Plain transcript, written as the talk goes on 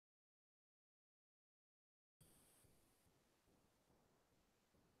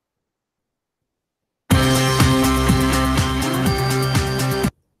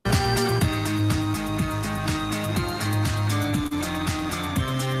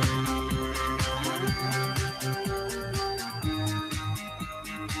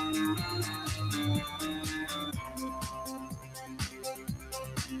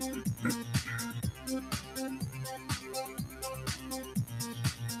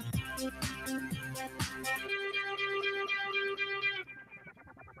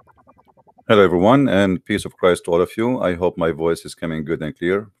Hello, everyone, and peace of Christ to all of you. I hope my voice is coming good and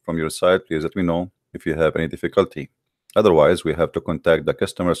clear from your side. Please let me know if you have any difficulty. Otherwise, we have to contact the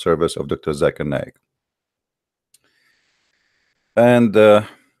customer service of Dr. Zakir Naik. And,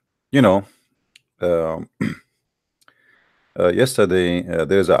 you know, um yesterday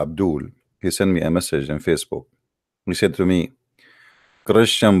there's a Abdul. He sent me a message on Facebook. He said to me,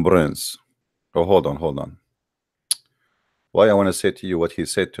 Christian Prince. Oh, hold on. Why I want to say to you what he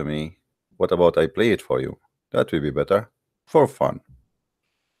said to me. What about I play it for you? That will be better. For fun.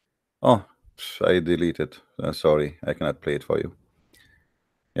 Oh, I deleted. Sorry, I cannot play it for you.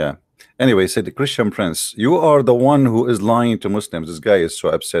 Yeah. Anyway, said Christian Prince, you are the one who is lying to Muslims. This guy is so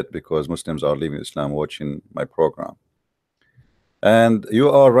upset because Muslims are leaving Islam watching my program. And you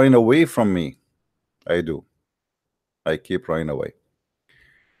are running away from me. I do. I keep running away.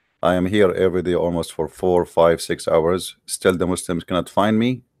 I am here every day almost for 4, 5, 6 hours. Still the Muslims cannot find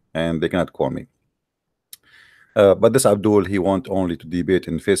me and they cannot call me. But this Abdul, he want only to debate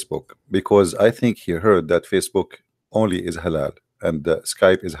in Facebook because I think he heard that Facebook only is halal and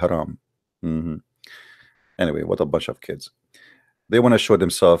Skype is haram. Anyway, what a bunch of kids. They want to show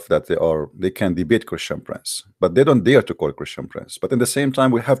themselves that they can debate Christian Prince, but they don't dare to call Christian Prince. But in the same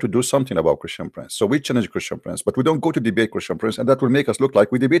time, we have to do something about Christian Prince. So we challenge Christian Prince, but we don't go to debate Christian Prince, and that will make us look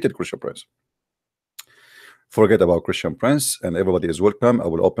like we debated Christian Prince. Forget about Christian Prince, and everybody is welcome. I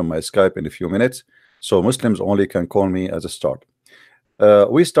will open my Skype in a few minutes, so Muslims only can call me as a start.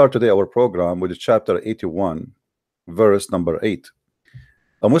 We start today our program with chapter 81, verse number 8.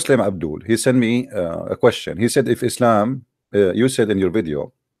 A Muslim Abdul, he sent me a question. He said, if Islam, you said in your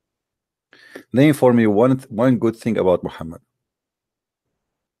video, name for me one good thing about Muhammad.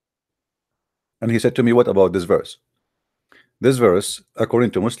 And he said to me, what about this verse? This verse,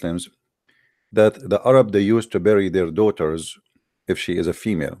 according to Muslims, that the Arab, they used to bury their daughters if she is a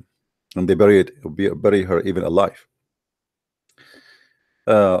female, and they bury her even alive.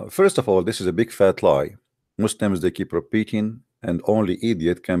 First of all, this is a big fat lie. Muslims, they keep repeating, and only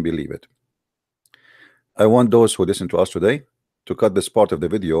idiot can believe it. I want those who listen to us today to cut this part of the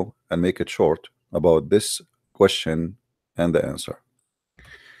video and make it short about this question and the answer.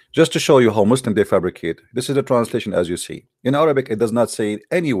 Just to show you how Muslim they fabricate, this is the translation as you see. In Arabic, it does not say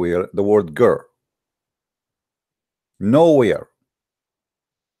anywhere the word gur. Nowhere.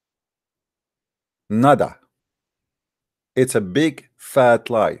 Nada. It's a big fat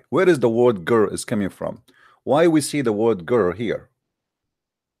lie. Where is the word gur is coming from? Why we see the word gur here?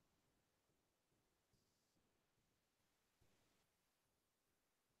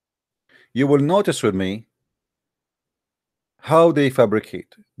 You will notice with me how they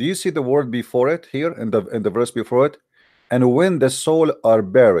fabricate. Do you see the word before it here in the verse before it? And when the soul are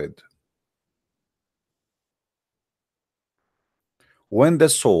buried. When the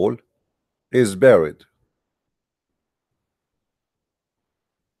soul is buried.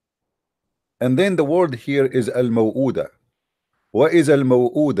 And then the word here is al-maw'uda. What is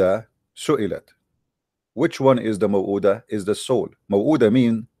al-maw'uda? Su'ilat. Which one is the maw'uda? Is the soul. Maw'uda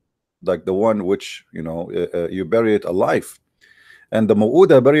mean like the one which, you know, you bury it alive. And the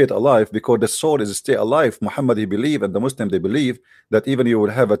maw'uda bury it alive because the soul is still alive. Muhammad, he believe, and the Muslim, they believe that even you will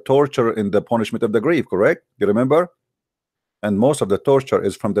have a torture in the punishment of the grave, correct? You remember? And most of the torture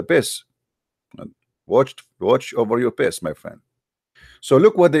is from the piss. Watch over your piss, my friend. So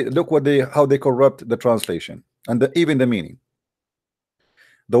look how they corrupt the translation and even the meaning.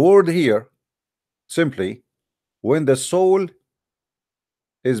 The word here simply when the soul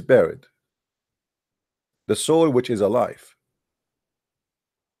is buried, the soul which is alive.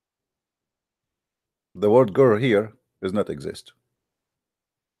 The word gur here does not exist.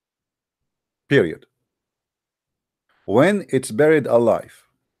 Period. When it's buried alive,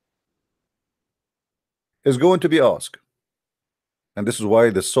 is going to be asked. And this is why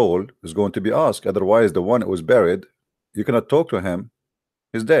the soul is going to be asked. Otherwise, the one who was buried, you cannot talk to him,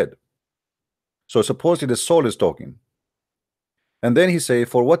 he's dead. So supposedly the soul is talking. And then he say,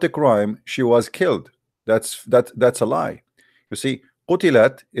 for what a crime she was killed. That's a lie. You see,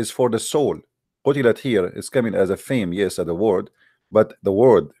 qutilat is for the soul. Qutilat here is coming as a fame, yes, as a word, but the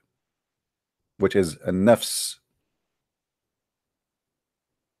word which is a nafs.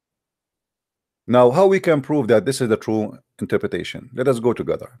 Now, how we can prove that this is the true interpretation? Let us go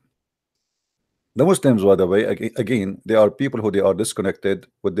together. The Muslims, by the way, again, they are people who they are disconnected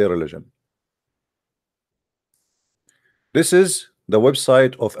with their religion. This is the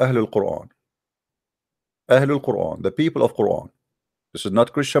website of Ahlul Quran. Ahlul Quran, the people of Quran. This is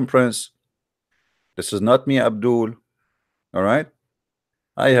not Christian Prince. This is not me, Abdul. All right?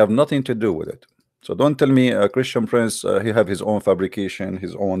 I have nothing to do with it. So don't tell me Christian Prince, he have his own fabrication,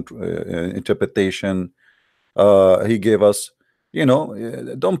 his own interpretation. He gave us,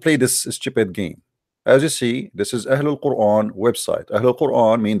 don't play this stupid game. As you see, this is Ahlul Quran website. Ahlul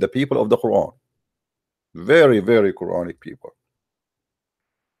Quran mean the people of the Quran. Very, very Quranic people.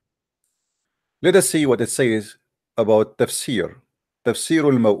 Let us see what it says about tafsir. تفسير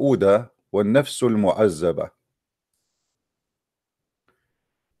الموؤودة والنفس المعذبة.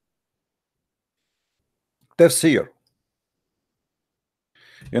 Tafsir.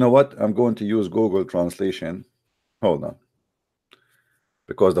 You know what? I'm going to use Google translation. Hold on.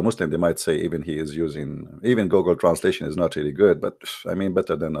 Because the Muslim, they might say even he is using, even Google translation is not really good, but I mean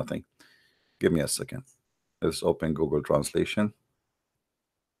better than nothing. Give me a second. Let's open Google translation.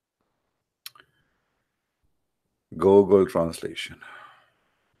 Google translation.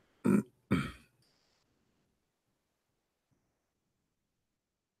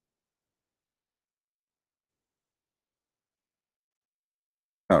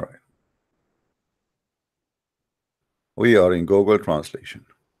 All right. We are in Google translation.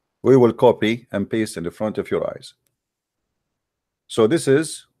 We will copy and paste in the front of your eyes. So this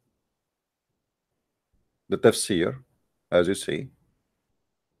is the tafsir, as you see.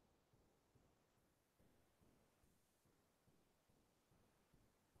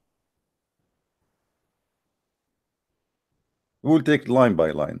 We'll take line by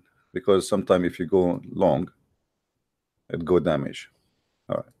line, because sometimes if you go long, it go damage.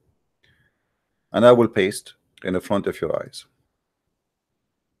 All right. And I will paste in the front of your eyes.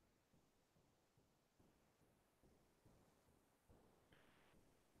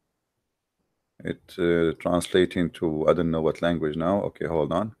 It translating to, I don't know what language now. Okay,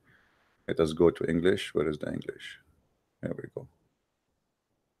 hold on. Let us go to English. Where is the English? There we go.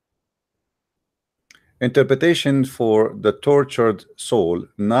 Interpretation for the tortured soul,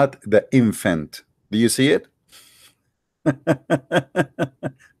 not the infant. Do you see it? Do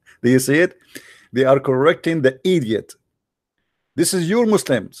you see it? They are correcting the idiot. This is your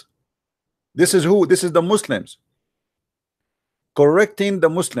Muslims. This is who? This is the Muslims correcting the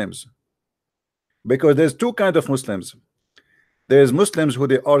Muslims, because there's two kinds of Muslims. There's Muslims who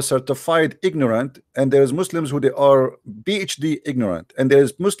they are certified ignorant, and there's Muslims who they are PhD ignorant, and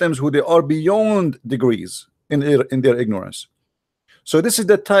there's Muslims who they are beyond degrees in their ignorance. So this is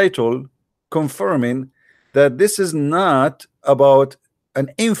the title confirming that this is not about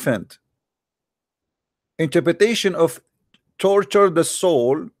an infant. Interpretation of torture the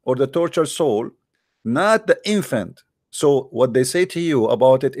soul, or the tortured soul, not the infant. So what they say to you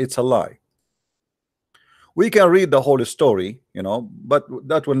about it, it's a lie. We can read the whole story, but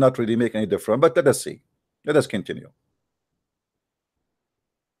that will not really make any difference. But let us see. Let us continue.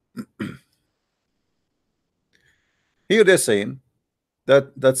 Here they're saying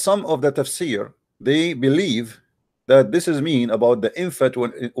that some of the tafsir, they believe that this is mean about the infant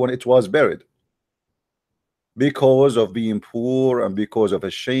when it was buried, because of being poor and because of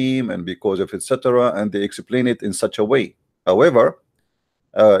a shame and because of etc. And they explain it in such a way. However,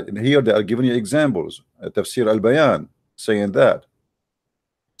 here they are giving you examples. Tafsir al-Bayan saying that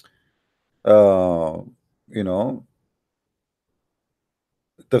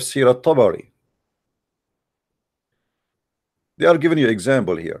Tafsir al-Tabari, they are giving you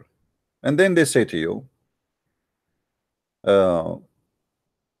example here, and then they say to you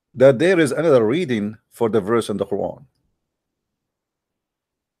that there is another reading for the verse in the Quran,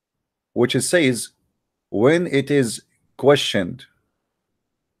 which it says when it is questioned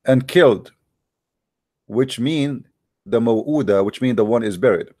and killed, which mean the maw'uda, which mean the one is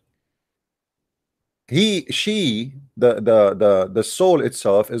buried. She, the soul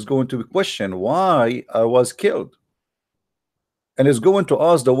itself is going to question why I was killed, and is going to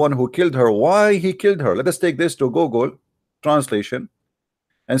ask the one who killed her why he killed her. Let us take this to Google translation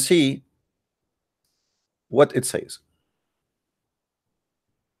and see what it says.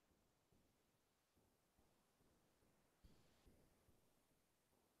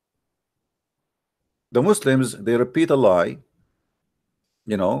 The Muslims, they repeat a lie.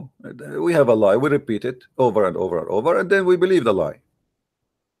 We have a lie, we repeat it over and over and over, and then we believe the lie,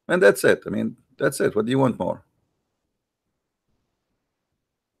 and that's it. I mean, that's it. What do you want more?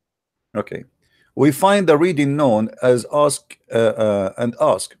 Okay, we find the reading known as ask and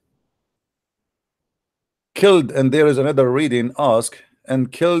ask, killed, and there is another reading ask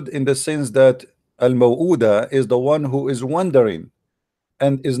and killed, in the sense that al-maw'uda is the one who is wondering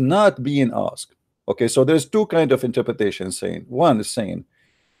and is not being asked. Okay, so there's two kind of interpretations saying. One is saying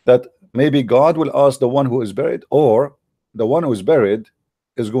that maybe God will ask the one who is buried, or the one who is buried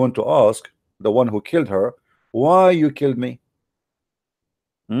is going to ask the one who killed her, why you killed me?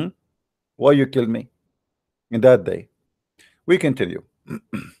 Why you killed me in that day? We continue.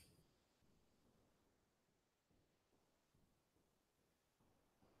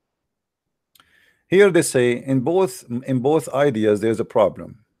 Here they say in both ideas there's a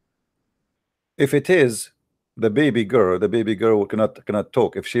problem. If it is the baby girl cannot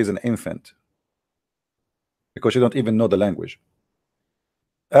talk if she's an infant, because she don't even know the language.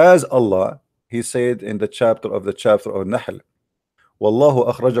 As Allah, He said in the chapter of Nahl, "Wallahu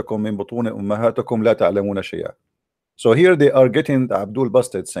akhrajakum min butun ummahatikum la ta'lamuna shay'a." So here they are getting the Abdul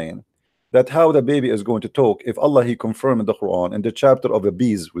Basted saying that how the baby is going to talk if Allah He confirmed in the Quran in the chapter of the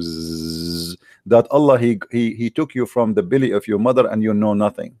bees that Allah he took you from the belly of your mother and you know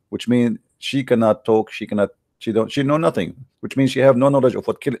nothing, which means she cannot talk, she know nothing, which means she have no knowledge of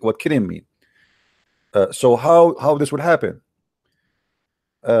what killing mean. So how this would happen?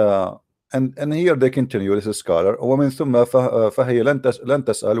 And here they continue. This is scholar. ومن ثم فهي لن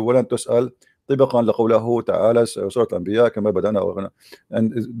تسأل ولن تسأل طبقا لقوله تعالى سورة الأنبياء كما بدأنا.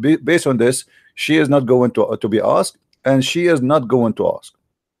 And based on this, she is not going to be asked, and she is not going to ask.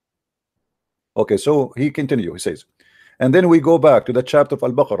 Okay, so he continue. He says, and then we go back to the chapter of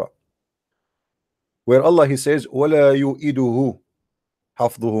Al-Baqarah, where Allah He says, ولا يؤيده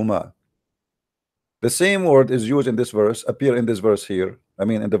حفظهما. The same word is used in this verse, appear in this verse here. I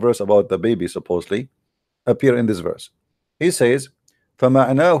mean, in the verse about the baby, supposedly, appear in this verse. He says,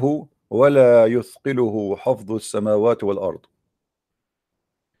 فَمَعْنَاهُ وَلَا يُثْقِلُهُ حَفْظُ السَّمَاوَاتِ وَالْأَرْضِ.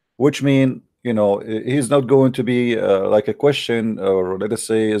 Which mean, he's not going to be like a question, or let us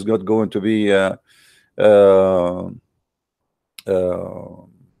say, is not going to be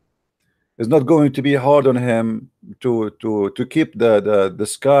is not going to be hard on him to keep the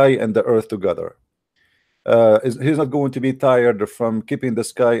sky and the earth together. He's not going to be tired from keeping the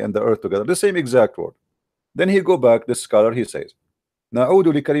sky and the earth together. The same exact word. Then he go back, the scholar, he says, نعود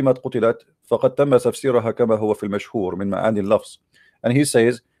لكلمة قتلت فقد تم تفسيرها كما هو في المشهور من معاني اللفظ. And he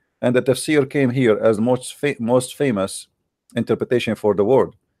says, and the tafsir came here as most famous interpretation for the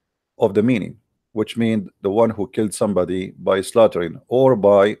word of the meaning, which means the one who killed somebody by slaughtering or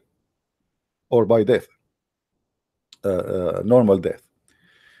by death, normal death.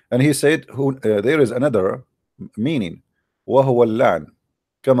 And he said, there is another meaning, وهو اللعن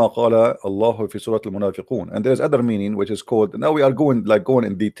كما قال الله في سورة المنافقون. And there is other meaning which is called, now we are going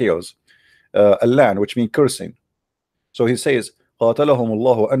in details, اللعن, which means cursing. So he says, قاتلهم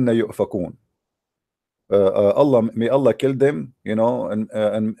الله أن يؤفكون. May Allah kill them,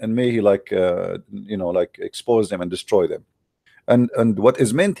 and may He like expose them and destroy them. And what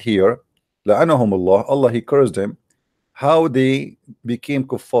is meant here, لعنهم الله, Allah He cursed them. How they became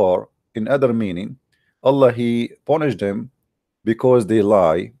kuffar, in other meaning, Allah He punished them because they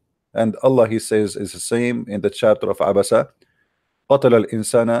lie. And Allah He says is the same in the chapter of Abasa, قتل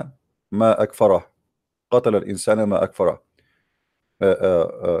الإنسان ما أكفره, قتل الإنسان ما أكفره,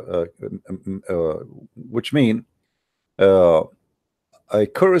 which mean I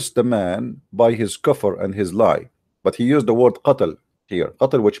cursed the man by his kufr and his lie. But he used the word qatl here,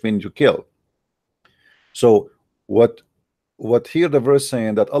 qatl, which means to kill. So what here the verse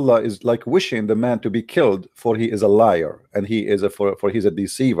saying that Allah is like wishing the man to be killed, for he is a liar and he is for he's a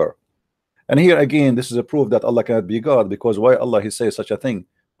deceiver. And here again, this is a proof that Allah cannot be God, because why Allah He says such a thing?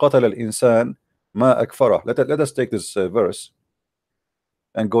 قتل الإنسان ما أكفره. Let us take this verse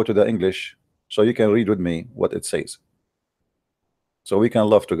and go to the English so you can read with me what it says, so we can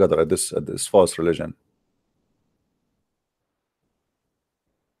love together at this false religion.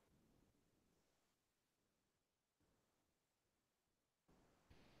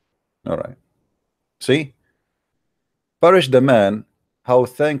 All right, see, perish the man, how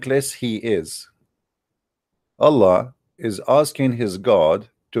thankless he is. Allah is asking his God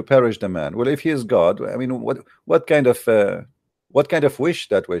to perish the man. Well, if he is God, I mean, what kind of wish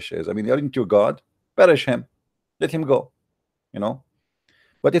that wish is? I mean, aren't you God? Perish him, let him go,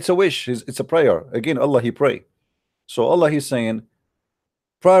 but it's a wish, it's a prayer. Again, Allah He pray. So Allah He's saying,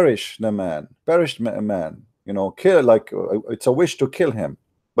 perish the man, perish a man, kill, like it's a wish to kill him,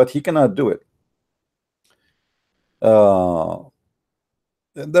 but he cannot do it. The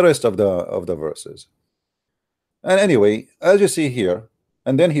rest of the verses. And anyway, as you see here,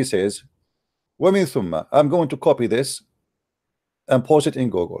 and then he says, وَمِن ثُمَّ, I'm going to copy this and post it in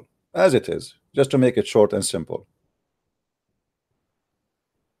Google as it is, just to make it short and simple.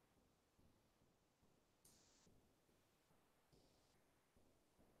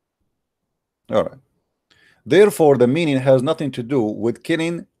 All right. Therefore, the meaning has nothing to do with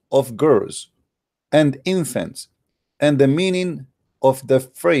killing of girls and infants. And the meaning of the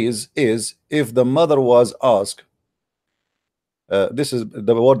phrase is, if the mother was asked, this is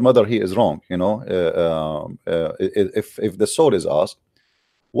the word mother here is wrong. If the soul is asked,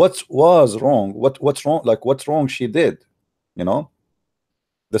 what was wrong? What's wrong? Like what's wrong she did? You know,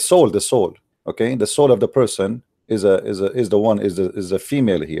 the soul. Okay, the soul of the person is the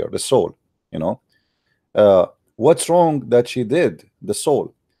female here. The soul. You know, what's wrong that she did? The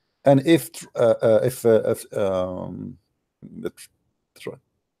soul. And if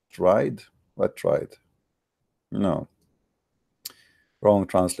tried, what tried? No, wrong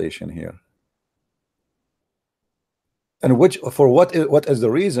translation here. And what is the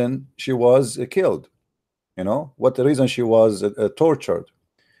reason she was killed? You know, what the reason she was tortured,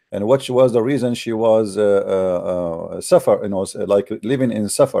 and what was the reason she was suffer, you know, like living in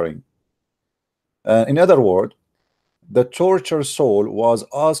suffering. In other words, the tortured soul was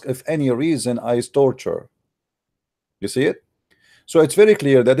asked if any reason is torture. You see it? So it's very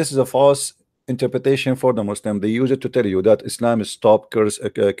clear that this is a false interpretation for the Muslim. They use it to tell you that Islam stopped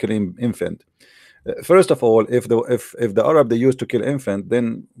killing infant. First of all, if the Arab they used to kill infant,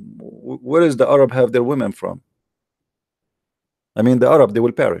 then where is the Arab have their women from? I mean, the Arab, they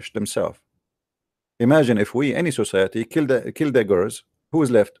will perish themselves. Imagine if we, any society, kill the girls, who is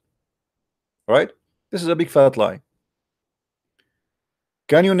left? Right? This is a big fat lie.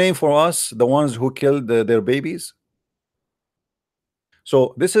 Can you name for us the ones who killed their babies?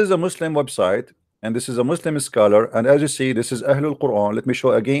 So this is a Muslim website, and this is a Muslim scholar, and as you see, this is Ahlul Quran. Let me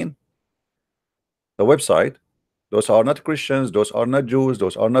show again the website. Those are not Christians, those are not Jews,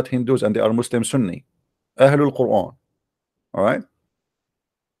 those are not Hindus, and they are Muslim Sunni. Ahlul Quran. All right,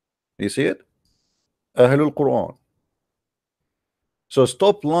 you see it? Ahlul Quran. So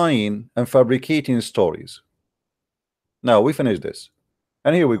stop lying and fabricating stories. Now we finish this,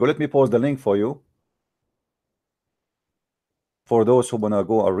 and here we go. Let me post the link for you, for those who wanna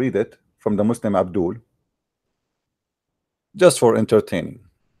go and read it from the Muslim Abdul, just for entertaining.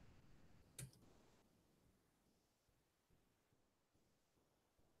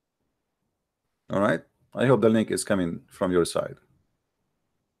 All right, I hope the link is coming from your side.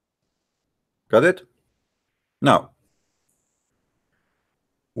 Got it? Now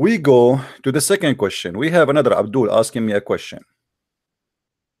we go to the second question. We have another Abdul asking me a question.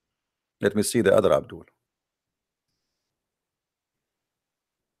 Let me see the other Abdul.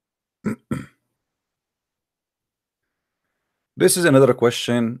 This is another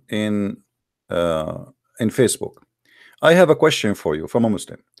question in Facebook. I have a question for you from a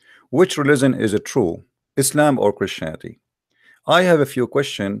Muslim. Which religion is it true, Islam or Christianity? I have a few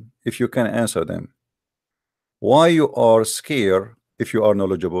questions if you can answer them. Why you are scared if you are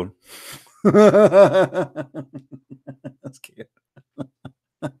knowledgeable? Scared.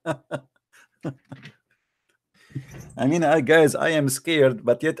 I mean, guys, I am scared,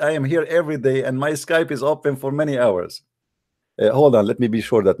 but yet I am here every day, and my Skype is open for many hours. Hold on, let me be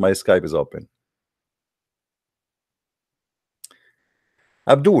sure that my Skype is open.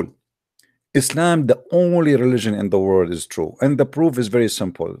 Abdul, Islam, the only religion in the world, is true, and the proof is very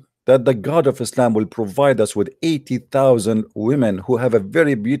simple, that the God of Islam will provide us with 80,000 women who have a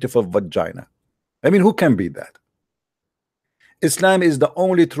very beautiful vagina. I mean, who can beat that? Islam is the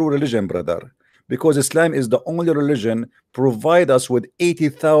only true religion, brother, because Islam is the only religion provide us with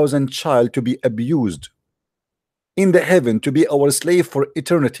 80,000 child to be abused in the heaven, to be our slave for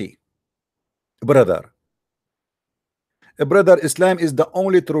eternity. Brother, Islam is the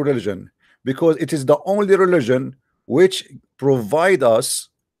only true religion because it is the only religion which provide us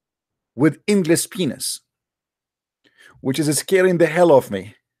with endless penis, which is scaring the hell of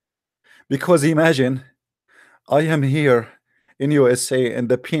me. Because imagine I am here in USA and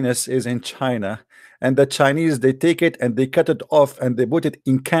the penis is in China, and the Chinese, they take it and they cut it off and they put it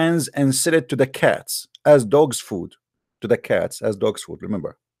in cans and sell it to the cats as dogs food, to the cats as dogs food.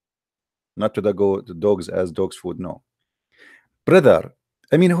 Remember, not to the dogs as dogs food. No, brother,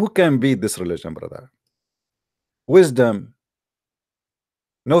 I mean, who can beat this religion, brother? Wisdom,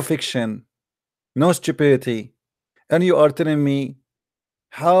 no fiction, no stupidity. And you are telling me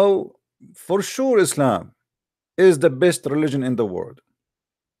how for sure Islam is the best religion in the world.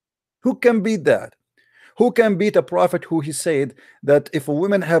 Who can beat that? Who can beat a prophet who he said that if a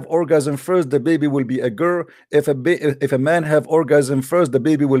woman have orgasm first, the baby will be a girl. If a man have orgasm first, the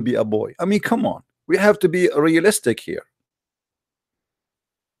baby will be a boy. I mean, come on. We have to be realistic here.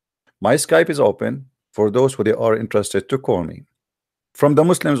 My Skype is open for those who they are interested to call me. From the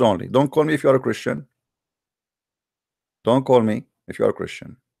Muslims only. Don't call me if you are a Christian. Don't call me if you are a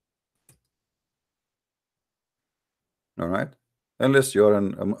Christian. All right, unless you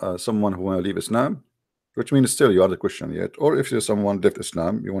are someone who want to leave Islam, which means still you are the Christian yet, or if you're someone left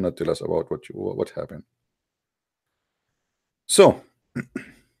Islam, you want to tell us about what happened. So,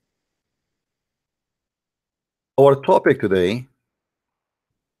 our topic today,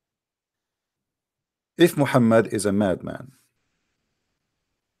 if Muhammad is a madman.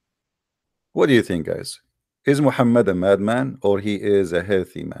 What do you think, guys? Is Muhammad a madman or he is a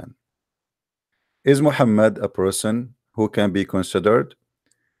healthy man? Is Muhammad a person who can be considered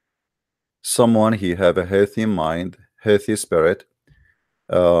someone he have a healthy mind, healthy spirit,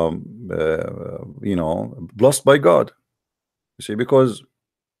 blessed by God? You see, because,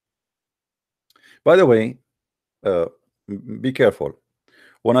 by the way, uh, be careful.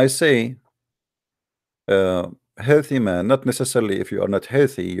 When I say healthy man, not necessarily if you are not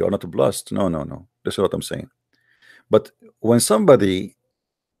healthy, you are not blessed. No, no, no. That's what I'm saying. But when somebody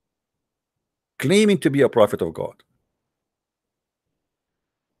claiming to be a prophet of God,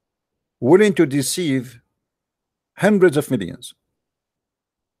 willing to deceive hundreds of millions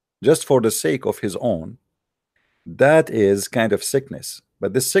just for the sake of his own, that is kind of sickness.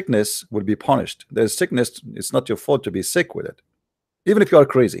 But this sickness will be punished. There's sickness, it's not your fault to be sick with it, even if you are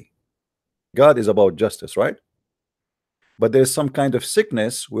crazy. God is about justice, right? But there's some kind of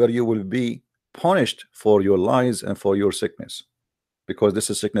sickness where you will be punished for your lies and for your sickness, because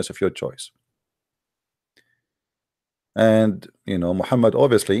this is sickness of your choice. And Muhammad,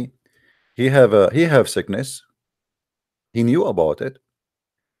 obviously, he have sickness. He knew about it,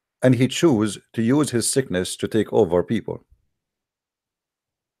 and he chose to use his sickness to take over people.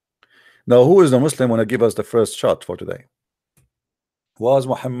 Now, who is the Muslim want to give us the first shot for today? Was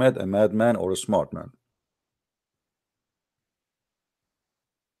Muhammad a madman or a smart man?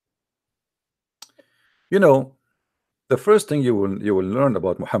 You know, the first thing you will learn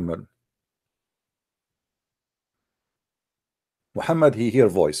about Muhammad, he hear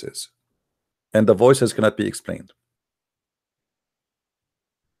voices, and the voices cannot be explained.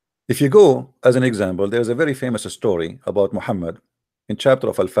 If you go, as an example, there's a very famous story about Muhammad in chapter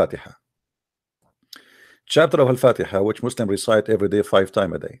of Al-Fatiha. Chapter of Al-Fatiha, which Muslims recite every day, 5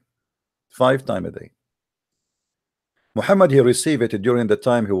 times a day. 5 times a day. Muhammad, he received it during the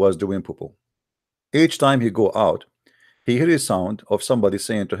time he was doing poo. Each time he go out, he hear a sound of somebody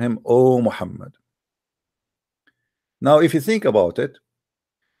saying to him, "Oh Muhammad." Now, if you think about it,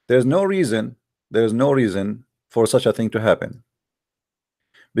 there's no reason for such a thing to happen,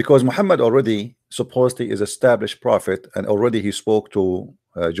 because Muhammad already supposedly is established prophet, and already he spoke to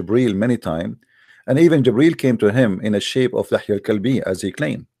Jibril many times, and even Jibril came to him in a shape of Lahya al-Kalbi, as he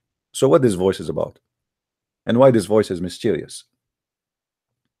claimed. So what this voice is about, and why this voice is mysterious?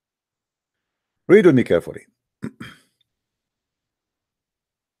 Read with me carefully.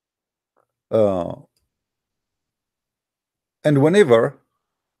 uh, and whenever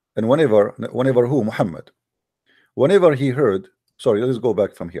who Muhammad, whenever he heard, sorry, let's go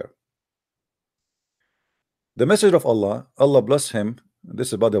back from here. The message of Allah, Allah bless him.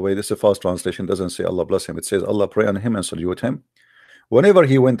 This is, by the way, this is a false translation, doesn't say Allah bless him, it says Allah pray on him and salute him. Whenever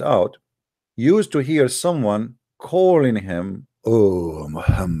he went out, used to hear someone calling him, "Oh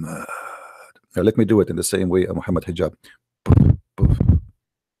Muhammad." Now, let me do it in the same way Muhammad hijab.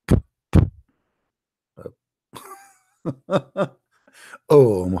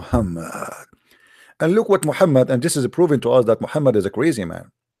 Oh Muhammad. And look what Muhammad, and this is proving to us that Muhammad is a crazy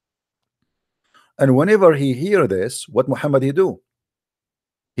man. And whenever he hear this, what Muhammad he do?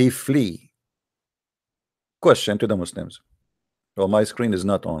 He flee. Question to the Muslims. Oh, my screen is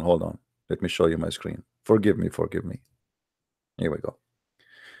not on. Hold on. Let me show you my screen. Forgive me, forgive me. Here we go.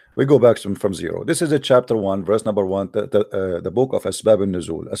 We go back from zero. This is a chapter 1, verse number 1, the book of Asbab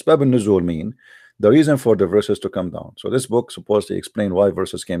al-Nuzul. Asbab al-Nuzul mean the reason for the verses to come down. So this book supposed to explain why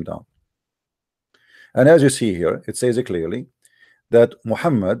verses came down. And as you see here, it says it clearly that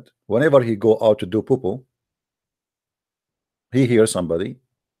Muhammad, whenever he go out to do poo, he hears somebody.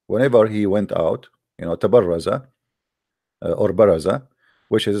 Whenever he went out, tabarraza or baraza,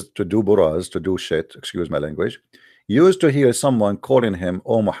 which is to do buraz, to do shit, excuse my language, used to hear someone calling him,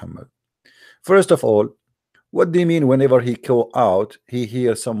 "Oh Muhammad." First of all, what do you mean whenever he go out, he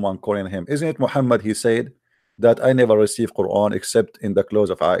hears someone calling him? Isn't it Muhammad, he said that I never receive Quran except in the clothes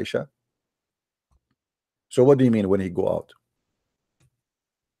of Aisha? So what do you mean when he go out?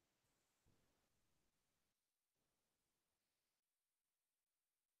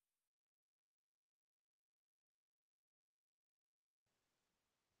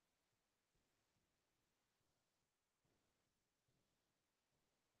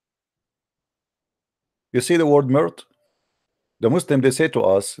 You see the word mirt? The Muslim, they say to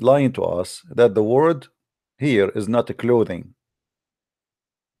us, lying to us, that the word here is not a clothing.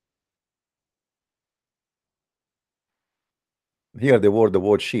 Here the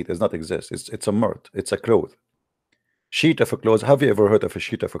word sheet does not exist. It's a mirt, it's a cloth. Sheet of a clothes. Have you ever heard of a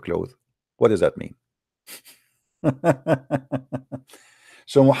sheet of a cloth? What does that mean?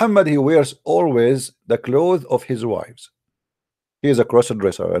 So Muhammad, he wears always the clothes of his wives. He is a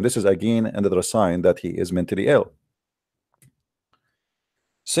cross-dresser, and this is again another sign that he is mentally ill.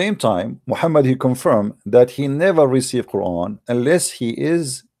 Same time, Muhammad, he confirmed that he never received Quran unless he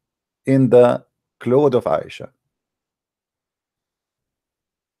is in the clothes of Aisha.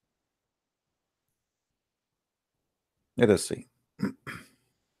 Let us see.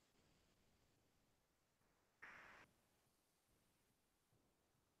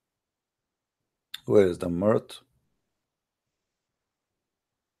 Where is the mirth?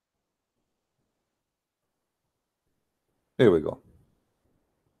 Here we go.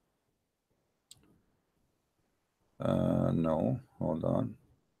 No, hold on.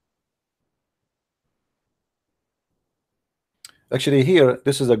 Actually, here,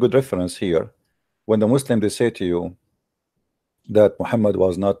 this is a good reference here. When the Muslim, they say to you that Muhammad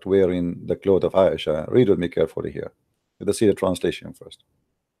was not wearing the clothes of Aisha, read with me carefully here. Let's see the translation first.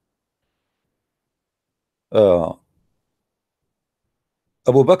 Abu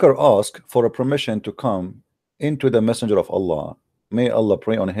Bakr asked for a permission to come into the Messenger of Allah. May Allah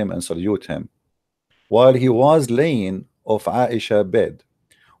pray on him and salute him. While he was laying off Aisha bed,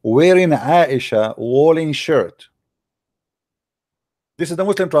 wearing Aisha woolen shirt. This is the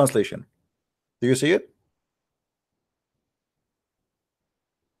Muslim translation. Do you see it?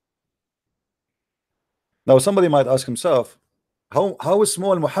 Now somebody might ask himself, how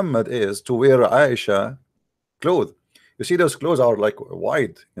small Muhammad is to wear Aisha clothes. You see, those clothes are like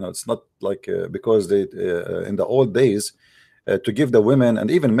wide. You know, it's not like because they in the old days to give the women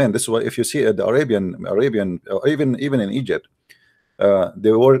and even men. This is why if you see the Arabian even in Egypt,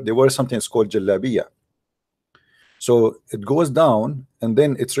 they were something that's called jalabiya. So it goes down and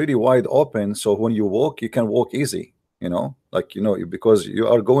then it's really wide open. So when you walk, you can walk easy. You know, like because you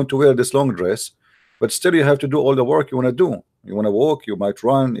are going to wear this long dress, but still you have to do all the work you want to do. You want to walk, you might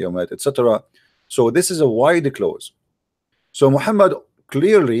run, you might etc. So this is a wide clothes. So Muhammad,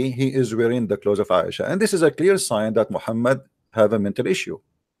 clearly he is wearing the clothes of Aisha, and this is a clear sign that Muhammad have a mental issue.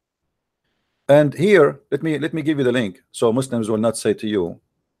 And here, let me give you the link, so Muslims will not say to you,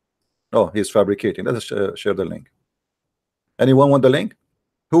 "Oh, he's fabricating." Let us share the link. Anyone want the link?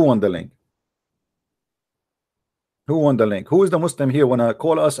 Who want the link? Who want the link? Who is the Muslim here wanna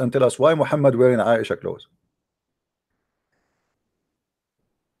call us and tell us why Muhammad wearing Aisha clothes?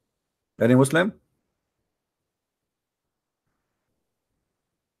 Any Muslim?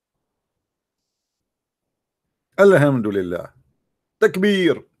 Alhamdulillah.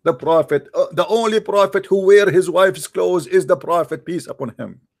 Takbir. The Prophet, the only Prophet who wear his wife's clothes is the Prophet, peace upon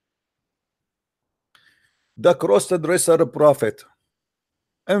him. The cross-dresser Prophet.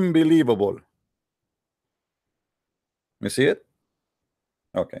 Unbelievable. You see it?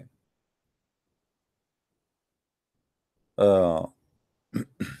 Okay. Uh,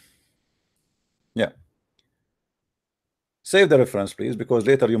 yeah. Save the reference, please, because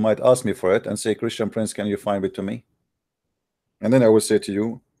later you might ask me for it and say, Christian Prince, can you find it to me? And then I will say to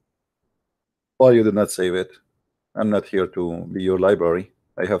you, why you did not save it? I'm not here to be your library.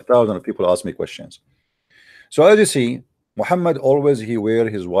 I have thousands of people ask me questions. So as you see, Muhammad always he wear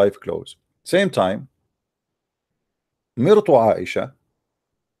his wife clothes. Same time, Mirtu Aisha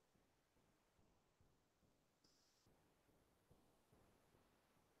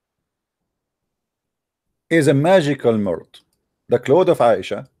is a magical mirt. The cloth of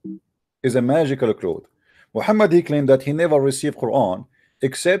Aisha is a magical cloth. Muhammad he claimed that he never received Quran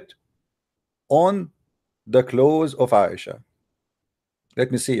except on the clothes of Aisha.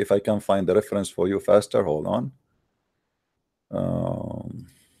 Let me see if I can find the reference for you faster. Hold on.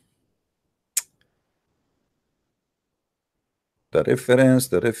 The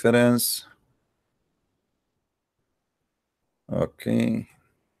reference. Okay.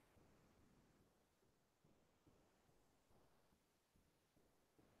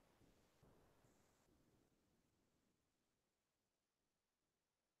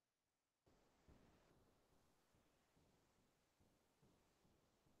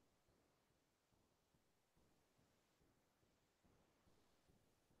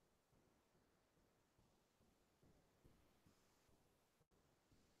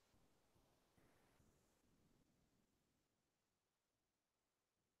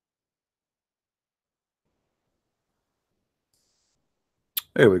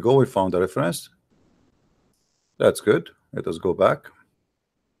 Here we go. We found the reference. That's good. Let us go back.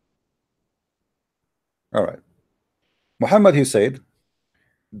 All right. Muhammad he said,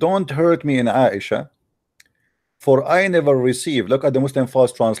 don't hurt me in Aisha, for I never received. Look at the Muslim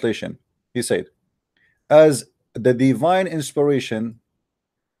Fast translation. He said, as the divine inspiration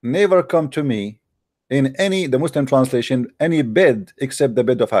never come to me in any the Muslim translation any bed except the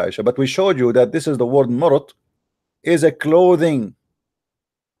bed of Aisha. But we showed you that this is the word marot is a clothing,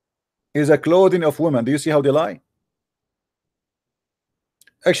 is a clothing of women. Do you see how they lie?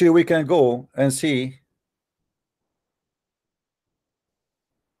 Actually, we can go and see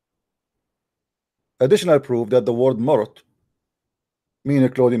additional proof that the word marot mean a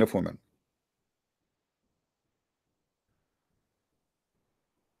clothing of women.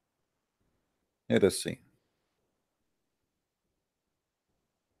 Let us see.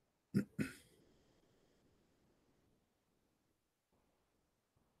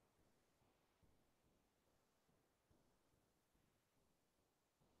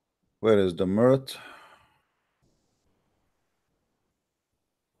 Where is the marot?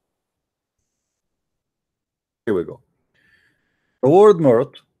 Here we go. The word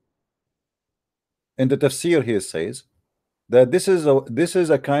marot in the tafsir here says that this is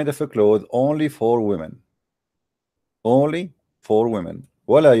a kind of a cloth only for women. Only for women.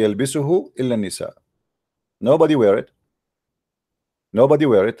 وَلَا يَلْبِسُهُ إِلَّا النِّسَاء. Nobody wear it. Nobody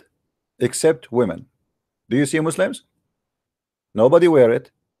wear it except women. Do you see Muslims? Nobody wear it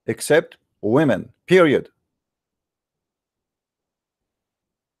except women. Period.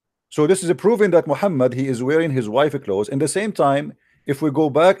 So this is proving that Muhammad, he is wearing his wife clothes. In the same time, if we go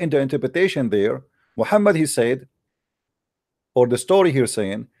back into interpretation there, Muhammad, he said, or the story here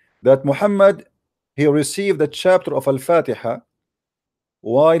saying that Muhammad, he received the chapter of Al-Fatiha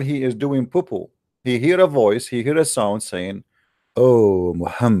while he is doing poo-poo. He hear a voice, he hear a sound saying, "Oh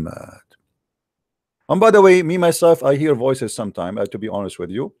Muhammad." And by the way, me myself, I hear voices sometime, to be honest with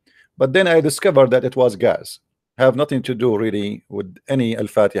you, but then I discovered that it was gas. Have nothing to do really with any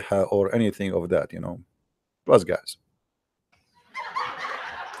Al-Fatiha or anything of that, you know. It was gas.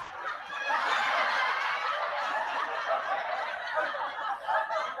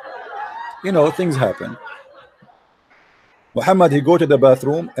 You know, things happen. Muhammad, he go to the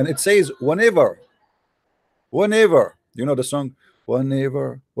bathroom and it says whenever, you know the song,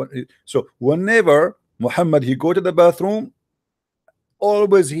 whenever, so whenever Muhammad, he go to the bathroom,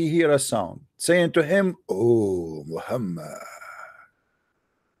 always he hear a sound saying to him, "Oh Muhammad."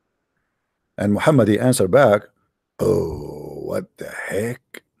 And Muhammad, he answer back, "Oh, what the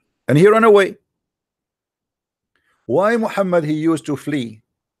heck?" And he run away. Why Muhammad, he used to flee?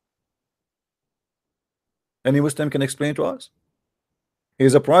 Any Muslim can explain to us? He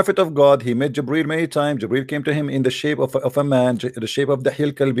is a prophet of God. He met Jibril many times. Jibril came to him in the shape of a man, the shape of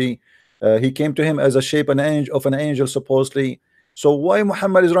Dahil Kalbi. He came to him as a shape of an angel supposedly. So why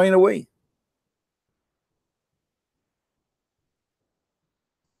Muhammad is running away?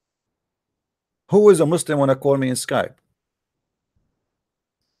 Who is a Muslim wanna call me in Skype?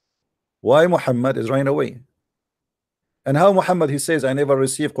 Why Muhammad is running away? And how Muhammad, he says, I never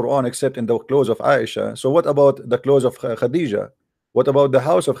received Quran except in the clothes of Aisha. So what about the clothes of Khadija? What about the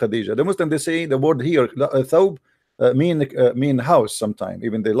house of Khadija? The Muslim, they say the word here, thawb, mean house sometime,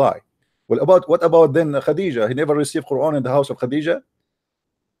 even they lie. Well, what about then Khadija? He never received Quran in the house of Khadija.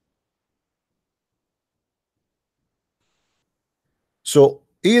 So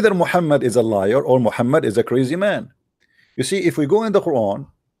either Muhammad is a liar or Muhammad is a crazy man. You see, if we go in the Quran,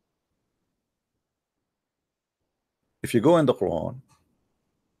 if you go in the Quran,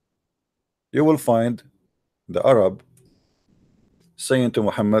 you will find the Arab saying to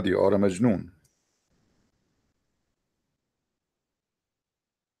Muhammad, "You are a majnoon."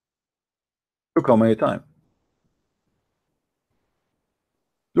 Look how many times.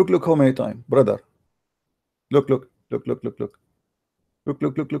 Look how many times, brother. Look. Look. Look.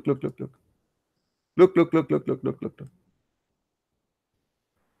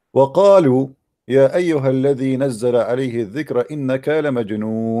 وقالوا يا أيها الذي نزل عليه الذكر إنك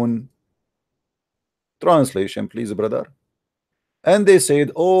لمجنون. Translation, please, brother. And they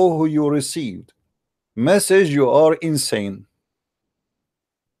said, "Oh, who you received message, you are insane."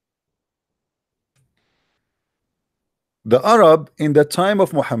 The Arab in the time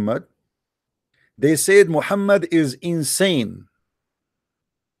of Muhammad, they said Muhammad is insane.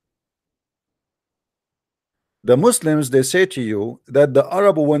 The Muslims, they say to you that the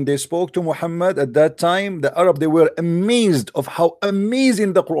Arab, when they spoke to Muhammad at that time, the Arab, they were amazed of how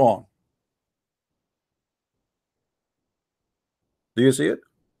amazing the Quran. Do you see it?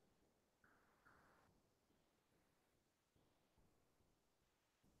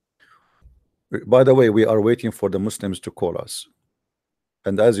 By the way, we are waiting for the Muslims to call us.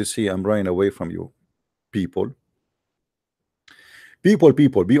 And as you see, I'm running away from you. People,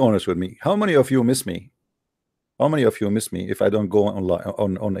 be honest with me. How many of you miss me? How many of you miss me if I don't go online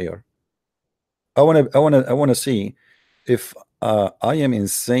on air? I wanna see if I am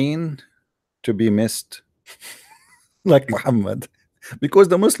insane to be missed like Muhammad. Because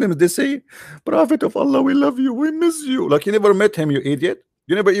the Muslims, they say, Prophet of Allah, we love you, we miss you. Like you never met him, you idiot.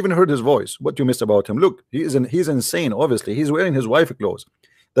 You never even heard his voice. What you missed about him? Look, he's insane, obviously. He's wearing his wife clothes.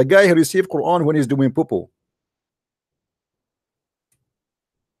 The guy who received Quran when he's doing poo-poo.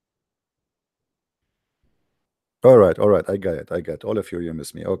 All right, I got it. I got all of you. You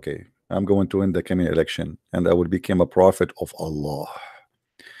miss me. Okay, I'm going to win the coming election, and I will become a prophet of Allah,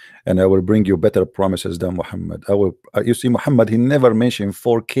 and I will bring you better promises than Muhammad. I will. You see, Muhammad, he never mentioned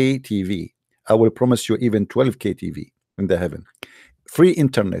 4K TV. I will promise you even 12K TV in the heaven, free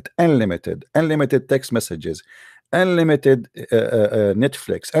internet, unlimited text messages, unlimited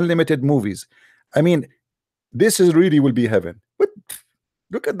Netflix, unlimited movies. I mean, this is really will be heaven. But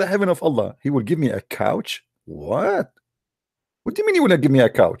look at the heaven of Allah. He will give me a couch. What? What do you mean you want to give me a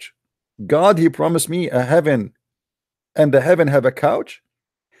couch? God, he promised me a heaven, and the heaven have a couch.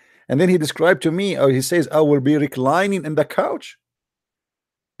 And then he described to me, or he says, I will be reclining in the couch.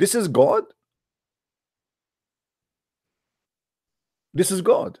 This is God. This is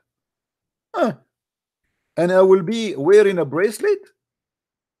God. Huh. And I will be wearing a bracelet.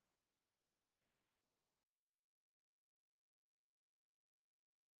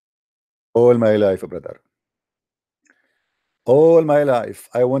 All my life, brother. All my life,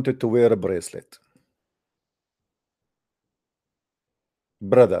 I wanted to wear a bracelet.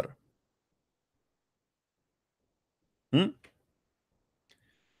 Brother. Hmm?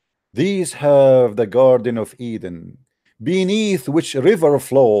 These have the Garden of Eden, beneath which river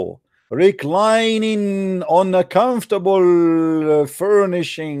flow, reclining on a comfortable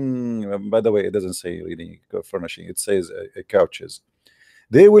furnishing. By the way, it doesn't say really furnishing, it says couches.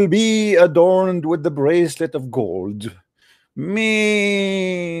 They will be adorned with the bracelet of gold.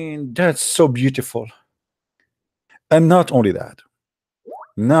 Man, that's so beautiful. And not only that,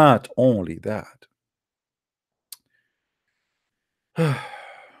 not only that,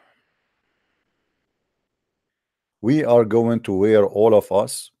 we are going to wear, all of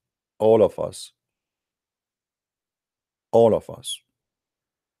us, all of us, all of us,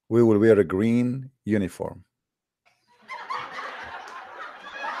 we will wear a green uniform.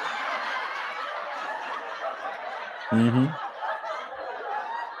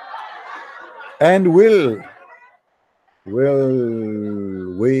 And will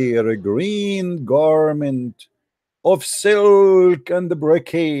wear a green garment of silk and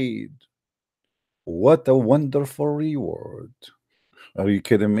brocade. What a wonderful reward. Are you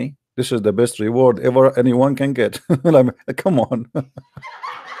kidding me? This is the best reward ever anyone can get. Come on.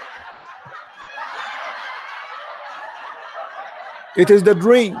 It is the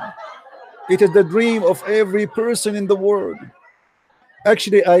dream. It is the dream of every person in the world.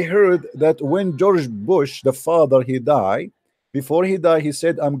 Actually, I heard that when George Bush, the father, he died, before he died, he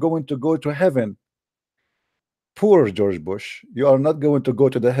said, I'm going to go to heaven. Poor George Bush, you are not going to go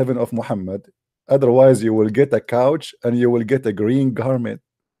to the heaven of Muhammad. Otherwise, you will get a couch and you will get a green garment.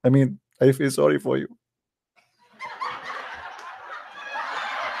 I mean, I feel sorry for you.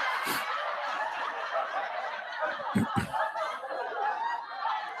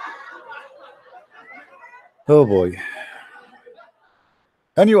 Oh boy.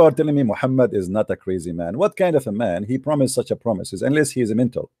 And you are telling me Muhammad is not a crazy man. What kind of a man he promised such a promises unless he is a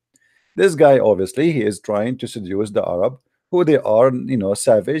mental? This guy, obviously, he is trying to seduce the Arab, who they are,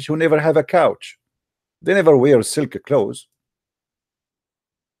 savage, who never have a couch. They never wear silk clothes.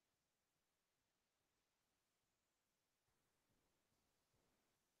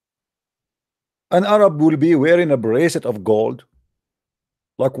 An Arab will be wearing a bracelet of gold.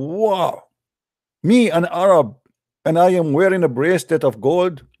 Like, wow. Me, an Arab, and I am wearing a bracelet of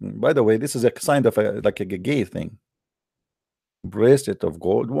gold. By the way, this is a sign of like a gay thing. Bracelet of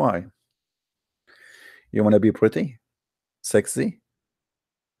gold. Why? You want to be pretty? Sexy?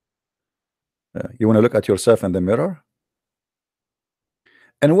 You want to look at yourself in the mirror?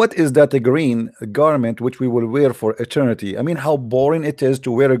 And what is that a green garment which we will wear for eternity? I mean, how boring it is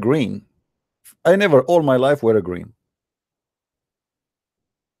to wear a green. I never all my life wear a green.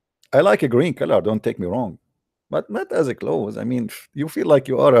 I like a green color, don't take me wrong, but not as a clothes. I mean, you feel like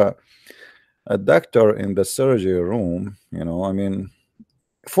you are a doctor in the surgery room, I mean,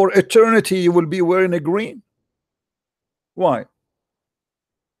 for eternity you will be wearing a green. Why?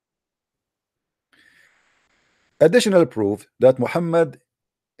 Additional proof that Muhammad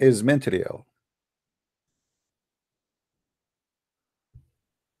is mentally ill.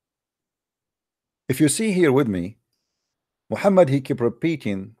 If you see here with me, Muhammad, he keep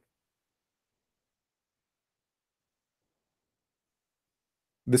repeating,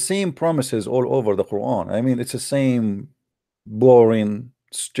 the same promises all over the Quran. I mean, it's the same boring,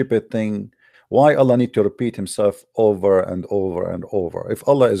 stupid thing. Why Allah need to repeat himself over and over and over? If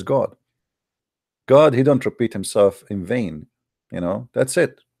Allah is God, he don't repeat himself in vain. You know, that's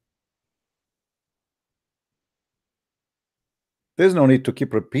it. There's no need to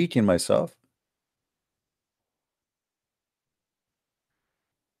keep repeating myself.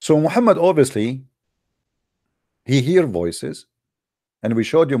 So Muhammad, obviously, he hear voices, and we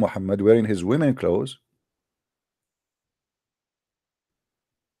showed you Muhammad wearing his women clothes.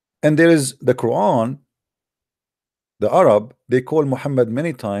 And there is the Quran, the Arab, they call Muhammad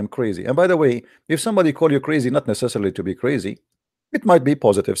many times crazy. And by the way, if somebody call you crazy, not necessarily to be crazy, it might be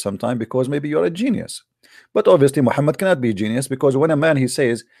positive sometime because maybe you're a genius. But obviously Muhammad cannot be a genius, because when a man, he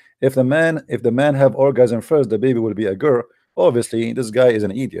says, if the man have orgasm first, the baby will be a girl. Obviously this guy is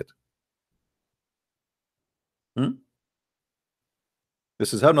an idiot.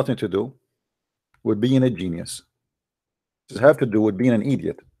 This has have nothing to do with being a genius. This have to do with being an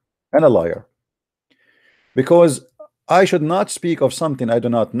idiot and a liar. Because I should not speak of something I do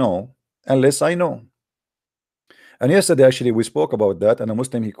not know unless I know. And yesterday actually we spoke about that, and a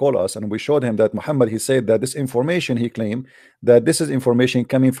Muslim, he called us and we showed him that Muhammad, he said that this information, he claimed that this is information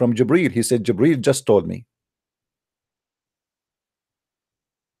coming from Jibreel. He said Jibreel just told me.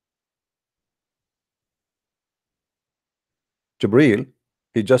 Jibreel,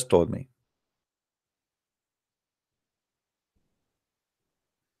 he just told me.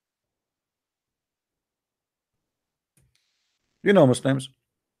 You know, Muslims,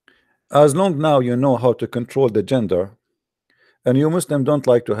 as long now you know how to control the gender, and you Muslim don't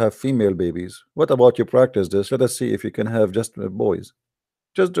like to have female babies, what about you practice this? Let us see if you can have just boys.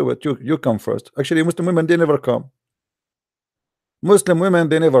 Just do it. You come first. Actually, Muslim women, they never come. Muslim women,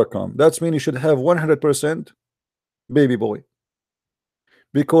 they never come. That's mean you should have 100% baby boy.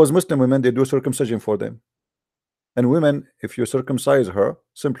 Because Muslim women, they do circumcision for them. And women, if you circumcise her,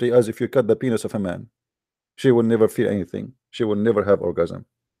 simply as if you cut the penis of a man, she will never feel anything. She will never have orgasm.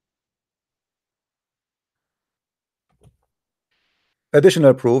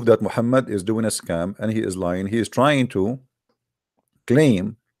 Additional proof that Muhammad is doing a scam and he is lying. He is trying to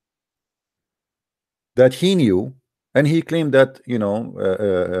claim that he knew, and he claimed that, you know,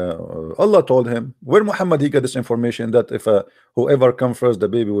 Allah told him. Where Muhammad he got this information that if whoever comes first, the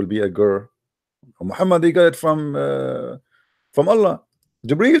baby will be a girl? Muhammad he got it from Allah.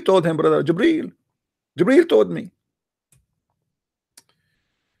 Jibreel told him, brother. Jibreel told me.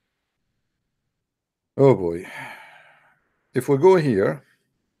 Oh boy. If we go here,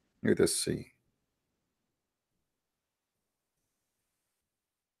 let us see.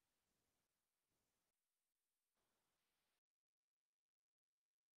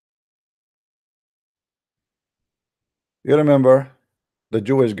 You remember the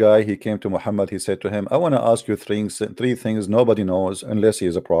Jewish guy, he came to Muhammad, he said to him, I want to ask you three things nobody knows unless he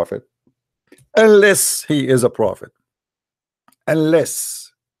is a prophet. Unless he is a prophet.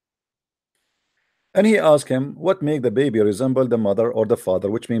 Unless. And he asked him, what make the baby resemble the mother or the father,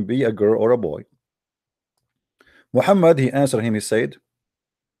 which means be a girl or a boy? Muhammad, he answered him, he said,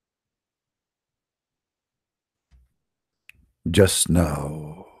 just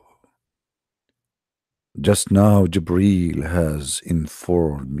now Jibreel has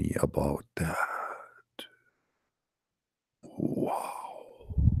informed me about that. Wow.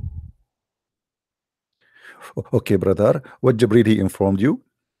 Okay, brother, what Jibreel he informed you?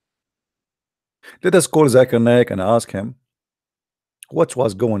 Let us call Zakir Naik and ask him what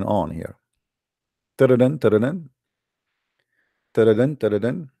was going on here. Tadadun, tadadun. Tadadun,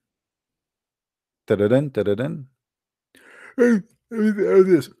 tadadun. Tadadun, tadadun.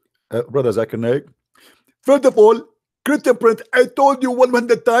 Brother Zakir Naik, first of all, Christian Prince, I told you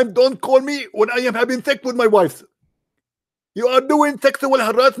 100 times, don't call me when I am having sex with my wife. You are doing sexual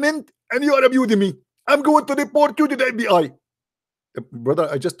harassment and you are abusing me. I'm going to report you to the FBI. Brother,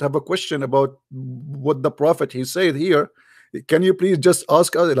 I just have a question about what the prophet he said here. Can you please just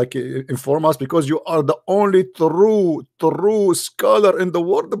ask us, like inform us, because you are the only true scholar in the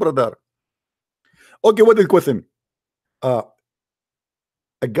world, brother. Okay, what is the question? A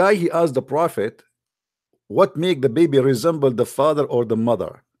guy, he asked the prophet, what make the baby resemble the father or the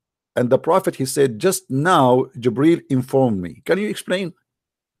mother? And the prophet, he said, just now Jibreel informed me. Can you explain?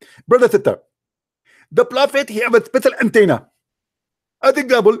 Brother Sitter, the prophet, he have a special antenna. As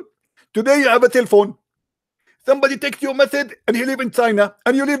example, today you have a cell phone. Somebody takes your message and he live in China,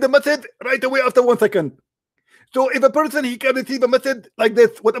 and you leave the message right away after 1 second. So if a person, he can receive a message like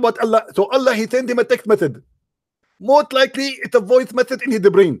this, what about Allah? So Allah, he sent him a text message. Most likely it's a voice message in his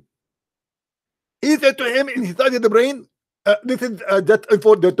brain. He said to him inside the brain, This is that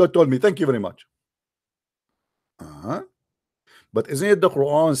info that told me. Thank you very much. But isn't it the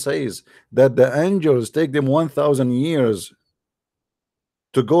Quran says that the angels take them 1,000 years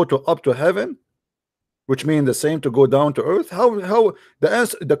to go to up to heaven, which means the same to go down to earth? How the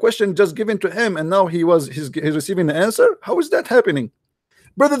answer, the question just given to him, and now he's receiving the answer? How is that happening?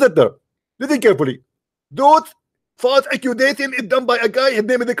 Brother Dada, listen carefully. Those false accusation is done by a guy, his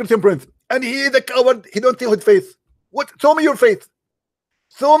name is the Christian Prince, and he is a coward. He don't tell his faith. What? Show me your faith.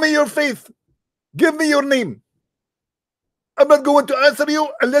 Show me your faith. Give me your name. I'm not going to answer you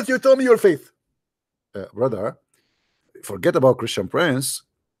unless you tell me your faith. Brother, forget about Christian Prince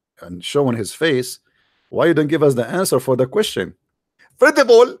and showing his face. Why you don't give us the answer for the question? First of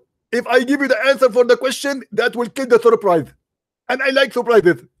all, if I give you the answer for the question, that will kill the surprise. And I like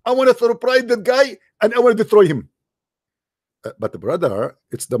surprises. I want to surprise that guy and I want to destroy him. But brother,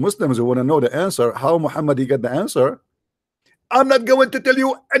 it's the Muslims who want to know the answer. How Muhammad he got the answer? I'm not going to tell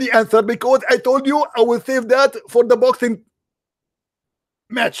you any answer because I told you I will save that for the boxing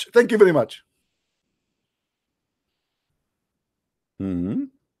match. Thank you very much.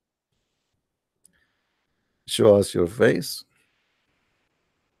 Show us your face.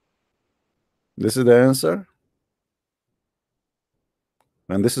 This is the answer.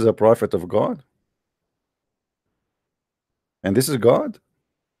 And this is a prophet of God. And this is God.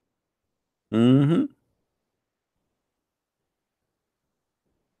 Who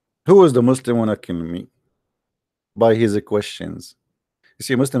is the Muslim wanna kill me? By his questions. You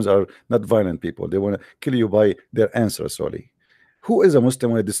see, Muslims are not violent people. They want to kill you by their answers solely. Who is a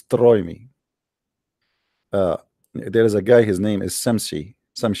Muslim want to destroy me? There is a guy, his name is Samshi.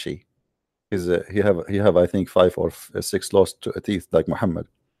 He have I think 5 or 6 lost teeth like Muhammad.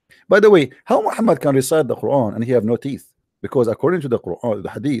 By the way, how Muhammad can recite the Quran and he have no teeth? Because according to the Quran, the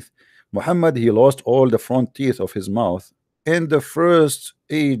Hadith, Muhammad he lost all the front teeth of his mouth in the first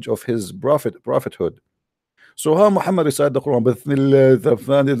age of his prophethood. So how Muhammad recite the Quran?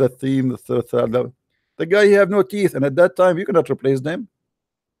 The guy he have no teeth, and at that time you cannot replace them.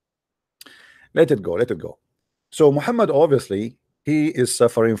 Let it go, let it go. So Muhammad obviously he is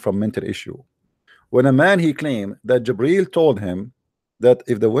suffering from mental issue. When a man he claimed that Jibreel told him that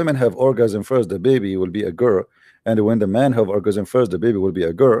if the women have orgasm first, the baby will be a girl, and when the man have orgasm first, the baby will be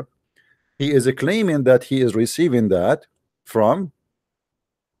a girl. He is claiming that he is receiving that from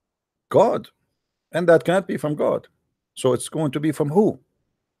God, and that cannot be from God. So it's going to be from who?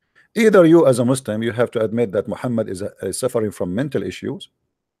 Either you as a Muslim, you have to admit that Muhammad is suffering from mental issues,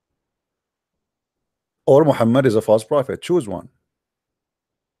 or Muhammad is a false prophet. Choose one.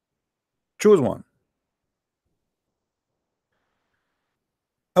 Choose one.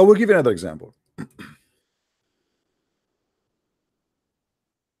 I will give you another example.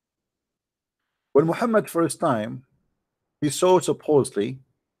 When Muhammad first time he saw supposedly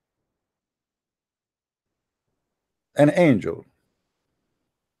an angel.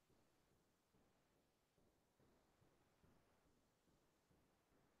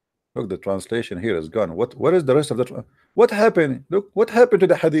 Look, the translation here is gone. What is the rest of the what happened? Look what happened to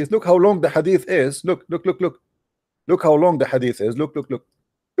the hadith. Look how long the hadith is. Look how long the hadith is. Look.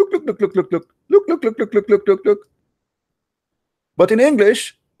 But in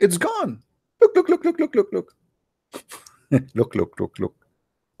English, it's gone. Look. Look.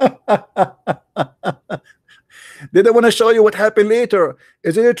 They don't want to show you what happened later.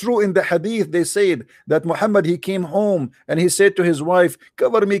 Isn't it true in the hadith they said that Muhammad he came home and he said to his wife,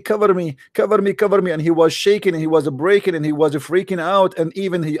 cover me, and he was shaking and he was breaking and he was freaking out, and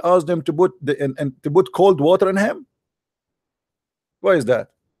even he asked them to put to put cold water on him? Why is that?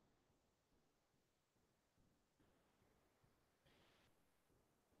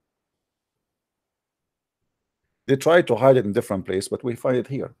 They try to hide it in different place, but we find it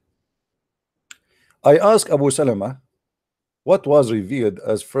here. I asked Abu Salama what was revealed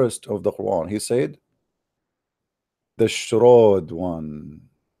as first of the Quran. He said the Shrod one.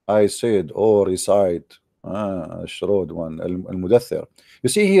 I said, oh, recite Shrod one, Al-Mudathir. You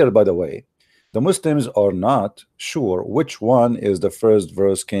see here, by the way, the Muslims are not sure which one is the first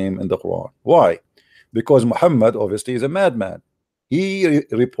verse came in the Quran. Why? Because Muhammad obviously is a madman. He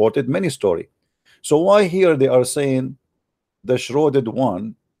reported many stories. So why here they are saying the shrouded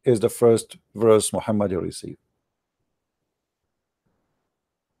one is the first verse Muhammad received?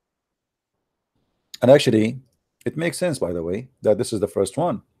 And actually it makes sense, by the way, that this is the first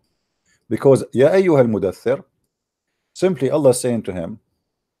one, because Ya ayyuhal mudaththir, simply Allah saying to him,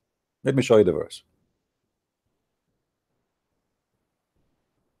 let me show you the verse.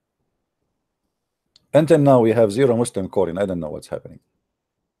 Until now we have 0 Muslim calling. I don't know what's happening.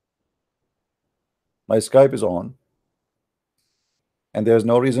 My Skype is on. and there's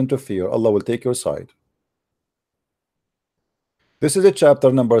no reason to fear. Allah will take your side. This is a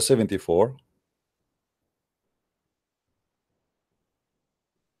chapter number 74.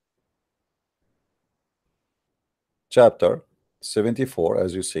 Chapter 74,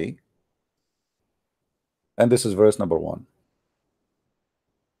 as you see, and this is verse number 1.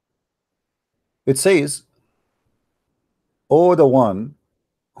 It says, "Oh, the one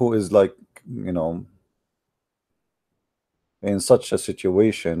who is like, you know, in such a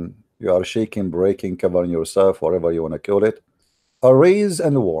situation, you are shaking, breaking, covering yourself, whatever you want to call it, arise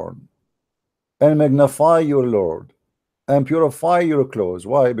and warn, and magnify your Lord, and purify your clothes."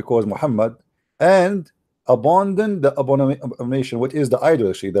 Why? Because Muhammad, and abandon the abomination, what is the idol.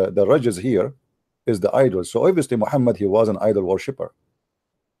 Actually, the rajas here is the idol. So obviously Muhammad, he was an idol worshipper.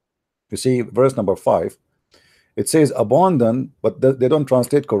 You see verse number 5, it says abandon, but they don't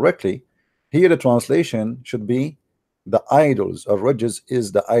translate correctly. Here the translation should be the idols, or rajas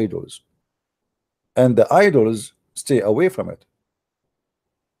is the idols, and the idols stay away from it.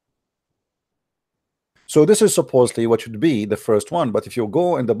 So this is supposedly what should be the first one. But if you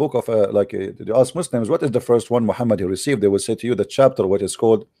go in the book of you ask Muslims, what is the first one Muhammad he received, they will say to you the chapter what is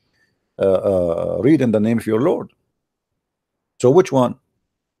called read in the name of your Lord. So which one?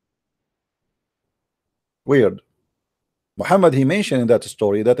 Weird. Muhammad, he mentioned in that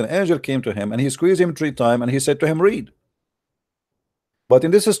story that an angel came to him and he squeezed him 3 times and he said to him, read. But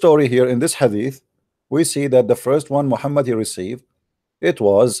in this story here, in this hadith, we see that the first one Muhammad he received, it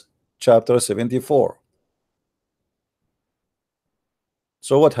was chapter 74.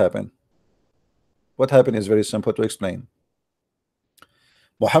 So what happened? What happened is very simple to explain.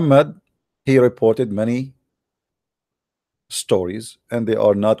 Muhammad, he reported many stories and they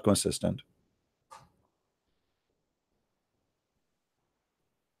are not consistent.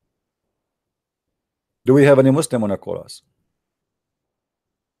 Do we have any Muslim on a chorus?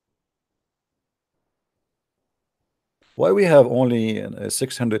 Why we have only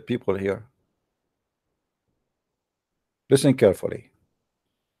 600 people here? Listen carefully.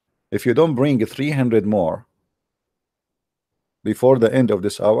 If you don't bring 300 more before the end of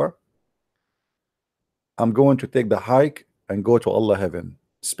this hour, I'm going to take the hike and go to Allah heaven,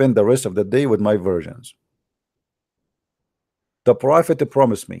 spend the rest of the day with my virgins. The Prophet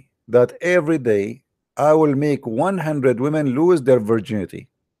promised me that every day I will make 100 women lose their virginity.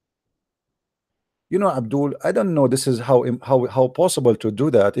 You know, Abdul, I don't know this is how possible to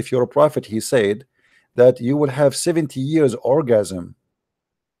do that. If you're a prophet, he said that you will have 70 years orgasm.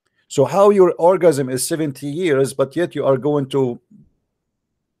 So how your orgasm is 70 years, but yet you are going to,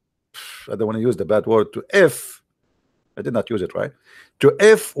 I don't want to use the bad word, to F, I did not use it right, to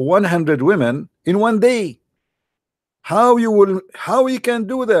F 100 women in one day. How you can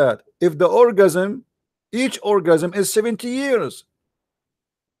do that if the orgasm, each orgasm is 70 years?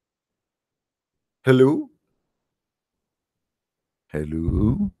 Hello?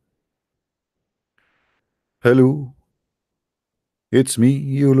 Hello? Hello? It's me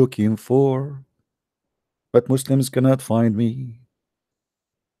you're looking for, but Muslims cannot find me,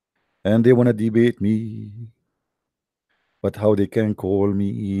 and they want to debate me, but how they can call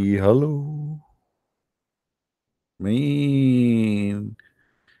me? Hello? Mean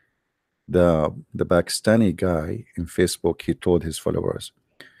the Pakistani guy in Facebook, he told his followers,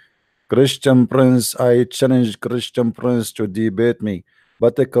 Christian Prince, I challenge Christian Prince to debate me,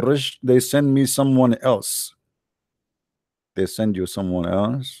 but they send me someone else. They send you someone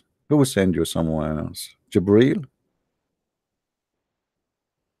else? Who send you someone else? Jibril?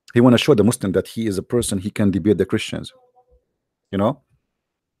 He want to show the Muslim that he is a person, he can debate the Christians. You know?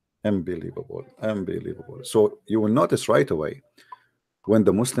 Unbelievable. Unbelievable. So you will notice right away when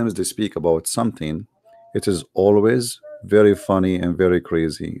the Muslims they speak about something, it is always very funny and very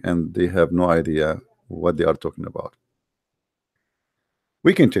crazy, and they have no idea what they are talking about.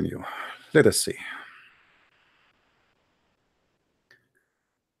 We continue. Let us see.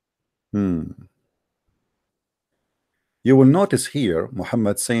 You will notice here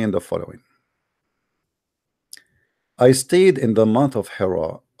Muhammad saying the following: I stayed in the month of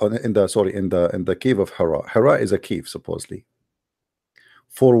Hira, in the cave of Hira. Hira is a cave supposedly.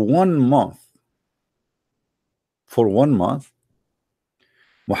 For 1 month. For 1 month.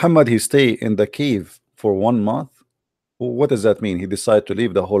 Muhammad, he stayed in the cave for 1 month. What does that mean? He decided to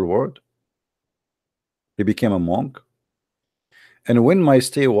leave the whole world. He became a monk. And when my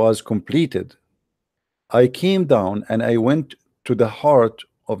stay was completed, I came down and I went to the heart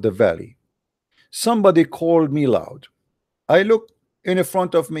of the valley. Somebody called me loud. I looked in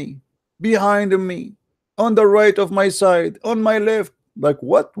front of me, behind me, on the right of my side, on my left. Like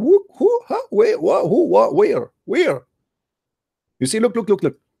what? Who? Huh? Where? What? Who? What? Where? Where? You see, look, look, look,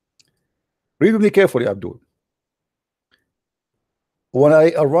 look. Read with me carefully, Abdul. When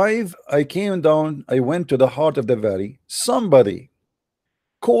I arrived, I came down, I went to the heart of the valley. Somebody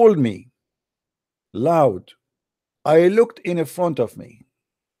called me loud. I looked in front of me,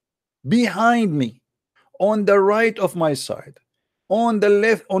 behind me, on the right of my side, on the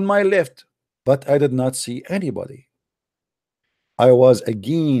left, on my left, but I did not see anybody. I was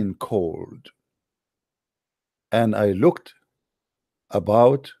again called, and I looked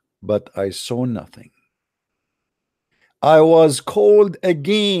about, but I saw nothing. I was called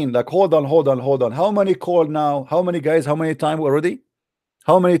again. Like, hold on, hold on, hold on. How many called now? How many guys? How many time already?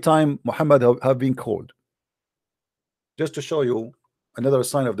 How many time Muhammad have been called? Just to show you another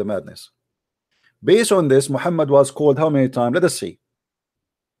sign of the madness. Based on this, Muhammad was called how many times? Let us see.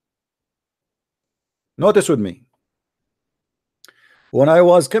 Notice with me. When I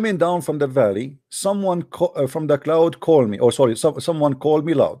was coming down from the valley, someone from the cloud called me. Oh, sorry, someone called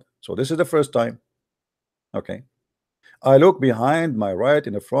me loud. So this is the first time. Okay. I look behind, my right,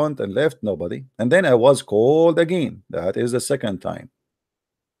 in the front and left, nobody. And then I was called again. That is the second time.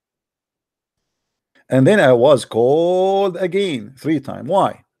 And then I was called again 3 times.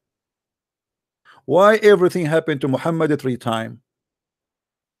 Why? Why everything happened to Muhammad 3 times?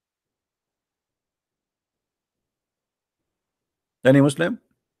 Any Muslim?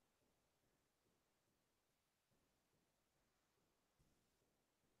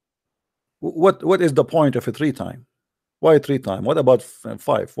 What is the point of a 3 times? Why 3 times? What about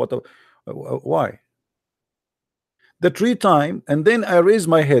 5? Why? The 3 times, and then I raise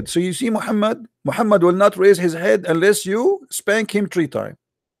my head. So you see, Muhammad will not raise his head unless you spank him 3 times.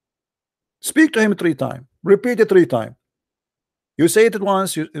 Speak to him 3 times. Repeat it 3 times. You say it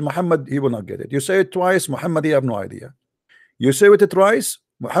once, Muhammad, he will not get it. You say it twice, Muhammad, he have no idea. You say it twice,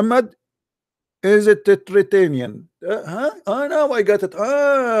 Muhammad, is it Tritanian? Huh? Oh no, I got it.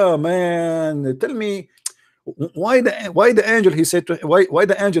 Oh man, tell me why the angel, he said to, why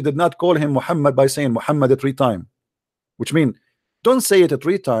the angel did not call him Muhammad by saying Muhammad 3 times, which means don't say it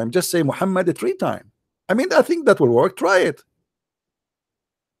 3 times, just say Muhammad 3 times. I mean, I think that will work. Try it.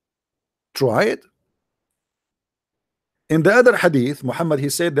 Try it. In the other hadith, Muhammad, he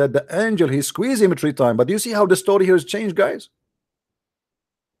said that the angel, he squeezed him 3 times. But do you see how the story here has changed, guys?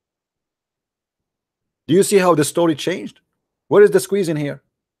 Do you see how the story changed? Where is the squeeze in here?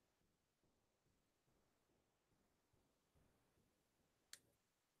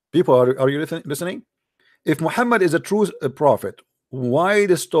 People, are you listening? If Muhammad is a true prophet, why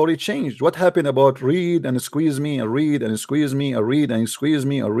the story changed? What happened about read and squeeze me and read and squeeze me and read and squeeze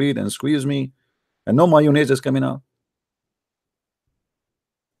me and read and squeeze me, and no mayonnaise is coming out?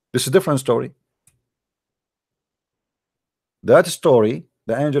 This is a different story. That story,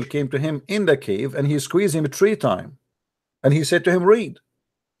 the angel came to him in the cave and he squeezed him 3 times, and he said to him, read.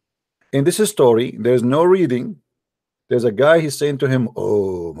 In this story, there's no reading. There's a guy, he's saying to him,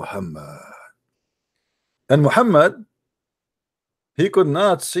 oh Muhammad. And Muhammad, he could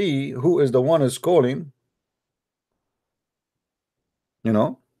not see who is the one who's calling, you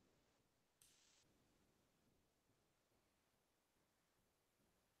know.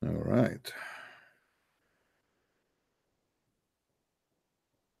 All right.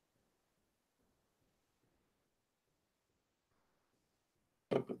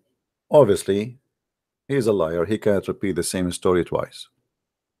 Obviously, he's a liar. He can't repeat the same story twice.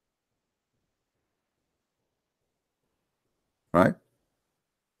 Right?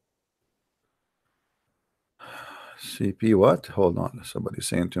 CP what? Hold on. Somebody's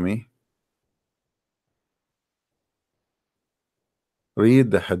saying to me.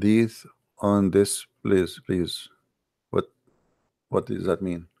 Read the hadith on this, please, please. What does that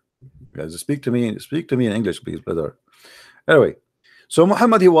mean? Guys, speak to me in English, please, brother. Anyway, so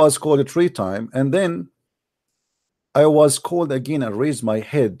Muhammad, he was called 3 times, and then I was called again and raised my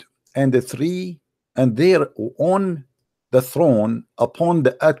head, and there on the throne upon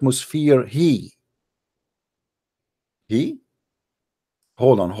the atmosphere, he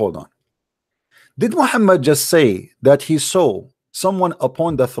hold on. Did Muhammad just say that he saw someone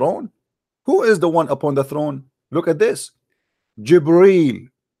upon the throne? Who is the one upon the throne? Look at this. Jibreel.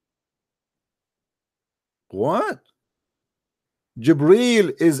 What?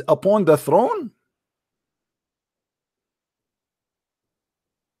 Jibreel is upon the throne?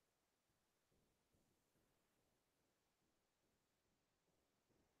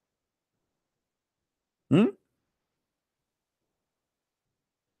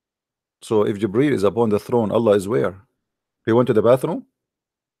 So if Jibreel is upon the throne, Allah is where? He went to the bathroom?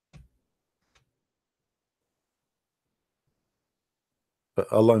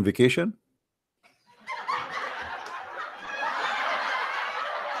 Allah on vacation?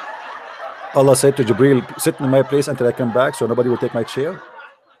 Allah said to Jibril, sit in my place until I come back so nobody will take my chair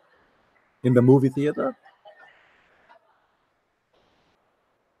in the movie theater.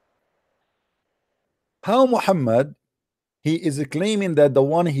 How Muhammad, he is claiming that the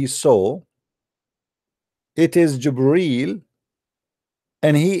one he saw, it is Jibril,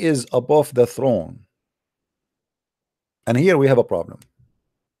 and he is above the throne. And here we have a problem.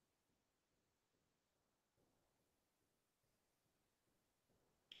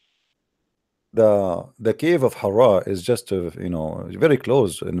 The cave of Hara is just very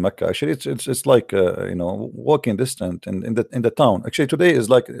close in Mecca. Actually, it's like walking distance in the town. Actually, today is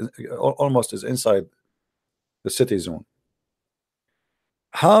like almost is inside the city zone.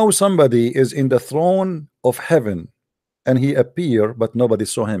 How somebody is in the throne of heaven and he appear, but nobody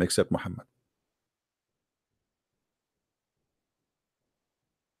saw him except Muhammad?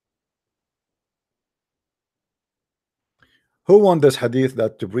 Who won this hadith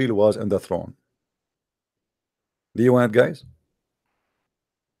that Jibril was in the throne? Do you want it, guys?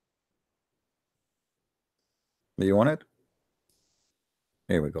 Do you want it?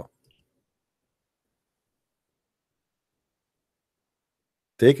 Here we go.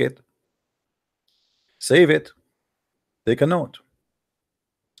 Take it. Save it. Take a note.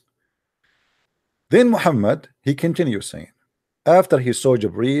 Then Muhammad, he continues saying, after he saw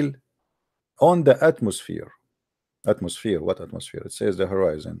Jibril on the atmosphere. Atmosphere, what atmosphere? It says the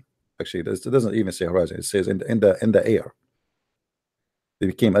horizon. Actually, it doesn't even say horizon. It says in the air. It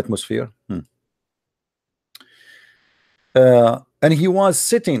became atmosphere. And he was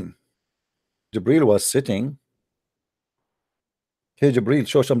sitting. Jibril was sitting. Hey Jibril,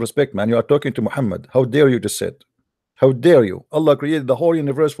 show some respect, man. You are talking to Muhammad. How dare you to sit? How dare you? Allah created the whole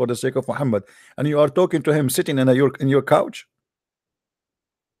universe for the sake of Muhammad, and you are talking to him sitting in your couch.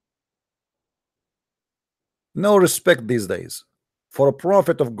 No respect these days for a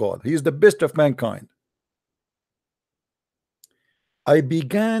prophet of God. He is the best of mankind. I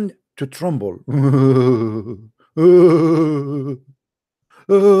began to tremble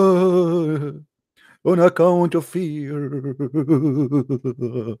on account of fear.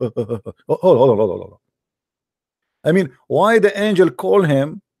 Hold on. I mean, why the angel called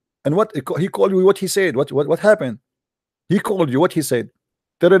him, and what he called you? What he said? What happened? He called you. What he said?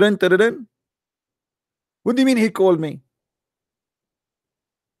 Tadadun. What do you mean he called me?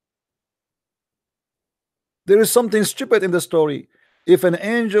 There is something stupid in the story. If an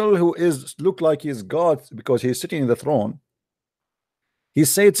angel who is look like he's God because he's sitting in the throne, he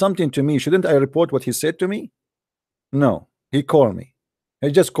said something to me, shouldn't I report what he said to me? No, he called me. He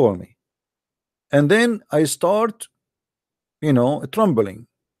just called me, and then I start, trembling.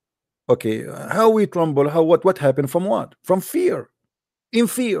 Okay, how we tremble? How what happened? From what? From fear. In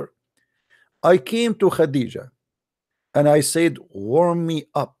fear, I came to Khadija and I said, warm me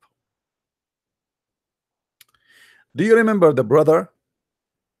up. Do you remember the brother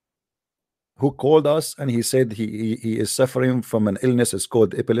who called us and he said he is suffering from an illness? It's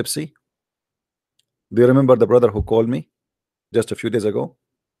called epilepsy. Do you remember the brother who called me just a few days ago?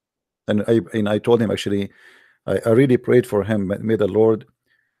 And I told him, actually, I really prayed for him. May the Lord,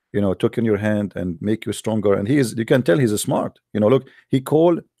 took in your hand and make you stronger. And you can tell he's a smart. Look, he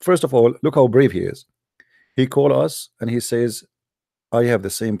called. First of all, look how brave he is. He called us and he says, I have the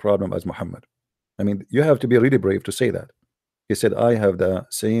same problem as Muhammad. I mean, you have to be really brave to say that. He said, I have the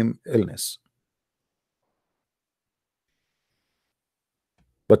same illness.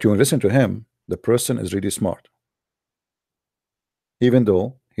 But you listen to him, the person is really smart, even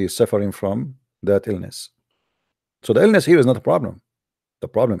though he is suffering from that illness. So the illness here is not a problem. The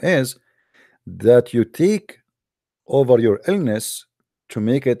problem is that you take over your illness to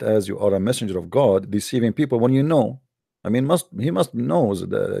make it as you are a messenger of God, deceiving people when I mean, he must knows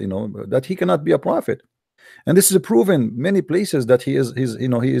that that he cannot be a prophet. And this is proven many places that he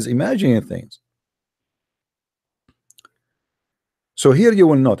is imagining things. So here you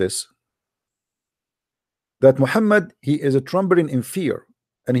will notice that Muhammad, he is trembling in fear,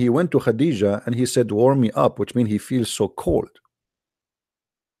 and he went to Khadija and he said, warm me up, which means he feels so cold.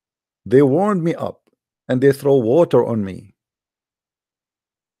 They warmed me up and they throw water on me,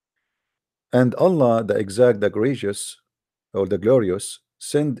 and Allah, the gracious or the glorious,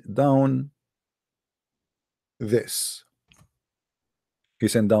 sent down this. He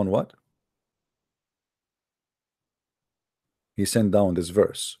sent down what? He sent down this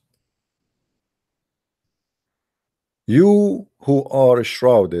verse. You who are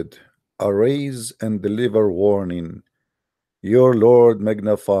shrouded, arise and deliver warning. Your Lord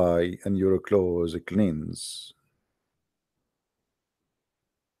magnify and your clothes cleanse.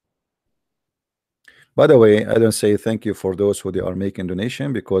 By the way, I don't say thank you for those who they are making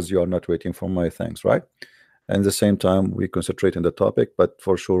donation because you are not waiting for my thanks, right? And at the same time, we concentrate on the topic, but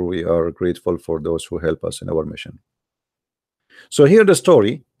for sure we are grateful for those who help us in our mission. So here the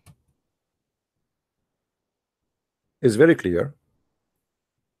story is very clear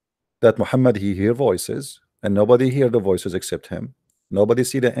that Muhammad, he hear voices and nobody hear the voices except him. Nobody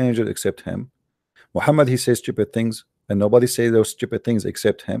see the angel except him. Muhammad, he says stupid things and nobody say those stupid things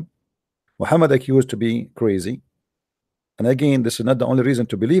except him. Muhammad accused to be crazy. And again, this is not the only reason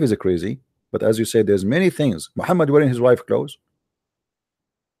to believe he's a crazy, but as you said, there's many things. Muhammad wearing his wife clothes.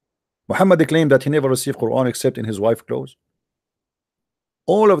 Muhammad claimed that he never received Quran except in his wife clothes.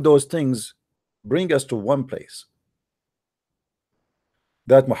 All of those things bring us to one place,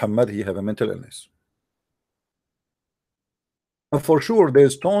 that Muhammad, he have a mental illness. And for sure,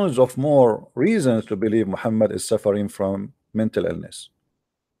 there's tons of more reasons to believe Muhammad is suffering from mental illness.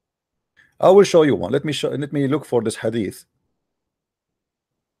 I will show you one. Let me look for this hadith.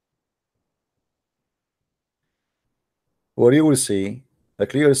 Where you will see a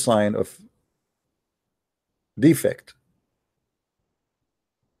clear sign of defect.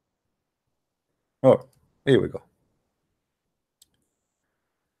 Oh, here we go.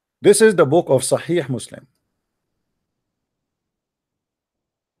 This is the book of Sahih Muslim.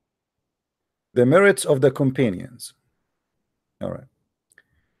 The merits of the companions. All right.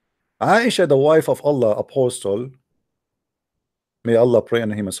 Aisha, the wife of Allah Apostle, may Allah pray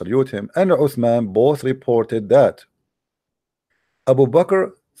on him and salute him, and Uthman both reported that Abu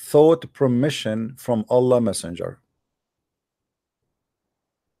Bakr sought permission from Allah Messenger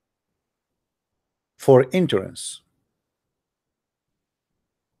for entrance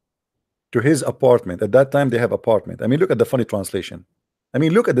to his apartment. At that time they have apartment. I mean, look at the funny translation. I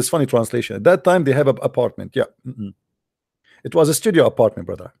mean, look at this funny translation. At that time they have an apartment. Yeah. It was a studio apartment,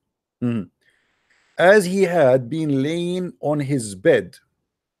 brother. As he had been laying on his bed,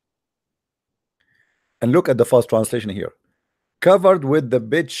 and look at the first translation here, covered with the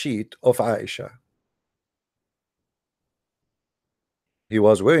bed sheet of Aisha. He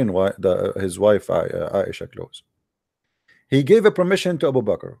was wearing his wife Aisha clothes. He gave a permission to Abu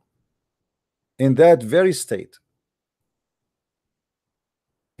Bakr in that very state.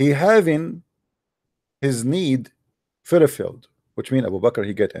 He having his need fulfilled, which means Abu Bakr,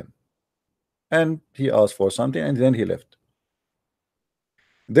 he get in. And he asked for something and then he left.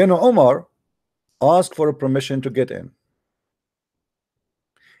 Then Umar asked for a permission to get in.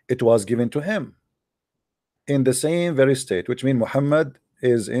 It was given to him in the same very state, which means Muhammad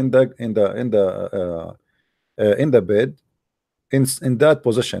is in the bed in that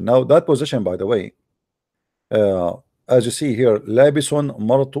position. Now that position, by the way, as you see here, labison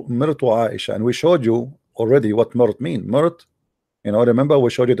mirtu Aisha, and we showed you already what mirt mean. Mirt, you know, remember we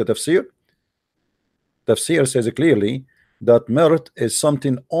showed you the tafsir. Tafsir says clearly that mirt is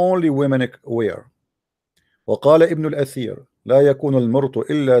something only women wear. وقال ابن الأثير لا يكون المرط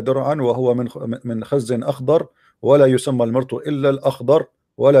إلا درعا وهو من خز أخضر ولا يسمى المرط إلا الأخضر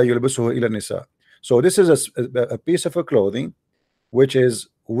ولا يلبسه إلى النساء. So this is a piece of clothing which is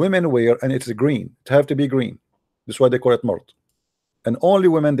women wear, and it's green. It have to be green. That's why they call it mort, and only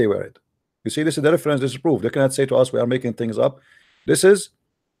women they wear it. You see, this is the reference. This is proof. They cannot say to us we are making things up. This is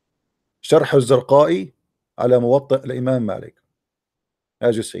شرح الزرقائي على موطئ الإمام مالك,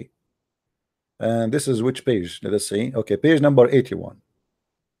 as you see. And this is which page? Let us see. Okay, page number 81,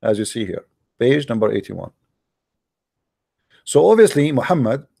 as you see here, page number 81. So obviously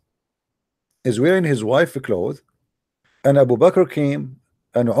Muhammad is wearing his wife's clothes, and Abu Bakr came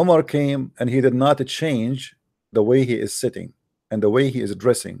and Umar came, and he did not change the way he is sitting and the way he is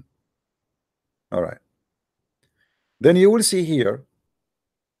dressing. All right. Then you will see here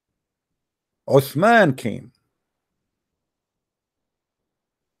Uthman came.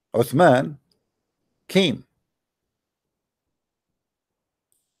 Uthman came.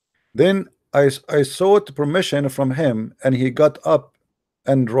 Then I sought permission from him, and he got up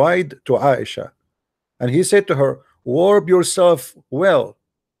and ride to Aisha, and he said to her, warp yourself well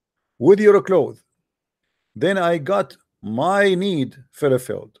with your clothes. Then I got my need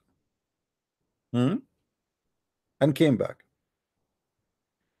fulfilled and came back.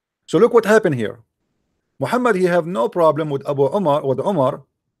 So look what happened here. Muhammad, he have no problem with Umar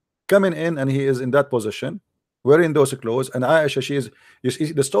coming in, and he is in that position wearing those clothes, and Aisha, she is, you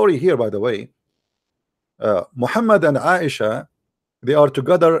see the story here, by the way. Muhammad and Aisha, they are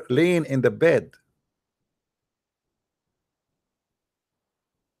together laying in the bed.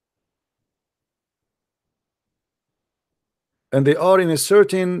 And they are in a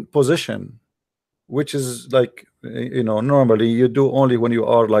certain position, which is like, you know, normally you do only when you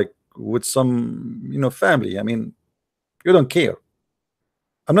are like with some, you know, family. I mean, you don't care.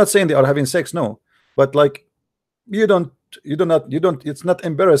 I'm not saying they are having sex, no, but like you don't, it's not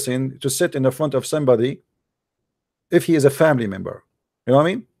embarrassing to sit in the front of somebody if he is a family member. You know what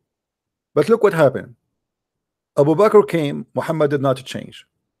I mean? But look what happened. Abu Bakr came, Muhammad did not change.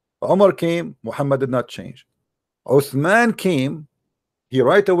 Umar came, Muhammad did not change. Uthman came, he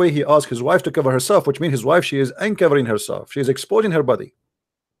right away he asked his wife to cover herself, which means his wife, she is uncovering herself, she is exposing her body.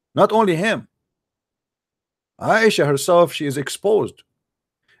 Not only him, Aisha herself, she is exposed.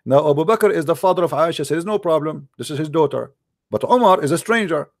 Now Abu Bakr is the father of Aisha, says no problem, this is his daughter. But Umar is a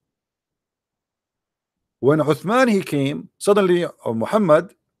stranger. When Uthman he came, suddenly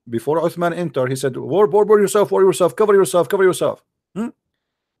Muhammad, before Uthman entered, he said, warp yourself, cover yourself, cover yourself.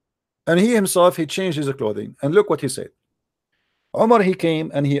 And he himself, he changed his clothing. And look what he said. Umar he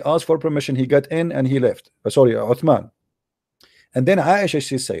came and he asked for permission, he got in and he left. Sorry, Uthman. And then Aisha,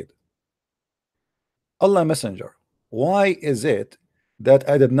 she said, Allah Messenger, why is it that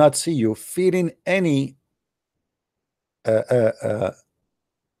I did not see you feeling any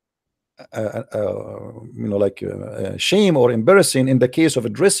you know, like shame or embarrassing in the case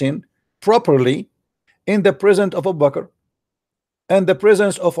of dressing properly in the presence of Abu Bakr and the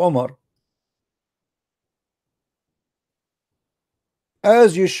presence of Umar,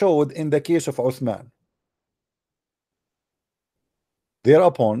 as you showed in the case of Uthman?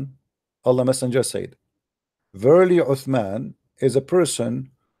 Thereupon Allah Messenger said, verily Uthman is a person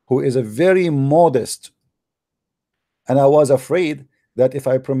who is a very modest, and I was afraid that if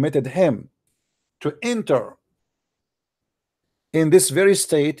I permitted him to enter in this very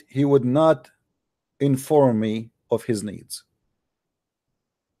state, he would not inform me of his needs.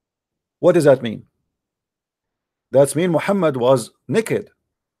 What does that mean? That means Muhammad was naked.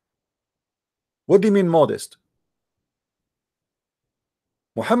 What do you mean modest?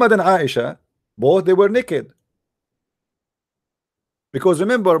 Muhammad and Aisha, both they were naked. Because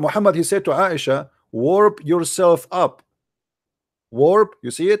remember, Muhammad, he said to Aisha, warp yourself up. Warp,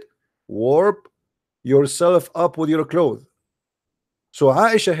 you see it? Warp yourself up with your clothes. So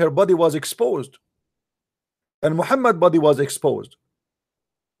Aisha, her body was exposed, and Muhammad body was exposed.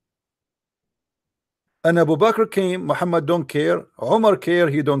 And Abu Bakr came, Muhammad don't care. Umar care,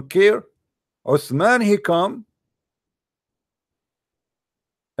 he don't care. Uthman he come,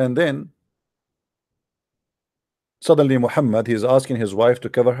 and then suddenly Muhammad, he is asking his wife to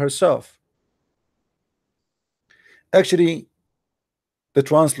cover herself. Actually, the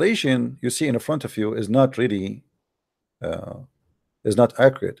translation you see in front of you is not really is not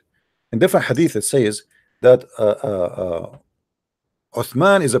accurate. In different hadith it says that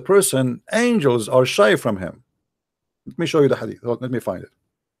Uthman is a person, angels are shy from him. Let me show you the hadith. Let me find it.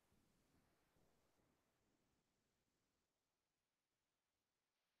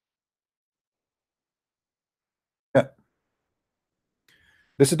 Yeah.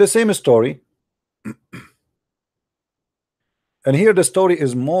 This is the same story. And here the story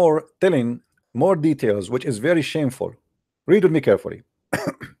is more telling, more details, which is very shameful. Read with me carefully.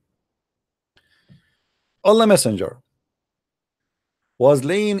 Allah Messenger was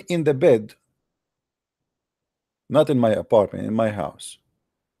laying in the bed, not in my apartment, in my house.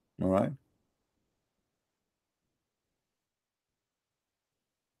 All right.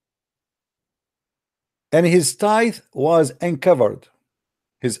 And his thigh was uncovered.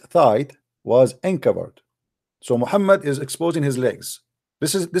 His thigh was uncovered. So Muhammad is exposing his legs.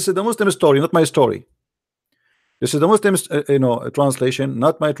 This is the Muslim story, not my story. This is the Muslim translation,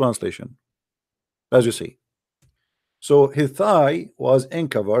 not my translation, as you see. So his thigh was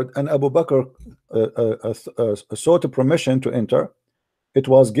uncovered, and Abu Bakr sought permission to enter. It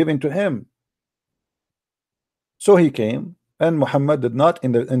was given to him. So he came, and Muhammad did not,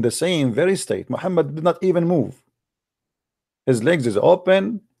 in the same very state, Muhammad did not even move. His legs is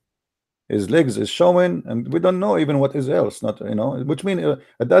open, his legs is showing, and we don't know even what is else. Not, which means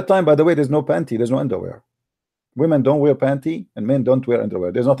at that time, by the way, there's no panty, there's no underwear. Women don't wear panty, and men don't wear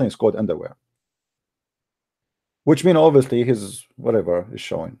underwear. There's nothing called underwear. Which means obviously his whatever is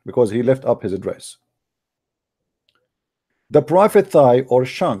showing, because he left up his dress. The Prophet thigh or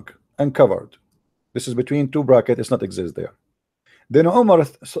shank uncovered. This is between two brackets, it's not exist there. Then Umar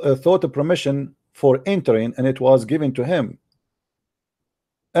thought a permission for entering, and it was given to him.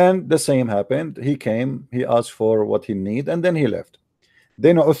 And the same happened. He came, he asked for what he need, and then he left.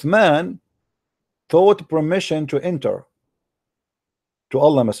 Then Uthman thought permission to enter to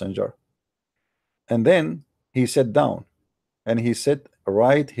Allah Messenger, and then he sat down and he set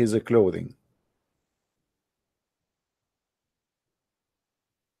right his clothing.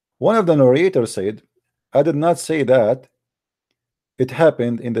 One of the narrators said, I did not say that it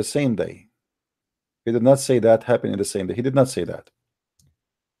happened in the same day. He did not say that happened in the same day. He did not say that.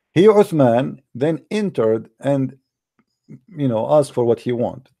 He, Uthman, then entered and asked for what he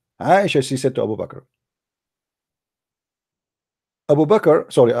want. Aisha, she said to Abu Bakr. Abu Bakr,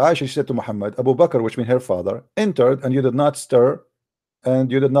 sorry, Aisha, she said to Muhammad, Abu Bakr, which means her father, entered, and you did not stir,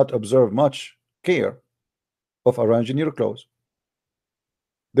 and you did not observe much care of arranging your clothes.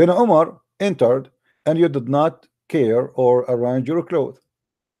 Then Umar entered, and you did not care or arrange your clothes.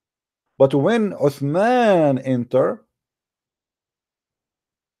 But when Uthman entered,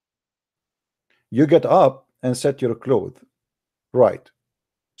 you get up and set your clothes right.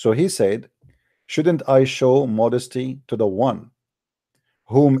 So he said, shouldn't I show modesty to the one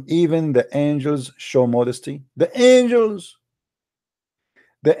whom even the angels show modesty? The angels,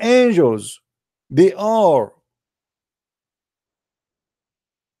 they are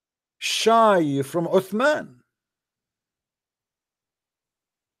shy from Uthman.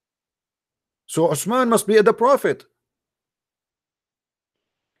 So Uthman must be the prophet.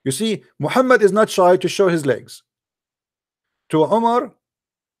 You see, Muhammad is not shy to show his legs. To Umar,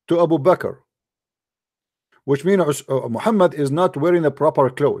 to Abu Bakr, which means Muhammad is not wearing the proper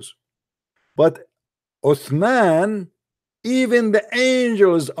clothes. But Uthman, even the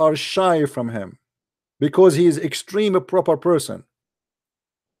angels are shy from him because he is extreme a proper person.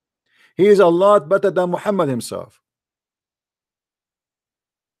 He is a lot better than Muhammad himself.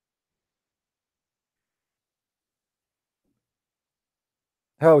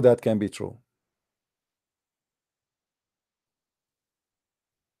 How that can be true?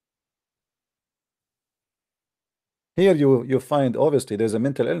 Here you find obviously there's a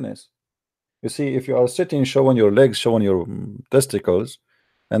mental illness. You see, if you are sitting showing your legs, showing your testicles,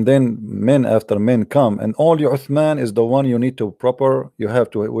 and then men after men come, and only Uthman is the one you need to you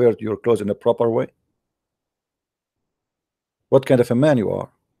have to wear your clothes in a proper way. What kind of a man you are?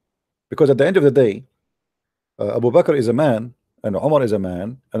 Because at the end of the day, Abu Bakr is a man, and Umar is a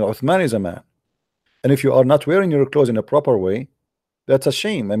man, and Uthman is a man. And if you are not wearing your clothes in a proper way, that's a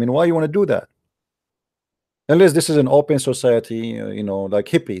shame. I mean, why you want to do that? Unless this is an open society, like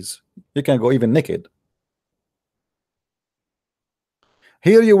hippies, you can go even naked.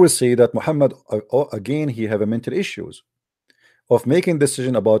 Here you will see that Muhammad again he have a mental issues of making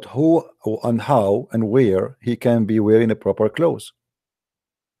decision about who and how and where he can be wearing the proper clothes.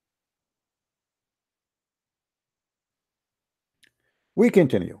 We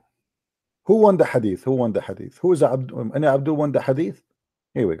continue. Who won the hadith? Who won the hadith? Who is Abdul won the hadith?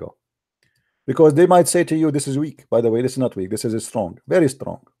 Here we go. Because they might say to you, this is weak. By the way, this is not weak. This is strong. Very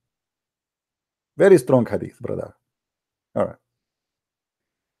strong. Very strong hadith, brother. All right.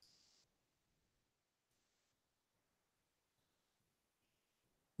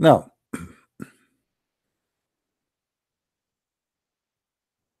 Now,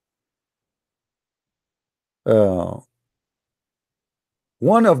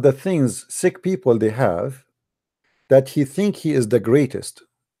 one of the things sick people they have that he think he is the greatest.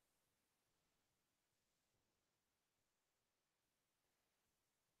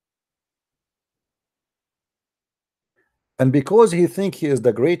 And because he think he is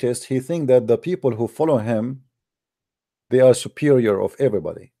the greatest, he think that the people who follow him, they are superior of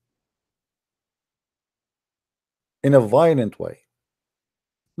everybody in a violent way.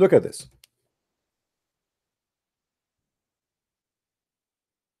 Look at this.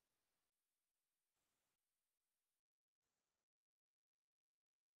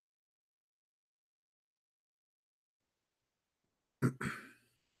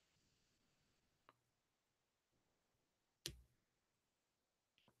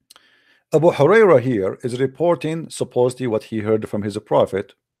 Abu Huraira here is reporting supposedly what he heard from his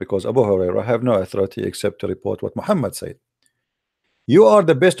prophet, because Abu Huraira have no authority except to report what Muhammad said. You are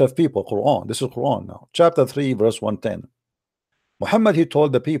the best of people. Quran. This is Quran now. Chapter 3, verse 110. Muhammad, he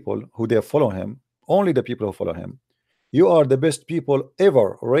told the people who they follow him, only the people who follow him, you are the best people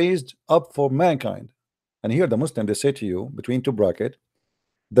ever raised up for mankind. And here the Muslim, they say to you, between two brackets,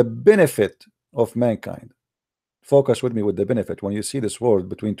 the benefit of mankind. Focus with me with the benefit. When you see this word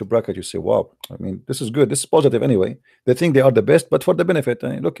between two brackets, you say, wow, I mean, this is good. This is positive anyway. They think they are the best, but for the benefit.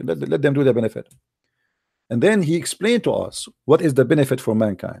 Look, let them do the benefit. And then he explained to us what is the benefit for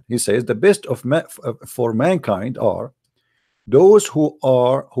mankind. He says the best of for mankind are those who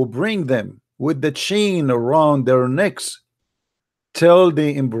bring them with the chain around their necks till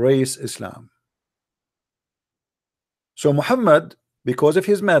they embrace Islam. So Muhammad, because of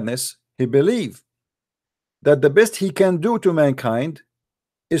his madness, he believed that the best he can do to mankind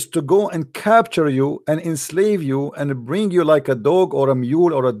is to go and capture you and enslave you and bring you like a dog or a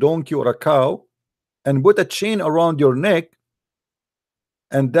mule or a donkey or a cow and put a chain around your neck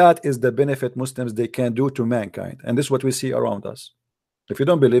And that is the benefit Muslims they can do to mankind. And this is what we see around us. If you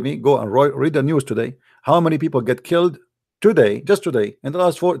don't believe me, go and read the news today. How many people get killed today, just today, in the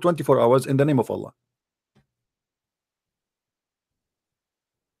last 24 hours in the name of Allah?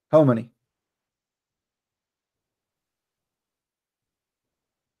 How many?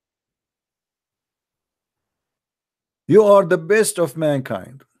 You are the best of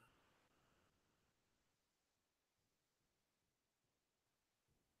mankind.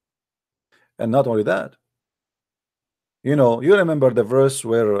 And not only that, you know, you remember the verse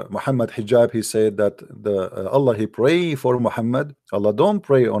where Muhammad hijab, he said that the Allah, he pray for Muhammad. Allah don't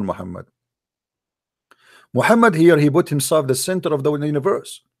pray on Muhammad. Muhammad here, he put himself the center of the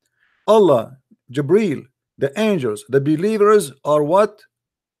universe. Allah, Jibreel, the angels, the believers are what?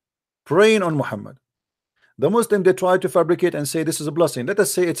 Praying on Muhammad. The Muslim, they try to fabricate and say this is a blessing. Let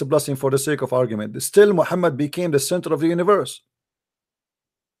us say it's a blessing for the sake of argument. Still Muhammad became the center of the universe.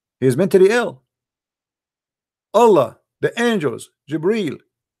 He is mentally ill. Allah, the angels, Jibreel,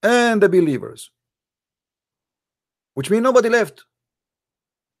 and the believers, which means nobody left.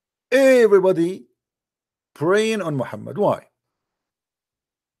 Everybody praying on Muhammad. Why?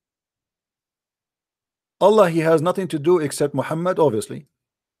 Allah, he has nothing to do except Muhammad, obviously.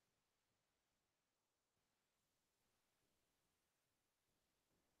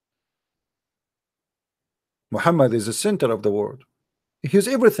 Muhammad is the center of the world. He's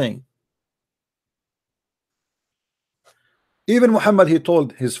everything. Even Muhammad, he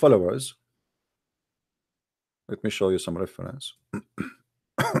told his followers, let me show you some reference.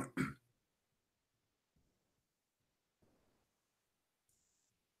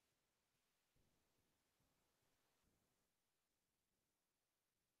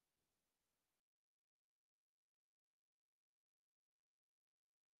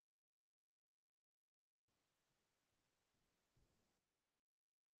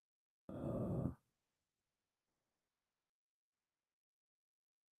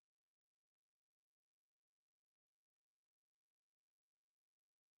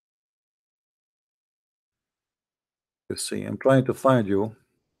 Let's see, I'm trying to find you.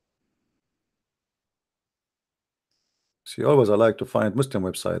 See, always I like to find Muslim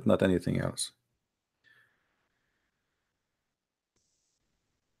website, not anything else.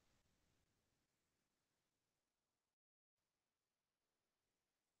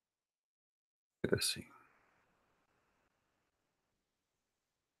 Let's see.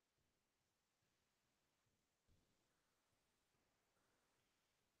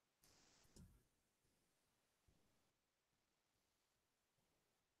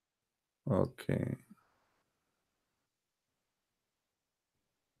 Okay.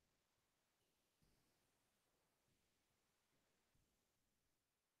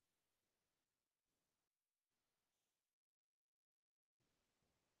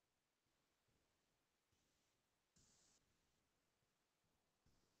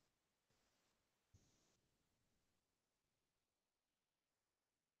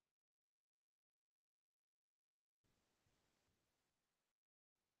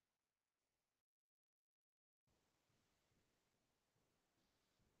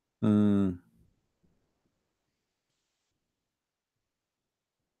 I'm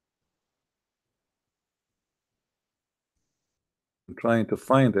trying to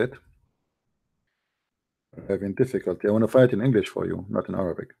find it. I'm having difficulty. I want to find it in English for you, not in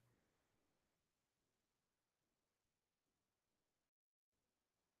Arabic.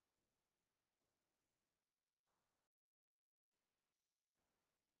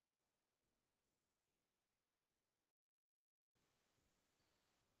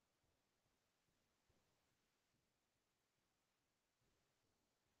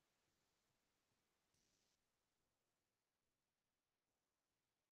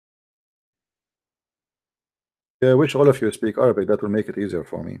 Yeah, I wish all of you speak Arabic. That will make it easier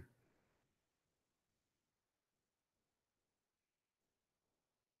for me.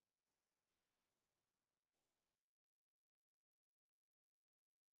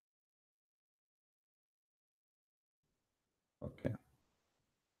 Okay.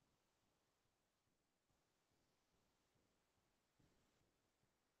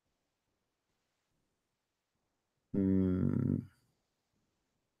 Hmm.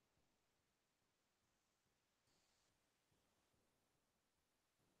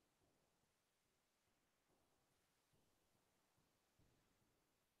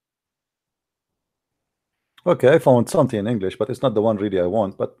 Okay, I found something in English, but it's not the one really I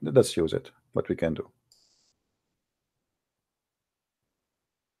want, but let's use it. What we can do.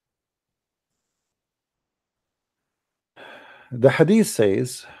 The hadith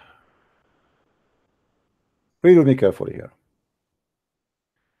says, read with me carefully here.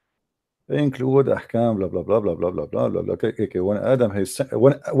 include ahkam, blah blah blah blah blah blah blah blah blah. Okay. When Adam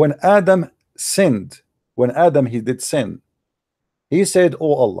when Adam sinned, when Adam he did sin, he said,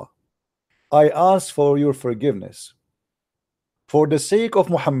 "Oh Allah, I ask for your forgiveness for the sake of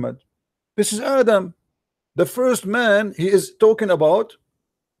Muhammad." This is Adam, the first man. He is talking about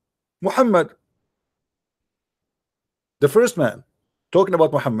Muhammad, the first man talking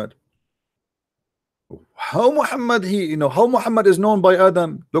about Muhammad. How Muhammad how Muhammad is known by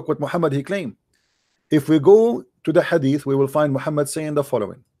Adam? Look what Muhammad he claimed. If we go to the hadith, we will find Muhammad saying the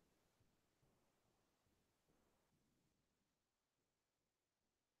following.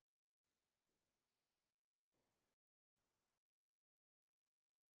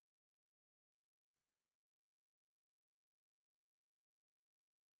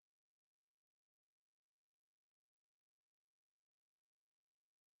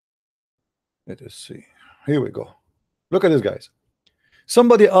 Let us see. Here we go. Look at this, guys.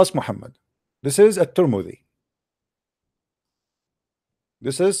 Somebody asked Muhammad. This is at Tirmidhi.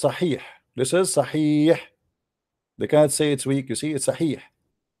 This is Sahih. This is Sahih. They can't say it's weak. You see, it's Sahih.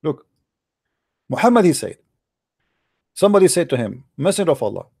 Look, Muhammad he said. Somebody said to him, Messenger of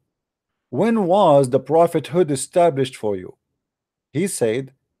Allah, when was the prophethood established for you? He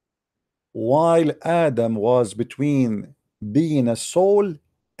said, while Adam was between being a soul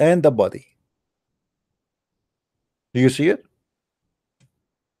and a body. Do you see it?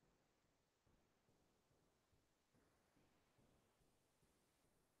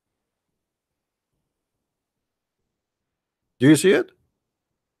 Do you see it?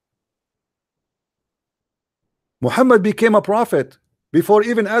 Muhammad became a prophet before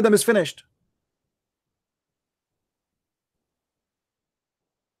even Adam is finished.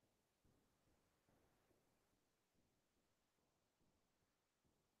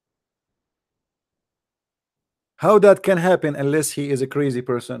 How that can happen unless he is a crazy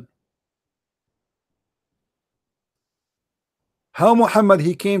person? How Muhammad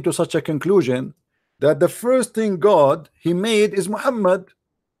he came to such a conclusion that the first thing God he made is Muhammad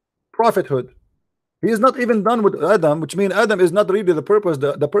prophethood? He is not even done with Adam, which means Adam is not really the purpose.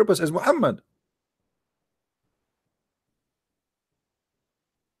 The purpose is Muhammad.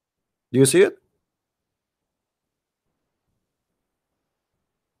 Do you see it?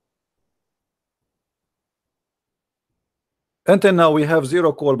 Until now we have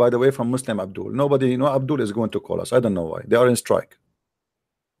zero call, by the way, from Muslim Abdul. Nobody, no Abdul is going to call us. I don't know why. They are in strike.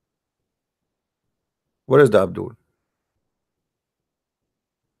 Where is the Abdul?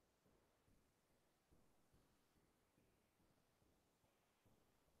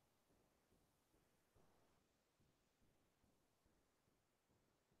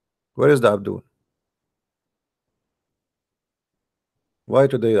 Where is the Abdul? Why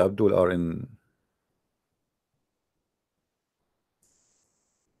today Abdul are in?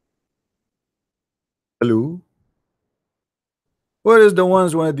 Hello? Where is the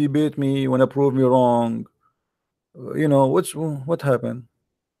ones want to debate me, want to prove me wrong? You know, what happened?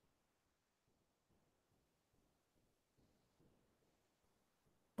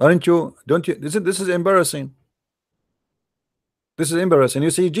 Aren't you? Don't you? This is embarrassing. This is embarrassing.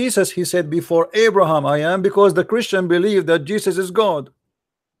 You see, Jesus, he said, before Abraham I am, because the Christian believe that Jesus is God.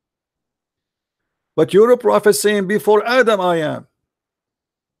 But you're a prophet saying, before Adam I am.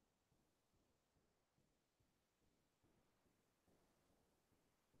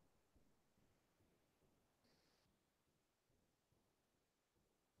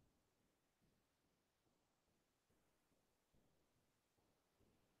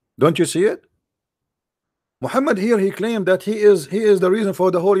 Don't you see it? Muhammad here, he claimed that he is the reason for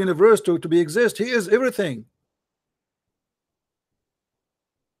the whole universe to be exist. He is everything.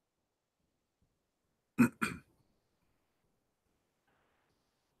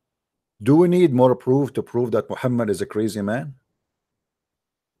 Do we need more proof to prove that Muhammad is a crazy man?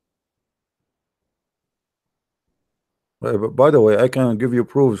 By the way, I can give you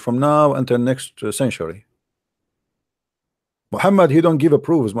proofs from now until next century. Muhammad, he don't give a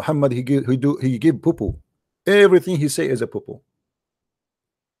proofs. Muhammad, he give poo-poo. Everything he say is a poo-poo.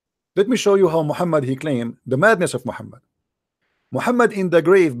 Let me show you how Muhammad he claimed the madness of Muhammad. Muhammad in the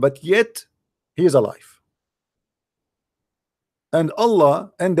grave, but yet he is alive. And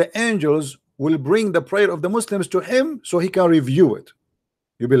Allah and the angels will bring the prayer of the Muslims to him so he can review it.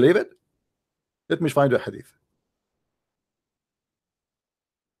 You believe it? Let me find a hadith.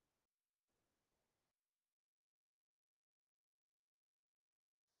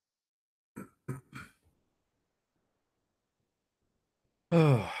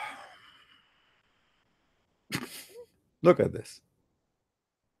 Look at this.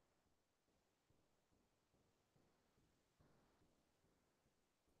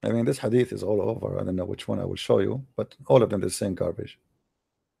 I mean, this hadith is all over. I don't know which one I will show you, but all of them the same garbage.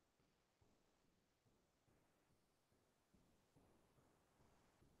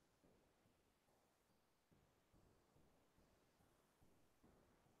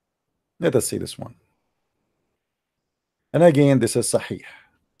 Let us see this one. And again, this is sahih.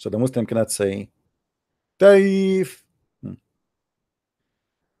 So the Muslim cannot say Taif.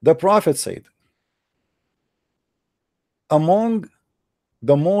 The Prophet said, among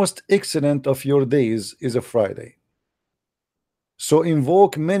the most excellent of your days is a Friday. So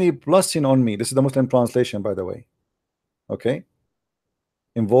invoke many blessing on me. This is the Muslim translation, by the way. Okay.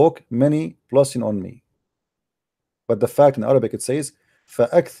 Invoke many blessing on me. But the fact in Arabic it says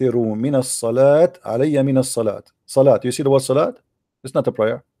فَأَكْثِرُوا مِنَ الصَّلَاةِ عَلَيَّ مِنَ الصَّلَاةِ. Salat. You see the word salat? It's not a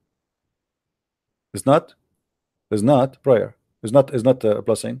prayer. It's not. It's not prayer. It's not a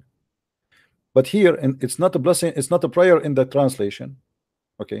blessing. But here, and it's not a blessing. It's not a prayer in the translation.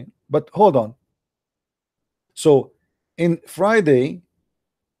 Okay. But hold on. So in Friday,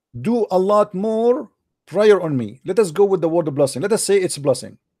 do a lot more prayer on me. Let us go with the word of blessing. Let us say it's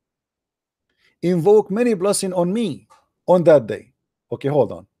blessing. Invoke many blessing on me on that day. Okay,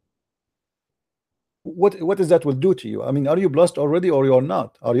 hold on. What is that will do to you? I mean, are you blessed already or you are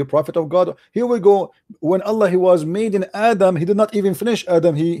not? Are you prophet of God? Here we go. When Allah he was made in Adam, he did not even finish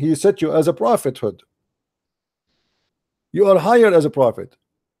Adam. He set you as a prophethood. You are hired as a prophet.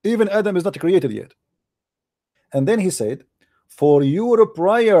 Even Adam is not created yet. And then he said, for your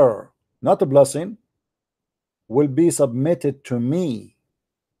prayer, not a blessing, will be submitted to me.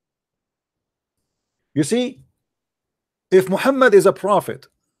 You see, if Muhammad is a prophet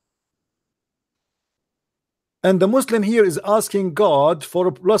and the Muslim here is asking God for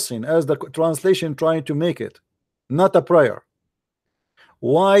a blessing, as the translation trying to make it, not a prayer.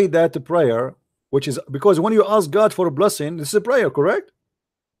 Why that prayer? Which is because when you ask God for a blessing, this is a prayer, correct?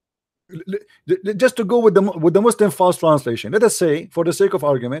 Just to go with the Muslim fast translation, let us say, for the sake of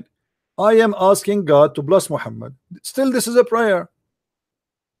argument, I am asking God to bless Muhammad. Still, this is a prayer.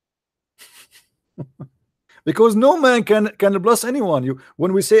 Because no man can bless anyone. You,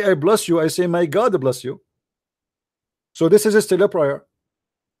 when we say I bless you, I say may God bless you. So this is still a prayer.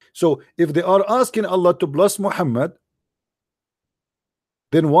 So if they are asking Allah to bless Muhammad,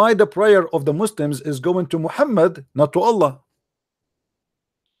 then why the prayer of the Muslims is going to Muhammad, not to Allah?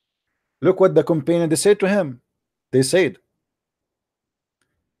 Look what the companion they said to him. They said,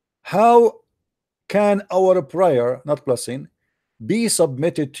 how can our prayer, not blessing, be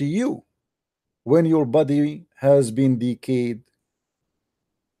submitted to you when your body has been decayed,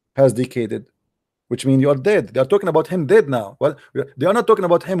 which means you are dead? They are talking about him dead now. Well, they are not talking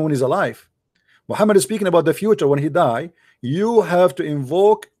about him when he's alive. Muhammad is speaking about the future when he die. You have to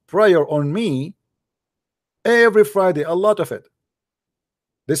invoke prayer on me every Friday, a lot of it.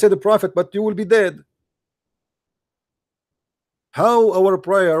 They said the prophet, but you will be dead. How our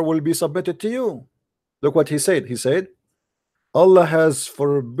prayer will be submitted to you? Look what he said. He said, Allah has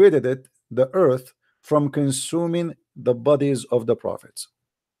forbidden it, the earth, from consuming the bodies of the prophets.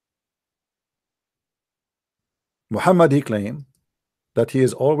 Muhammad, he claimed that he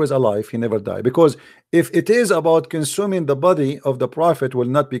is always alive, he never died. Because if it is about consuming the body of the prophet will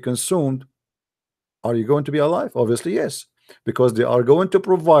not be consumed, are you going to be alive? Obviously, yes. Because they are going to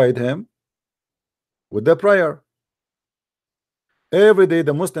provide him with the prayer. Every day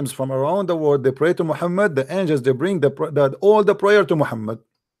the Muslims from around the world, they pray to Muhammad. The angels, they bring all the prayer to Muhammad.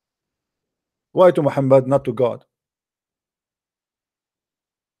 Why to Muhammad, not to God?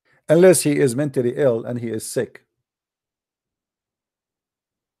 Unless he is mentally ill and he is sick.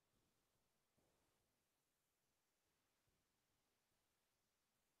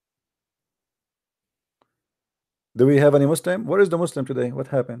 Do we have any Muslim? Where is the Muslim today? What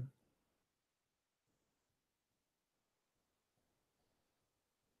happened?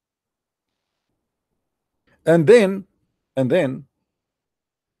 And then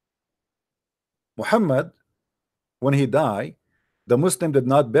Muhammad, when he died, the Muslim did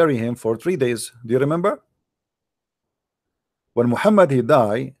not bury him for 3 days. Do you remember? When Muhammad he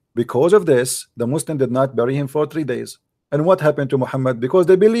died, because of this, the Muslim did not bury him for 3 days. And what happened to Muhammad? Because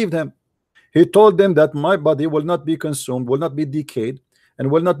they believed him. He told them that my body will not be consumed, will not be decayed, and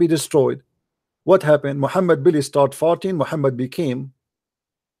will not be destroyed. What happened? Muhammad Billy started farting. Muhammad became,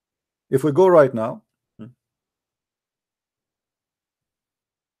 if we go right now,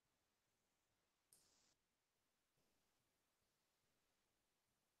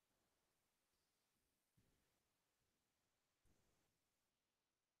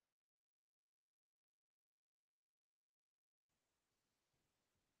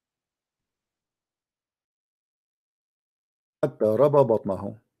 حتى ربى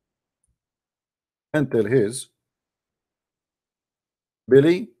بطنه. until his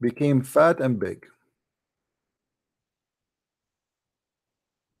belly became fat and big.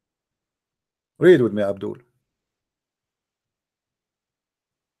 Read with me, Abdul.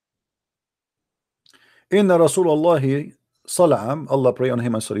 إن رسول الله صلى عام, Allah pray on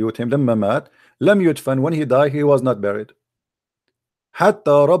him and salute him, لما مات لم يدفن, when he died he was not buried,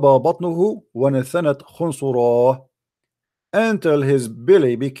 حتى ربى بطنه ونثنت خنصراه, until his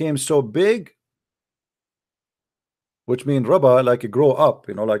belly became so big, which means raba, like grow up,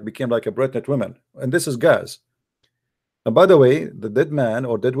 you know, like became like a pregnant woman. And this is gas. And by the way, the dead man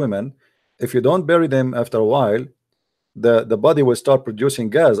or dead women, if you don't bury them after a while, the body will start producing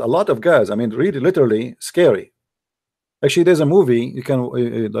gas, a lot of gas. I mean, really, literally scary. Actually, there's a movie you can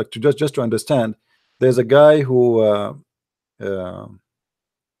like to just to understand. There's a guy who uh,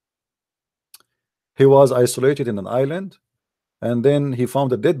 he was isolated in an island, and then he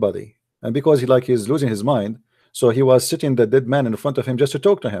found a dead body, and because he's losing his mind, so he was sitting the dead man in front of him just to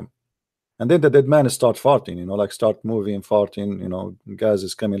talk to him, and then the dead man start farting, you know, like start moving, farting, you know, gas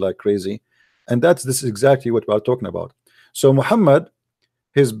is coming like crazy, and this is exactly what we are talking about. So Muhammad,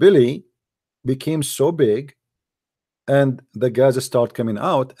 his belly became so big, and the gas start coming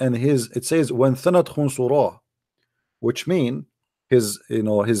out, and it says when thanat khunsurah, which mean his, you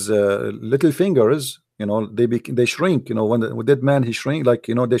know, his little fingers, you know, they shrink, you know, when the dead man he shrink, like,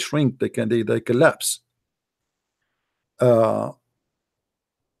 you know, they shrink, they collapse. And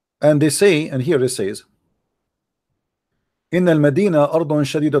they say, and here it says, in al-Madina ardun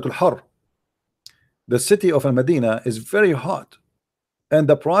shadidatul har, the city of al-Madina is very hot, and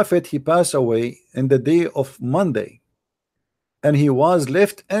the prophet he passed away in the day of Monday, and he was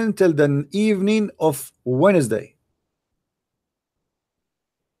left until the evening of Wednesday.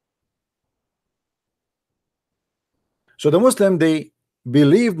 So the Muslim, they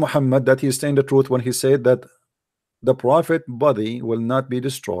believe Muhammad that he is saying the truth when he said that the prophet body will not be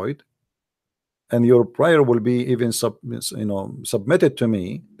destroyed, and your prayer will be even submitted to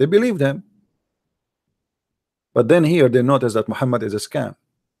me. They believed him, but then here they notice that Muhammad is a scam.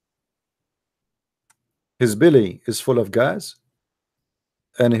 His belly is full of gas,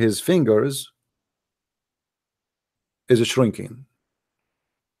 and his fingers is shrinking.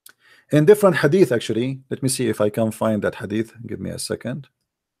 In different hadith, actually, let me see if I can find that hadith. Give me a second.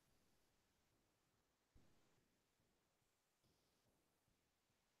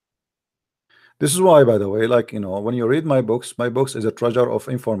 This is why, by the way, like, you know, when you read my books is a treasure of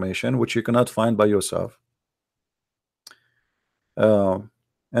information which you cannot find by yourself. And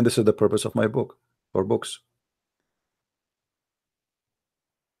this is the purpose of my book or books.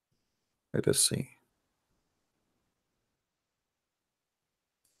 Let us see.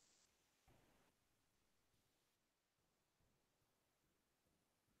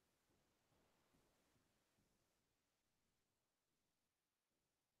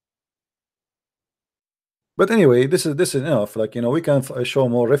 But anyway, this is enough. Like, you know, we can show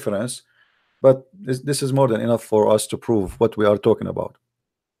more reference, but this is more than enough for us to prove what we are talking about.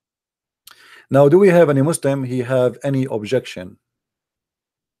 Now, do we have any Muslim he have any objection?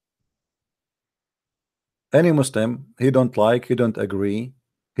 Any Muslim he don't like, he don't agree,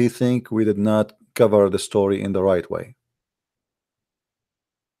 he think we did not cover the story in the right way?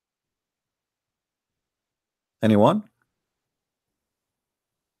 Anyone?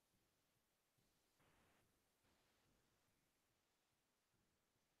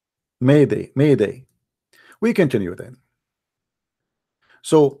 Mayday, mayday. We continue then.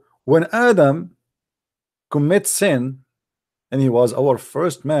 So when Adam commits sin, and he was our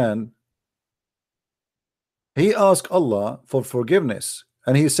first man, he asked Allah for forgiveness,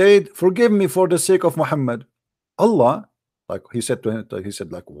 and he said, forgive me for the sake of Muhammad. Allah, like he said to him, he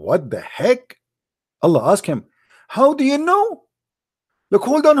said, like, what the heck? Allah asked him, how do you know? Look,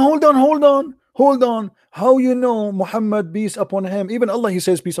 hold on. How you know Muhammad, peace upon him? Even Allah, he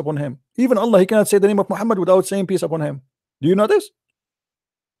says peace upon him. Even Allah, he cannot say the name of Muhammad without saying peace upon him. Do you know this?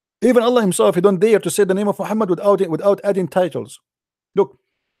 Even Allah himself, he don't dare to say the name of Muhammad without adding titles. Look,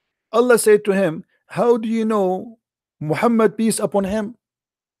 Allah said to him, how do you know Muhammad, peace upon him,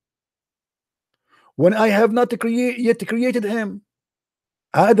 when I have not yet created him?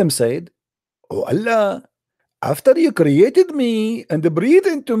 Adam said, oh Allah, after you created me and breathed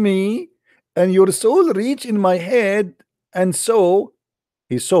into me, and your soul reached in my head, and so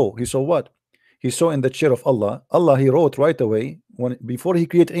he saw what? He saw in the chair of Allah. Allah, he wrote right away before he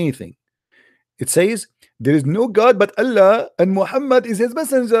created anything. It says, there is no God but Allah, and Muhammad is his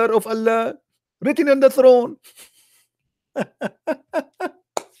messenger of Allah, written on the throne.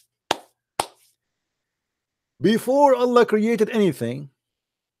 Before Allah created anything,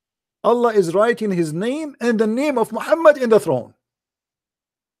 Allah is writing his name and the name of Muhammad in the throne.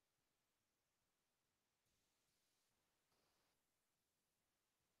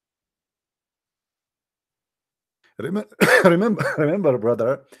 Remember,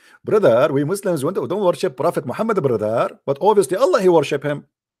 brother, we Muslims don't worship Prophet Muhammad, brother, but obviously Allah, he worship him.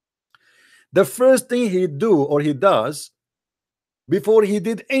 The first thing he do or he does before he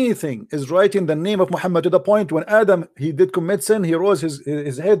did anything is writing the name of Muhammad, to the point when Adam he did commit sin, he rose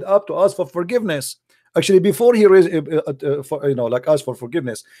his head up to ask for forgiveness. Actually, before he raised like ask for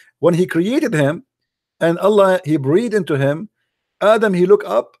forgiveness, when he created him and Allah he breathed into him, Adam he looked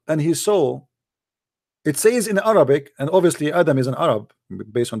up and he saw. It says in Arabic, and obviously Adam is an Arab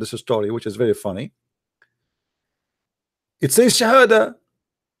based on this story, which is very funny. It says Shahada,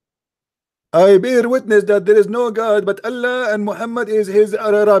 I bear witness that there is no God but Allah, and Muhammad is his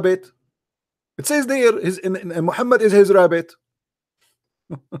rabbit. It says there, Muhammad is his rabbit.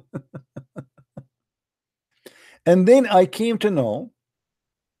 And then I came to know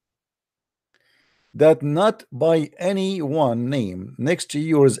that not by any one name next to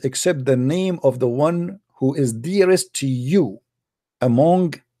yours except the name of the one who is dearest to you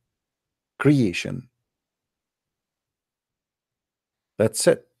among creation. That's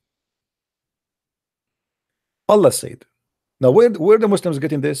it. Allah said. Now where the Muslims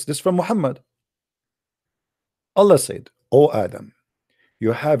getting this? This from Muhammad. Allah said, O Adam,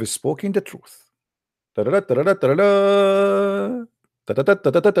 you have spoken the truth.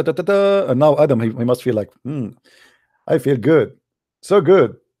 And now Adam he must feel like, I feel good, so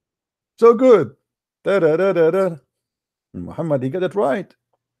good, so good. Muhammad he got it right.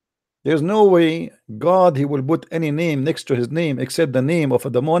 There's no way God he will put any name next to his name except the name of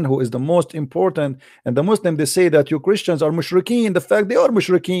the one who is the most important. And the Muslim they say that you Christians are mushrikeen. The fact they are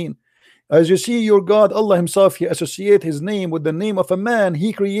mushrikeen. As you see, your God Allah himself he associate his name with the name of a man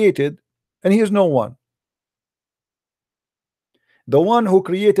he created, and he is no one. The one who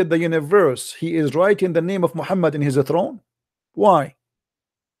created the universe, he is writing the name of Muhammad in his throne. Why?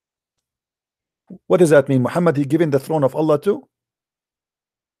 What does that mean? Muhammad he given the throne of Allah too?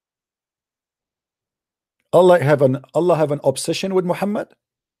 Allah have an obsession with Muhammad?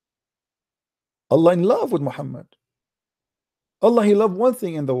 Allah in love with Muhammad. Allah he loved one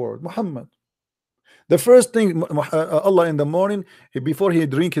thing in the world, Muhammad. The first thing Allah in the morning, before he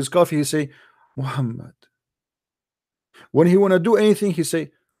drink his coffee, he say Muhammad. When he want to do anything, he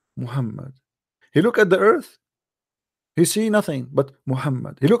say Muhammad. He look at the earth, he see nothing but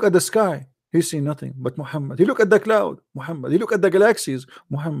Muhammad. He look at the sky, he see nothing but Muhammad. He look at the cloud, Muhammad. He look at the galaxies,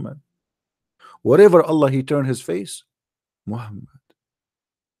 Muhammad. Wherever Allah he turn his face, Muhammad.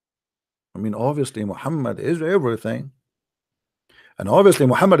 I mean, obviously Muhammad is everything. And obviously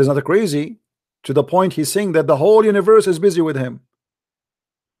Muhammad is not crazy to the point he's saying that the whole universe is busy with him.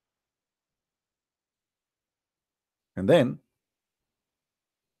 And then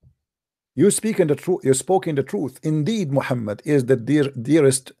you speak in the truth. You spoke in the truth. Indeed, Muhammad is the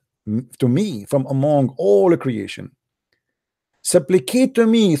dearest to me from among all creation. Supplicate to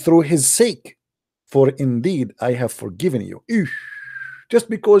me through his sake, for indeed I have forgiven you. Just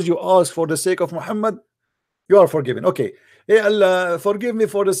because you ask for the sake of Muhammad, you are forgiven. Okay, hey Allah, forgive me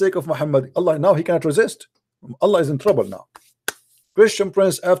for the sake of Muhammad. Allah now he cannot resist. Allah is in trouble now. Christian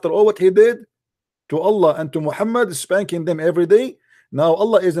Prince, after all what he did to Allah and to Muhammad, spanking them every day, now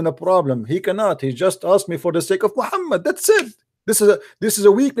Allah is in a problem. He cannot. He just asked me for the sake of Muhammad. That's it. This is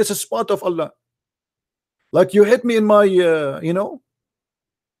a weakness, a spot of Allah. Like you hit me in my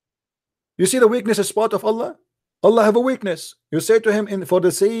you see the weakness, a spot of Allah. Allah have a weakness. You say to him, for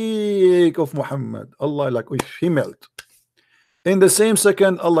the sake of Muhammad, Allah like he melt. In the same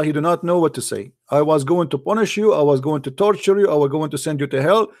second, Allah he do not know what to say. I was going to punish you, I was going to torture you, I was going to send you to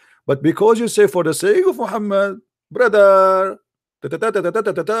hell, but because you say for the sake of Muhammad, brother,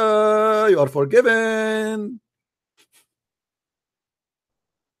 you are forgiven.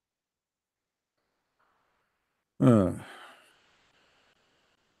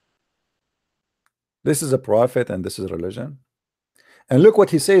 This is a prophet and this is religion. And look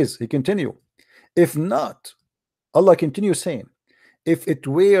what he says. He continue. If not, Allah continues saying, if it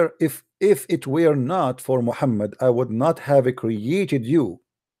were not for Muhammad, I would not have created you.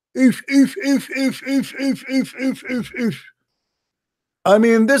 If. I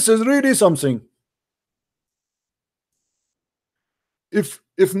mean, this is really something.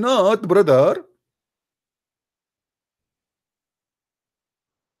 If not, brother.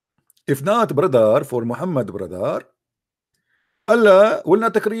 If not, brother, for Muhammad, brother, Allah will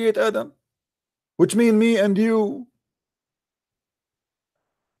not create Adam, which mean me and you,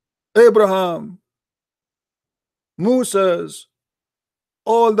 Abraham, Moses,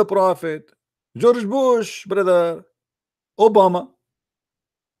 all the prophet, George Bush, brother, Obama,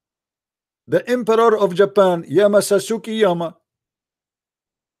 the emperor of Japan, Yamasasuke Yama,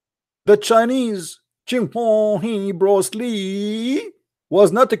 the Chinese, Chimpanzee Bruce Lee,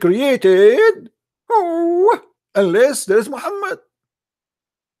 was not created unless there is Muhammad.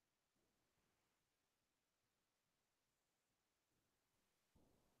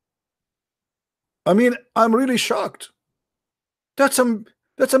 I mean, I'm really shocked. That's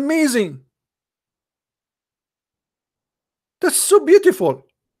amazing. That's so beautiful.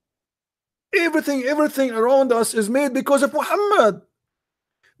 Everything around us is made because of Muhammad.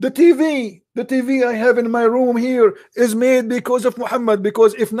 The TV I have in my room here is made because of Muhammad.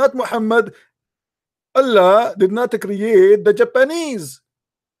 Because if not Muhammad, Allah did not create the Japanese.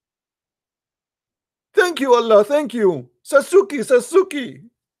 Thank you, Allah. Thank you. Sasuke.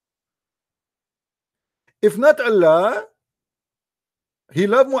 If not Allah, He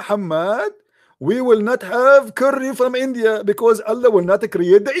loved Muhammad, we will not have curry from India because Allah will not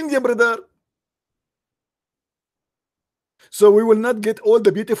create the Indian, brother. So we will not get all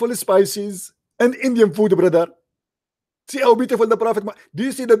the beautiful spices and Indian food, brother. See how beautiful the Prophet. Do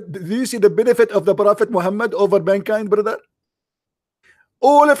you see the benefit of the Prophet Muhammad over mankind, brother?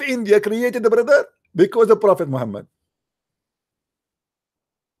 All of India created the brother because of Prophet Muhammad.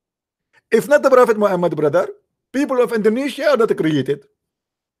 If not the Prophet Muhammad, brother, people of Indonesia are not created.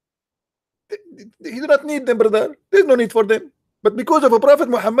 He do not need them, brother. There's no need for them. But because of a Prophet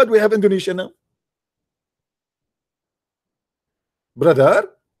Muhammad, we have Indonesia now. Brother,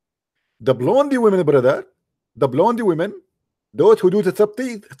 the blondie women, brother, the blondie women, those who do the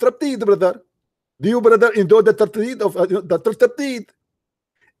trapteed, brother. Do you, brother, endure the trapteed of the trapteed?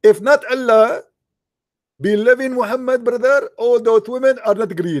 If not Allah, believe in Muhammad, brother, all those women are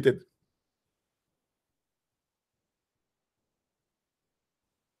not created.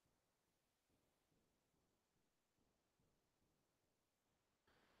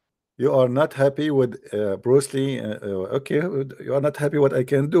 You are not happy with Bruce Lee. Okay, you are not happy what I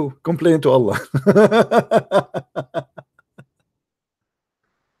can do. Complain to Allah.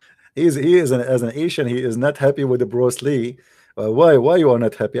 he is as an Asian, he is not happy with the Bruce Lee. Why you are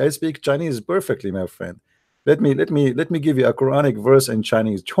not happy? I speak Chinese perfectly, my friend. Let me give you a Quranic verse in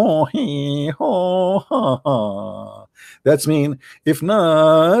Chinese. That's mean if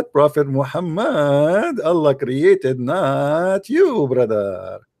not Prophet Muhammad, Allah created not you,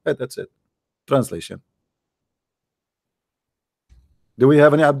 brother. That's it. Translation. Do we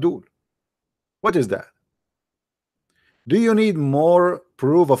have any Abdul? What is that? Do you need more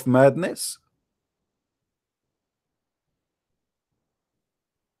proof of madness?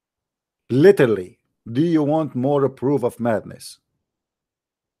 Literally, do you want more proof of madness?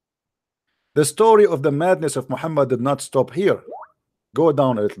 The story of the madness of Muhammad did not stop here. Go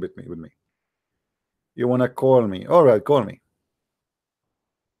down a little bit with me. You want to call me? All right, call me.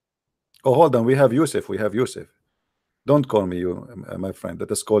 Oh, hold on. We have Yusuf. Don't call me you, my friend. Let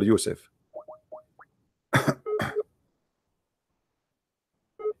us call Yusuf.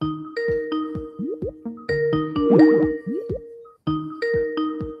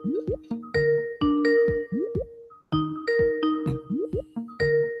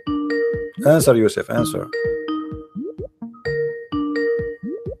 Answer, Yusuf. Answer.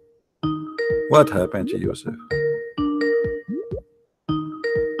 What happened to Yusuf?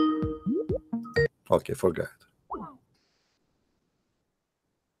 Okay, forgot.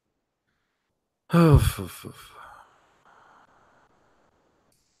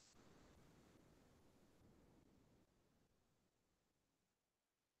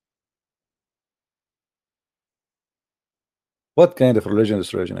 What kind of religion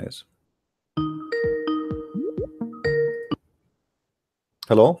this religion is?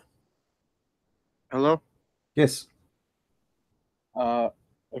 Hello? Hello? Yes.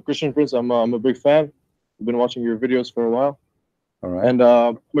 Christian Prince, I'm a big fan. I've been watching your videos for a while. All right. And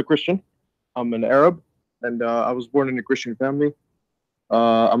I'm a Christian. I'm an Arab, and I was born in a Christian family.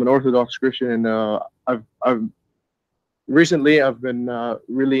 I'm an Orthodox Christian, and I've recently been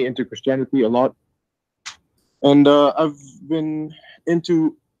really into Christianity a lot, and I've been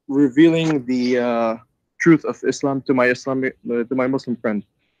into revealing the truth of Islam to my Muslim friend.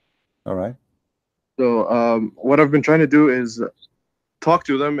 All right. So what I've been trying to do is talk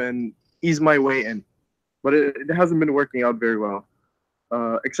to them and ease my way in, but it hasn't been working out very well,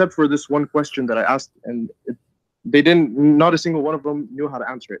 except for this one question that I asked, and they didn't. Not a single one of them knew how to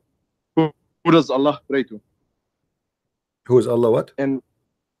answer it. Who does Allah pray to? Who is Allah? What? And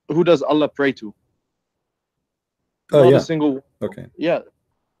who does Allah pray to? Oh, Not yeah. a single. Okay. Yeah,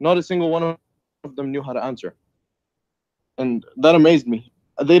 not a single one of them knew how to answer. and that amazed me.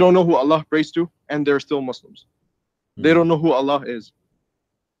 They don't know who Allah prays to, and they're still Muslims. They don't know who Allah is.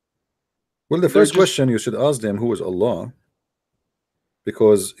 Well, the They're first just question you should ask them, who is Allah?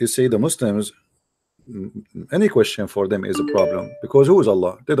 Because you see, the Muslims, any question for them is a problem, because who is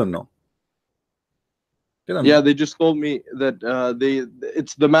Allah? They don't know. They don't yeah. know. They just told me that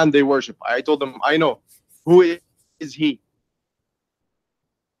it's the man they worship. I told them I know who is he.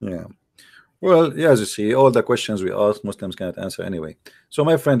 Yeah. Well, yeah, as you see, all the questions we ask, Muslims cannot answer anyway. So,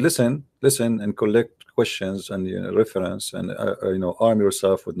 my friend, listen, and collect questions and reference, and arm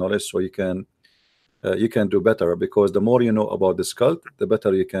yourself with knowledge so you can do better. Because the more you know about this cult, the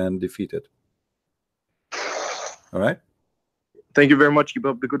better you can defeat it. All right. Thank you very much. Keep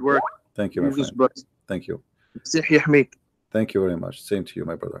up the good work. Thank you, my Jesus friend. bless. Thank you. Masih yahmik. Thank you very much. Same to you,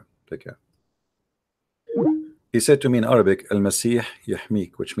 my brother. Take care. He said to me in Arabic, Al-Masih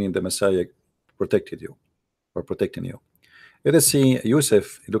Yahmik, which means the Messiah protected you or protecting you. Let us see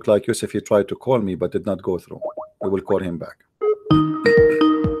Yusuf. It looked like Yusuf, he tried to call me but did not go through. We will call him back.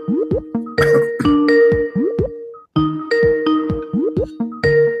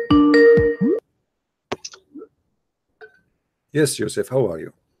 Yes, Yusuf, how are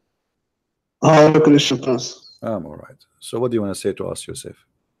you? Christian Prince. I'm all right. So what do you want to say to us, Yusuf?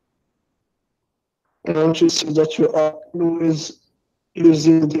 I want to say that you are always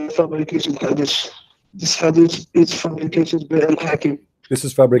using the fabricated hadith. This hadith is fabricated by Al-Hakim. This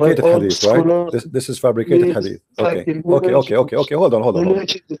is fabricated all hadith, right? scholars- This is fabricated Yes, hadith. Hakim. Okay. Hold on.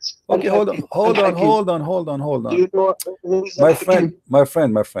 Related it. Okay, Al-Hakim. hold Al-Hakim. on. Do you know who is My Al-Hakim?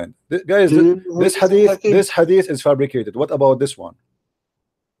 friend. Guys, Do you know who this is Al-Hakim? hadith is fabricated. What about this one?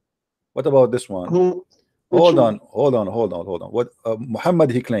 What about this one? Who? Hold on. What Muhammad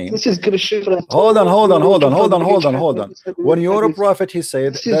he claimed. This is Christian Prince. Hold on. Fabricated When your hadith. prophet he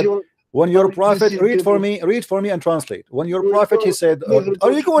said This is that your when your this prophet is read for the- me and translate. When your We prophet he don't- said, we don't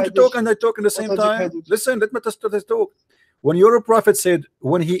are you going to hadith. talk and I talk in the same Authentic time? hadith. Listen, let me just talk. When your prophet said,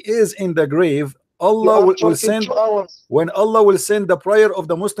 when he is in the grave, Allah You are will talking send 2 hours. when Allah will send the prayer of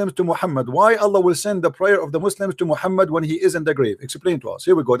the Muslims to Muhammad. Why Allah will send the prayer of the Muslims to Muhammad when he is in the grave? Explain to us.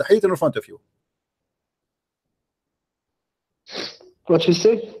 Here we go. The hadith in front of you. What you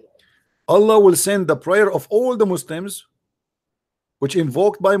say? Allah will send the prayer of all the Muslims, which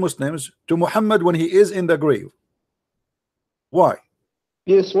invoked by Muslims, to Muhammad when he is in the grave. Why?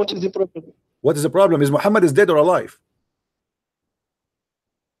 Yes, what is the problem? What is the problem? Is Muhammad is dead or alive?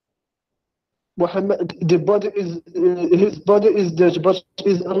 Muhammad, the body is his body is dead, but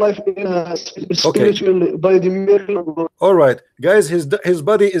is alive in spiritually by the miracle. All right, guys, his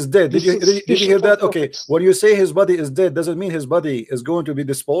body is dead. Did you hear that? Okay, when you say his body is dead, does it mean his body is going to be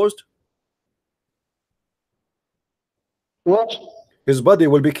disposed? What? His body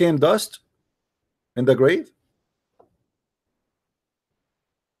will become dust in the grave?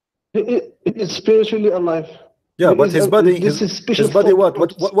 He is spiritually alive. Yeah, He but is his a- body, this is special his body, for what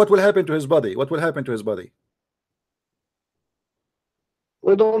prophets. will happen to his body? What will happen to his body?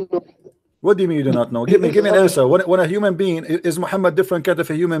 We don't know. What do you mean you do not know? Give me an answer. When a human being is Muhammad different kind of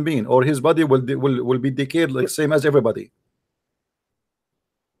a human being, or his body will be decayed like same as everybody?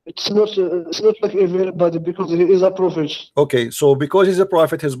 It's not like everybody because he is a prophet. Okay, so because he's a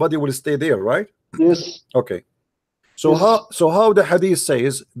prophet, his body will stay there, right? Yes. Okay. So Yes. how the hadith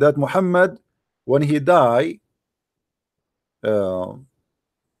says that Muhammad, when he die,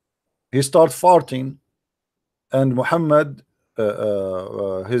 he start farting, and Muhammad,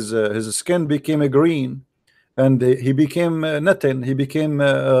 his skin became green, and he became nothing. He became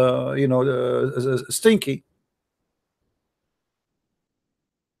stinky.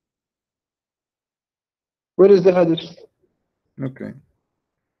 Where is the hadith? Okay.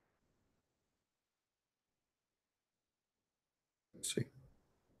 Let's see.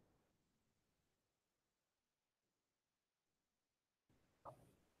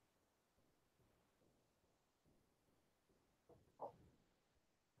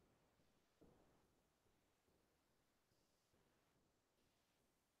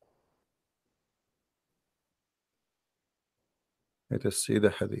 Let us see the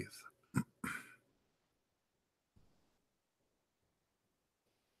hadith.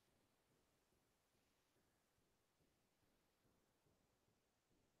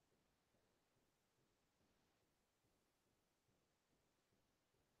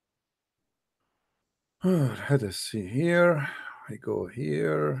 Let us see here. I go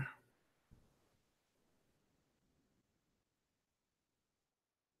here.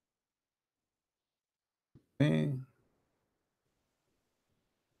 Okay.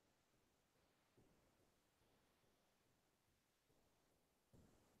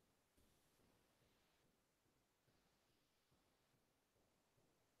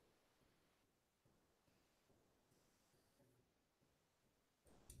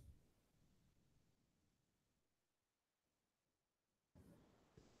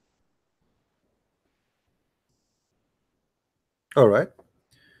 All right.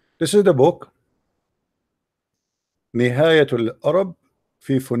 This is the book نهاية الأرب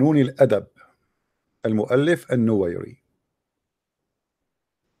في فنون الأدب المؤلف النويري.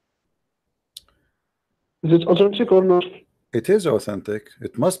 Is it authentic or not? It is authentic.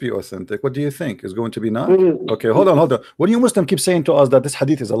 It must be authentic. What do you think? Is going to be not? Mm. Okay, hold on. When you Muslim keep saying to us that this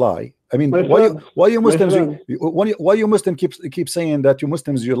hadith is a lie, I mean, My why friend, you Muslims friend. why you Muslim keep saying that you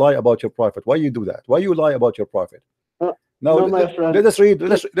Muslims you lie about your prophet? Why you do that? Why you lie about your prophet? Now no, my friend. let us read.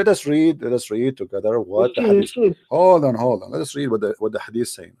 Let us read together what the hadith. Hold on. Let us read what the hadith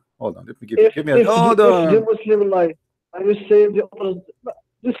is saying. Hold on. Let me give me. If the Muslim lie, I will say the others.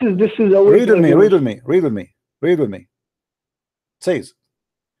 This is a read with me. It says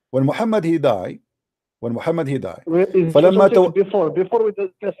when Muhammad he died فلما before we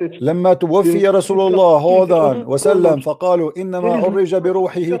discuss it. لما توفي رسول الله hold on وسلم فقالوا إنما عرج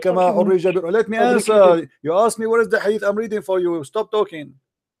بروحه كما عرج let me answer. You asked me what is the hadith. I'm reading for you. Stop talking.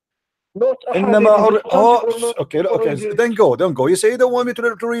 إنما okay, then go. You say you don't want me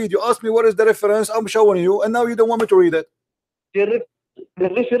to read. You ask me what is the reference. I'm showing you, and now you don't want me to read it. The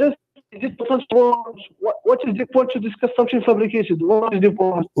reference. Is it what is the point to discuss something fabricated? What is the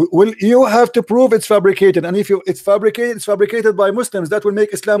point? Well, you have to prove it's fabricated, and if it's fabricated by Muslims. That will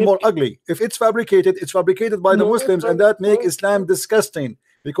make Islam more ugly. If it's fabricated by the Muslims, and that make Islam disgusting.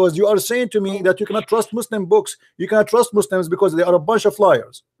 Because you are saying to me that you cannot trust Muslim books, you cannot trust Muslims because they are a bunch of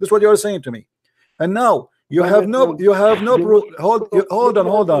liars. This is what you are saying to me. And now you have no proof. Hold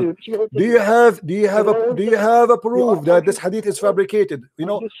on. Do you have a proof that this hadith is fabricated? You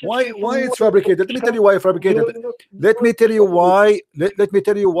know why it's fabricated? Let me tell you why it's fabricated. Let me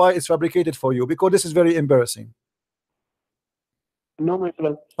tell you why it's fabricated for you, because this is very embarrassing. No, my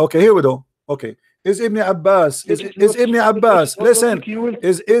friend. Okay, here we go. Okay. Is Ibn Abbas Ibn Abbas listen,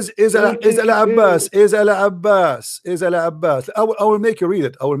 is Al Abbas I will make you read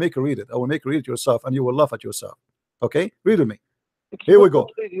it. I will make you read it yourself, and you will laugh at yourself. Okay, read with me. Here we go.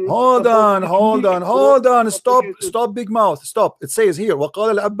 Hold on. Stop big mouth. Stop. It says here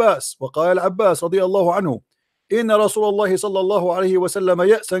وقال العباس رضي الله عنه إن رسول الله صلى الله عليه وسلم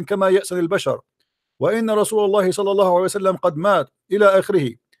يأسن كما يأسن البشر وإن رسول الله صلى الله عليه وسلم قد مات إلى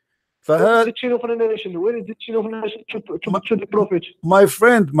آخره. Where is the chain of narration? Where is the chain of narration to the Prophet? My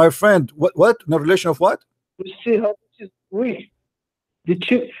friend, what? No relation of what? You see how this is weak.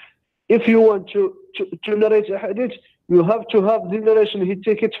 If you want to narrate a hadith, you have to have the narration. He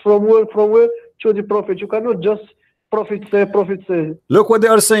take it from where to the Prophet. You cannot just Prophet say. Look what they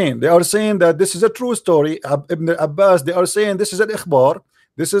are saying. They are saying that this is a true story. Ibn Abbas. They are saying this is an ikhbar.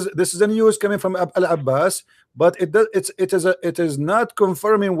 This is a news coming from Al Abbas. But it is not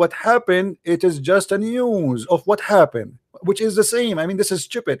confirming what happened. It is just a news of what happened, which is the same. I mean, this is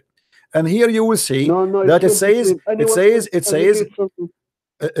stupid. And here you will see that it says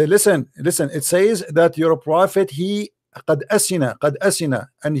listen. It says that your prophet he قد أسن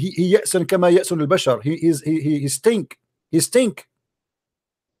and he يأسن كما يأسن البشر.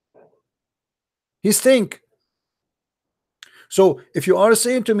 He stink. So if you are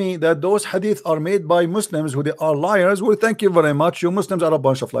saying to me that those hadith are made by Muslims who they are liars, well, thank you very much. You Muslims are a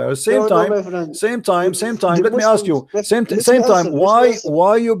bunch of liars. Same time. Let me ask you. Same time.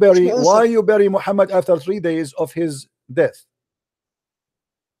 Why you bury Muhammad after 3 days of his death?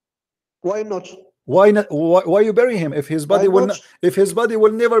 Why not? Why you bury him if his body will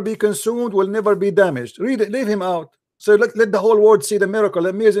never be consumed, will never be damaged? Read it. Leave him out. So let the whole world see the miracle,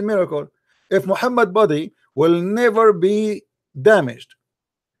 amazing miracle. If Muhammad's body will never be damaged,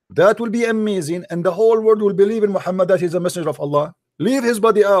 that will be amazing, and the whole world will believe in Muhammad that he's a messenger of Allah. Leave his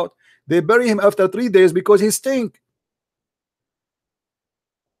body out. They bury him after 3 days because he stink.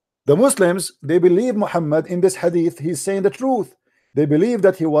 The Muslims, they believe Muhammad in this hadith. He's saying the truth. They believe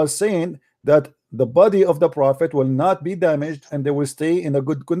that he was saying that the body of the prophet will not be damaged and they will stay in a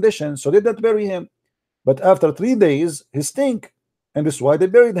good condition, so they didn't bury him. But after 3 days he stink, and that's why they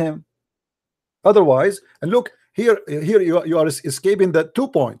buried him. Otherwise, and look here you are escaping the 2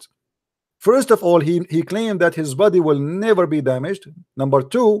 points. First of all, he claimed that his body will never be damaged. Number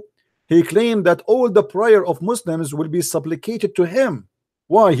 2, he claimed that all the prayer of Muslims will be supplicated to him.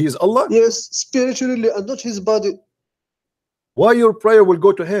 Why? He is Allah. Yes, spiritually, and not his body. Why your prayer will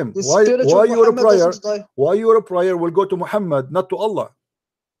go to him? Why your prayer will go to Muhammad, not to Allah?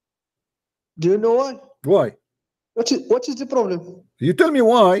 Do you know why? Why? What is the problem? You tell me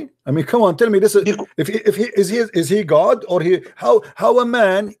why. I mean, come on, tell me this. Is he God, or how a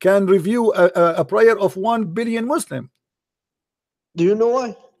man can review a prayer of 1 billion Muslim? Do you know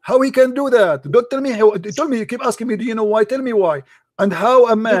why? How he can do that? Don't tell me. Tell me. You keep asking me. Do you know why? Tell me why. And how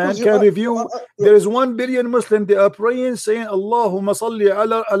a man you can are, review? There is 1 billion Muslim. They are praying, saying Allahumma salli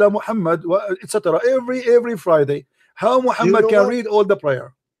ala Muhammad, etc. Every Friday. How Muhammad can read all the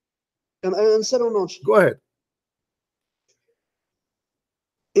prayer? Can I answer or not? Go ahead.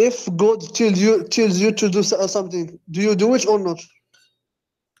 If God tells you to do something, do you do it or not?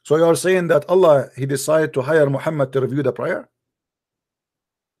 So you are saying that Allah, he decided to hire Muhammad to review the prayer?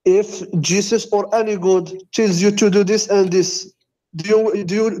 If Jesus or any God tells you to do this and this, do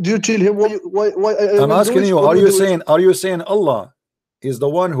you tell him why I I'm asking you, are you saying Allah is the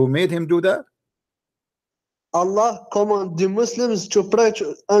one who made him do that? Allah command the Muslims to pray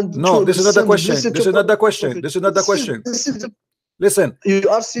and no, this is not the question. This is not the question. This is not the question. Listen,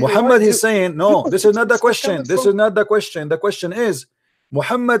 Muhammad is saying no. This is not the question. This is not the question. The question is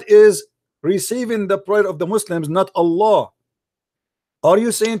Muhammad is receiving the prayer of the Muslims, not Allah. Are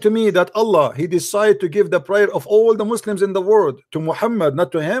you saying to me that Allah, he decided to give the prayer of all the Muslims in the world to Muhammad,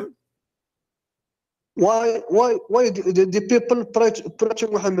 not to him? Why the people pray to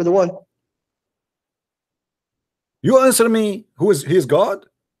Muhammad? Why? You answer me. He is God?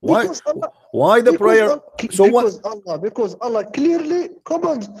 Why? Why the prayer? So what? Because Allah clearly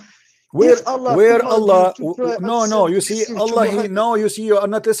commands. Where Allah? No. You see, Allah. You see, you are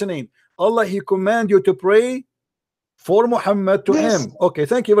not listening. Allah, he command you to pray for Muhammad to him. Okay,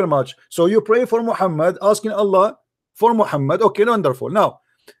 thank you very much. So you pray for Muhammad, asking Allah for Muhammad. Okay, wonderful. Now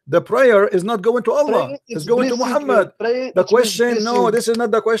the prayer is not going to Allah, it's going to Muhammad. The question, no, this is not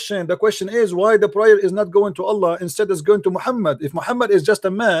the question. The question is why the prayer is not going to Allah, instead it's going to Muhammad. If Muhammad is just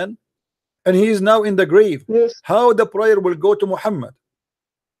a man and he is now in the grave, how the prayer will go to Muhammad?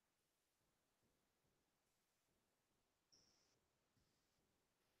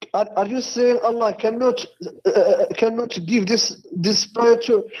 Are you saying Allah cannot give this prayer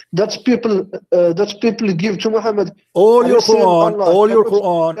to that people give to Muhammad? All your Quran, all your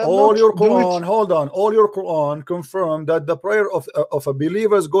Quran, hold on, all your Quran confirm that the prayer of a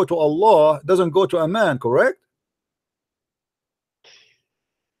believers go to Allah, doesn't go to a man, correct?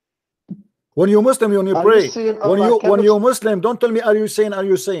 When you Muslim, when you pray, when you Muslim, don't tell me are you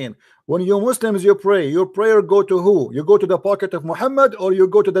saying. When you Muslims, you pray, your prayer go to who? You go to the pocket of Muhammad or you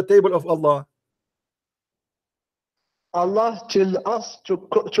go to the table of Allah? Allah tells us to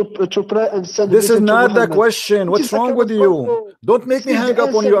pray and send. This is not the question. What's wrong with you? Don't make me hang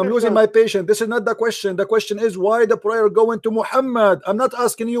up on you. I'm losing my patience. This is not the question. The question is why the prayer going to Muhammad. I'm not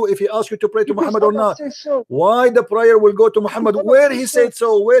asking you if he asked you to pray to Muhammad or not. Why the prayer will go to Muhammad? Where he said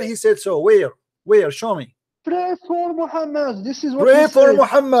so? Where he said so? Where? Show me. Pray for Muhammad. This is what pray for said.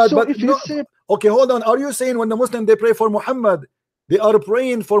 Muhammad. So but if you say, okay, hold on. Are you saying when the Muslim they pray for Muhammad, they are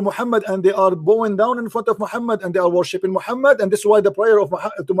praying for Muhammad and they are bowing down in front of Muhammad and they are worshiping Muhammad, and this is why the prayer of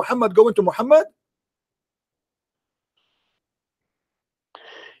to Muhammad going to Muhammad?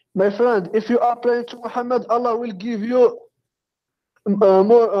 My friend, if you are praying to Muhammad, Allah will give you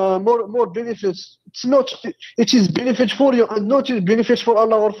more benefits. It is benefit for you and not benefit for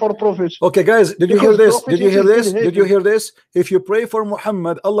Allah or for Prophet. Okay, guys, did you hear this? Did you hear this? Did you hear this? If you pray for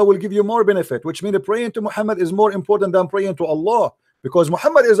Muhammad, Allah will give you more benefit, which means praying to Muhammad is more important than praying to Allah, because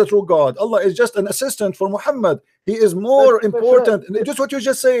Muhammad is the true God. Allah is just an assistant for Muhammad. He is more important. Just what you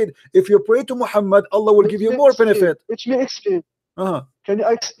just said. If you pray to Muhammad, Allah will give you more benefit. Let me explain. Can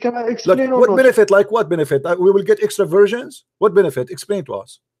I explain? Like, what benefit? Like what benefit? We will get extra versions. What benefit? Explain to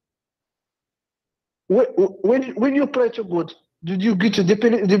us. When you pray to God, did you get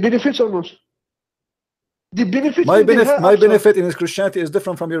the benefits or not? The benefit. My benefit in Christianity is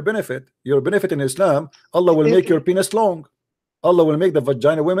different from your benefit. Your benefit in Islam, Allah will make your penis long. Allah will make the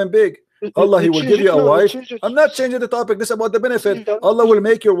vagina women big. Allah, he will give you a wife. I'm not changing the topic. This is about the benefit. Allah will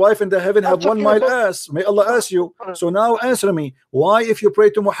make your wife in the heaven have 1 mile ass. May Allah ask you. So now answer me. Why, if you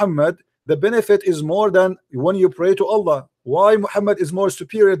pray to Muhammad, the benefit is more than when you pray to Allah? Why Muhammad is more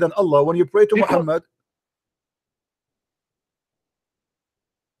superior than Allah when you pray to Muhammad?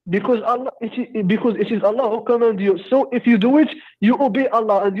 Because it is Allah who commands you. So if you do it, you obey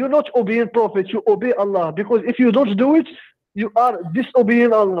Allah, and you're not obeying Prophet. You obey Allah. Because if you don't do it, you are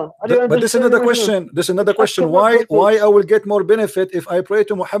disobeying Allah. But this is another question. This is another question. Why I will get more benefit if I pray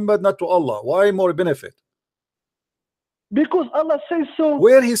to Muhammad, not to Allah? Why more benefit? Because Allah says so.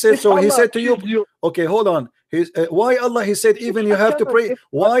 Where he said so? He said to you. Okay, hold on. Why Allah he said even you have to pray?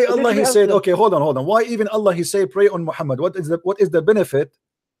 Why Allah he said? Okay, hold on. Why even Allah he said pray on Muhammad? What is the benefit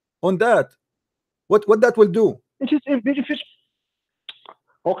on that? What that will do? It is a benefit.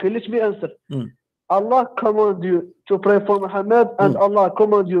 Okay, let me answer. Allah command you to pray for Muhammad, and Allah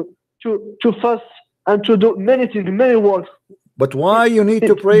command you to fast and to do many things, many works. But why you need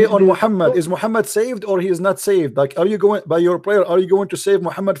to pray on Muhammad? Is Muhammad saved or he is not saved? Like, are you going by your prayer? Are you going to save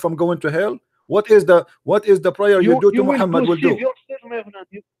Muhammad from going to hell? What is the prayer you do to Muhammad will do? Yourself, my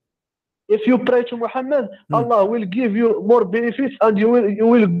friend. If you pray to Muhammad, Allah will give you more benefits, and you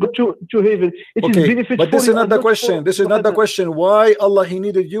will go to heaven. It is benefit but this for is not you the question. This is not the question. Why Allah he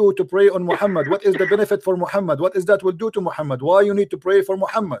needed you to pray on Muhammad? What is the benefit for Muhammad? What is that will do to Muhammad? Why you need to pray for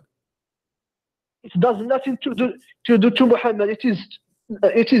Muhammad? It does nothing to do to Muhammad.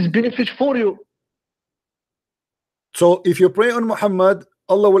 It is benefit for you. So if you pray on Muhammad,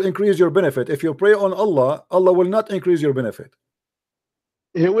 Allah will increase your benefit. If you pray on Allah, Allah will not increase your benefit.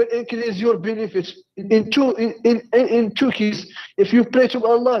 He will increase your benefits in two keys. If you pray to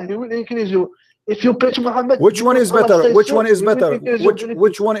Allah, He will increase you. If you pray to Muhammad, which one is better? Which one is better?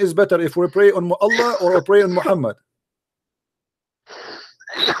 Which one is better? If we pray on Allah or pray on Muhammad?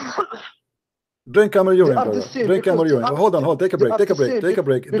 Drink camel urine, brother. Drink camel urine. Hold on, take a break. Take a break. Take a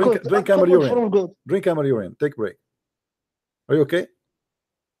break. Drink camel urine. Drink camel urine. Take a break. Are you okay?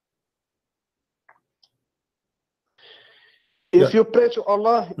 If you pray to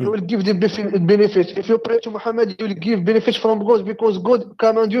Allah, you will give the benefit. If you pray to Muhammad, you will give benefits from God, because God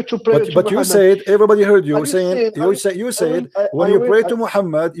command you to pray to Muhammad. But you said, everybody heard you saying, you said when you pray to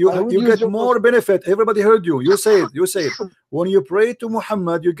Muhammad, you get more benefit. Everybody heard you. You said when you pray to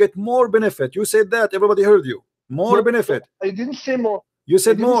Muhammad, you get more benefit. You said that. Everybody heard you. More benefit. I didn't say more. You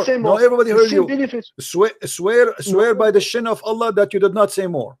said more. No, everybody heard you. Swear by the shin of Allah that you did not say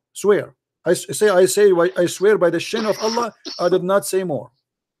more. Swear. I swear by the shin of Allah, I did not say more.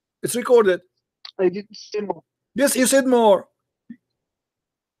 It's recorded. I didn't say more. Yes, you said more.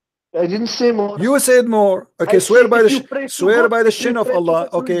 I didn't say more. You said more. Okay, swear by the shin of Allah.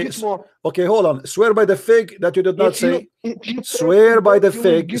 Okay, hold on. Swear by the fig that you did not say. Swear by the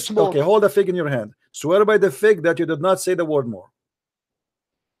fig. Okay, hold the fig in your hand. Swear by the fig that you did not say the word more.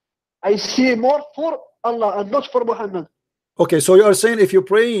 I say more for Allah and not for Muhammad. Okay, so you are saying if you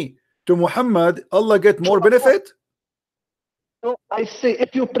pray to Muhammad, Allah get more benefit? No, I say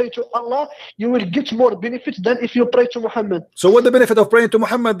if you pray to Allah, you will get more benefits than if you pray to Muhammad. So what the benefit of praying to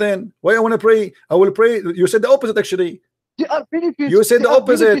Muhammad then? Why I want to pray? I will pray. You said the opposite actually. There are benefits. You said the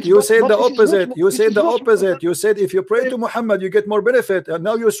opposite. You said the opposite. You said the opposite. You said if you pray to Muhammad, you get more benefit. And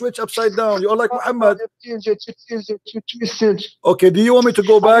now you switch upside down. You're like Muhammad. Okay, do you want me to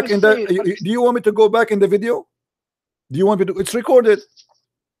go back in the do you want me to go back in the video? Do you want me to? It's recorded.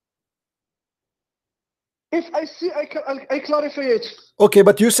 If I see, I clarify it. Okay,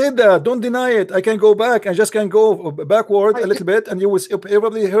 but you said that. Don't deny it. I can go back. I just can go backward a little bit, and you will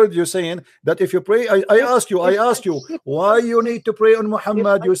probably heard you saying that if you pray. I asked you why you need to pray on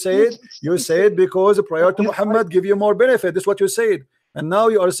Muhammad. You said because prayer to Muhammad give you more benefit. That's what you said. And now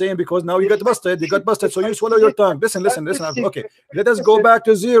you are saying because now you got busted. You got busted, so you swallow your tongue. Listen. Okay, let us go back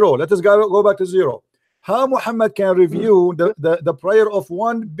to zero. Let us go back to zero. How Muhammad can review the prayer of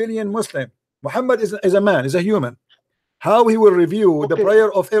 1 billion Muslim? Muhammad is a man, is a human. How he will review the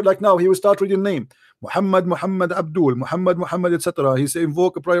prayer of, like now he will start reading name Muhammad Abdul, Muhammad etc. He say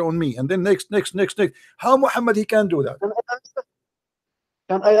invoke a prayer on me, and then next. How Muhammad he can do that?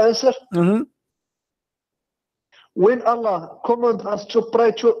 Can I answer? When Allah commands us to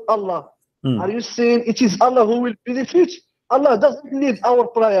pray to Allah, are you saying it is Allah who will benefit? Allah doesn't need our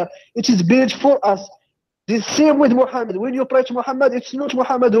prayer. It is benefit for us. The same with Muhammad. When you pray to Muhammad, it's not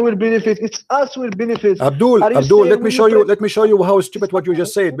Muhammad who will benefit, it's us who will benefit. Abdul, let me show you how stupid what you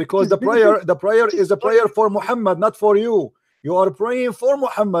just said, because the prayer is a prayer for Muhammad, not for you. You are praying for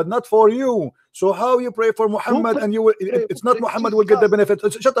Muhammad, not for you. So how you pray for Muhammad and you will, it's not Muhammad will get the benefit.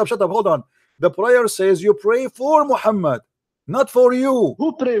 Shut up, hold on. The prayer says you pray for Muhammad, not for you.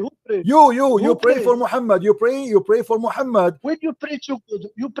 Who pray? You pray for Muhammad. You pray for Muhammad. When you pray to God,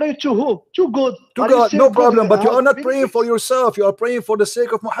 you pray to who? To God. To God, no problem. But you are not praying for yourself. You are praying for the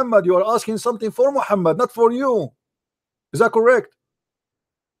sake of Muhammad. You are asking something for Muhammad, not for you. Is that correct?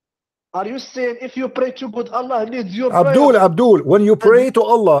 Are you saying if you pray to God, Allah needs your prayer? Abdul, when you pray to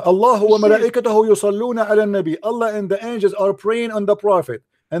Allah, Allahu wa malaikatahu yusalluna ala nabi. Allah and the angels are praying on the Prophet.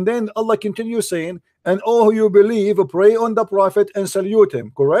 And then Allah continues saying, and all who you believe, pray on the Prophet and salute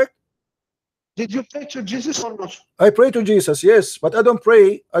him. Correct? Did you pray to Jesus or not? I pray to Jesus, yes, but I don't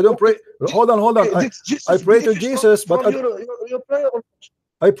pray. Hold on. I pray to Jesus, but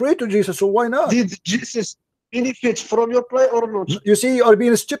I pray to Jesus, so why not? Did Jesus benefit from your prayer or not? You see, you are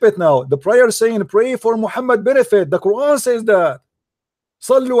being stupid now. The prayer saying pray for Muhammad benefit. The Quran says that.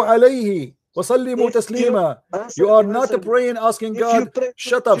 Sallu alayhi. You are not praying, asking God.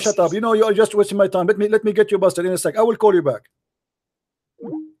 Shut up. You know you are just wasting my time. Let me get you busted in a sec. I will call you back.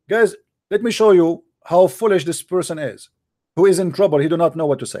 Guys, let me show you how foolish this person is. who is in trouble, he do not know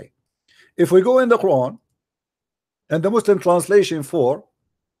what to say. If we go in the Quran and the Muslim translation for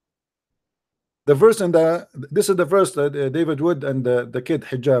the verse, and this is the verse that David Wood and the kid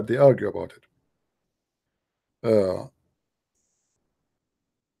Hijab, they argue about it.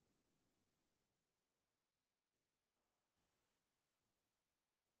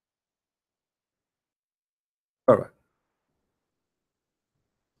 All right.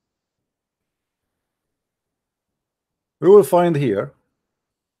 We will find here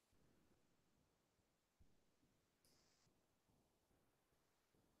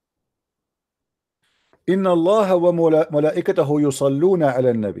إن الله وملائكته يصلون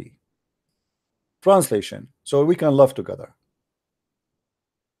على النبي. Translation, so we can love together.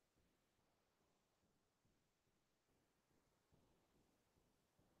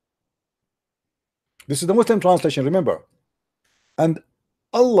 This is the Muslim translation, remember. And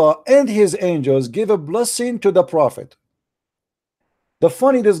Allah and his angels give a blessing to the Prophet. The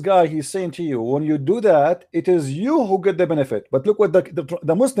funny, this guy, he's saying to you, when you do that, it is you who get the benefit. But look what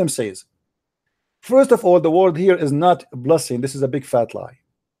the Muslim says. First of all, the word here is not blessing. This is a big fat lie.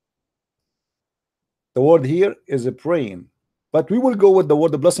 The word here is a praying. But we will go with the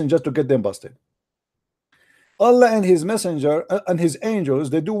word the blessing just to get them busted. Allah and his messenger and his angels,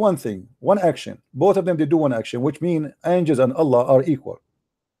 they do one thing, one action. Both of them, they do one action, which means angels and Allah are equal.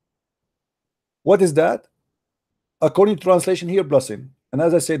 What is that? According to translation here, blessing. And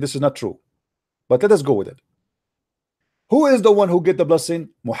as I say, this is not true. But let us go with it. Who is the one who get the blessing?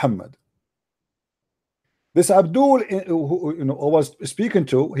 Muhammad. This Abdul, who I was speaking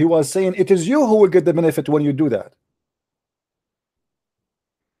to, he was saying, it is you who will get the benefit when you do that.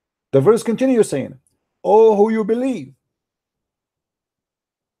 The verse continues saying, oh, who you believe,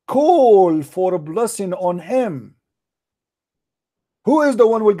 call for a blessing on him. Who is the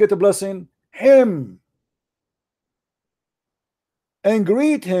one who will get a blessing? Him. And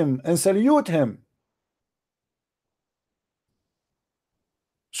greet him and salute him.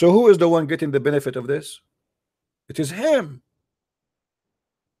 So who is the one getting the benefit of this? It is him.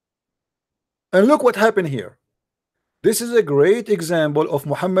 And look what happened here. This is a great example of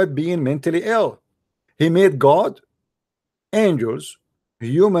Muhammad being mentally ill. He made God, angels,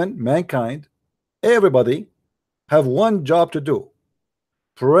 human, mankind, everybody have one job to do: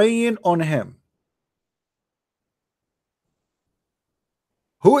 praying on him.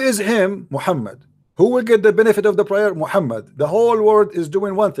 Who is him? Muhammad. Who will get the benefit of the prayer? Muhammad. The whole world is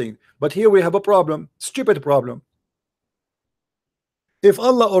doing one thing, but here we have a problem, stupid problem. If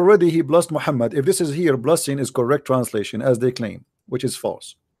Allah already he blessed Muhammad, if this is here blessing is correct translation as they claim, which is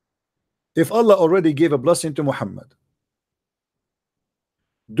false. If Allah already gave a blessing to Muhammad,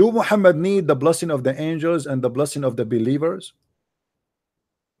 do Muhammad need the blessing of the angels and the blessing of the believers?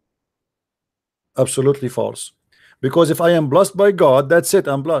 Absolutely false. Because if I am blessed by God, that's it,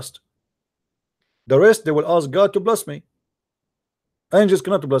 I'm blessed. The rest, they will ask God to bless me. Angels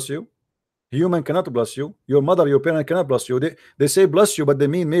cannot bless you. Human cannot bless you. Your mother, your parent cannot bless you. They say bless you, but they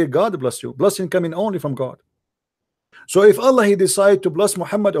mean may God bless you. Blessing coming only from God. So if Allah he decide to bless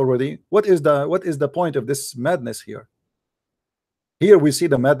Muhammad already, what is the point of this madness here? Here we see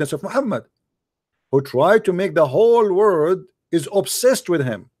the madness of Muhammad, who tried to make the whole world is obsessed with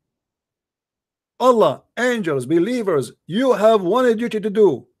him. Allah, angels, believers, you have one duty to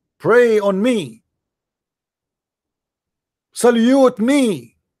do: pray on me, salute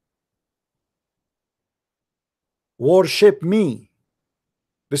me, worship me.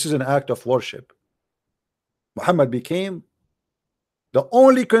 This is an act of worship. Muhammad became the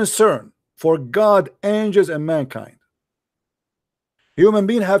only concern for God, angels, and mankind. Human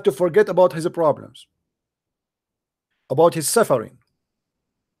beings have to forget about his problems, about his suffering,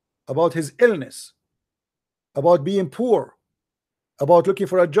 about his illness, about being poor, about looking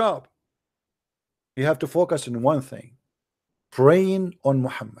for a job. You have to focus on one thing: praying on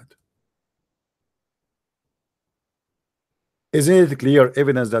Muhammad. Isn't it clear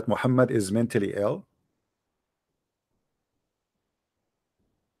evidence that Muhammad is mentally ill?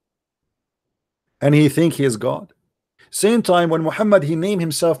 And he think he is God. Same time when Muhammad he named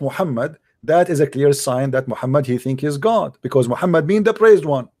himself Muhammad, that is a clear sign that Muhammad he think he is God, because Muhammad being the praised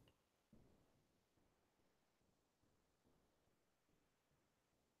one.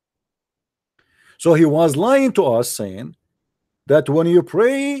 So he was lying to us, saying that when you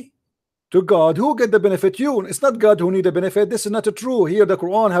pray to God, who get the benefit? You. It's not God who need the benefit. This is not true. Here the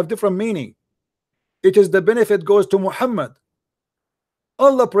Quran have different meaning. It is the benefit goes to Muhammad.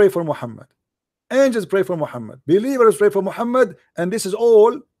 Allah pray for Muhammad, angels pray for Muhammad, believers pray for Muhammad, and this is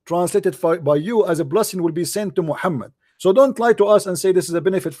all translated by you as a blessing will be sent to Muhammad. So don't lie to us and say this is a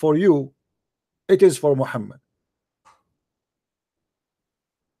benefit for you. It is for Muhammad.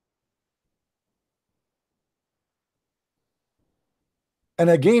 And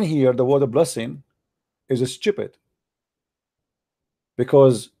again here, the word blessing is stupid,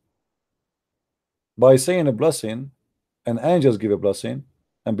 because by saying a blessing, and angels give a blessing,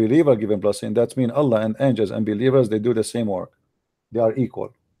 and believer give a blessing, that means Allah and angels and believers, they do the same work. They are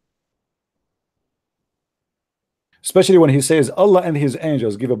equal. Especially when he says Allah and his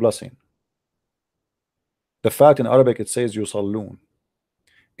angels give a blessing. The fact in Arabic it says yusallun.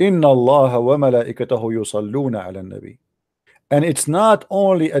 Inna Allah wa malaikatahu yusalluna ala nabi. And it's not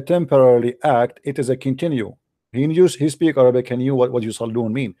only a temporary act, it is a continue. He speak Arabic, and you what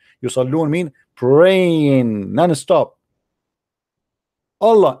yusallun mean? Yusallun mean praying non-stop.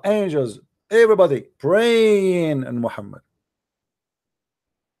 Allah, angels, everybody praying in Muhammad.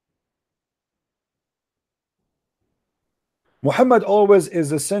 Muhammad always is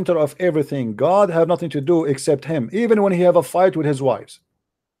the center of everything. God have nothing to do except him. Even when he have a fight with his wives.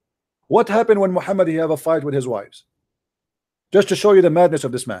 What happened when Muhammad he have a fight with his wives? Just to show you the madness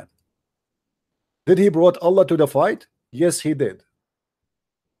of this man. Did he brought Allah to the fight? Yes, he did.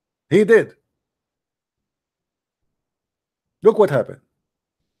 He did. Look what happened.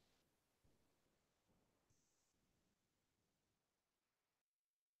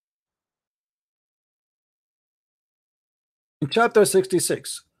 In chapter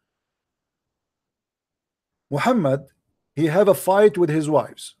 66, Muhammad, he have a fight with his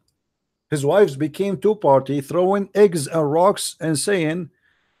wives. His wives became two party, throwing eggs and rocks and saying,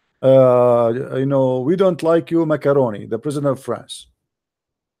 you know, we don't like you, Macaroni, the president of France.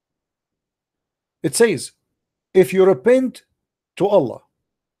 It says, if you repent to Allah,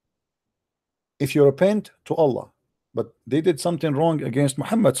 if you repent to Allah, but they did something wrong against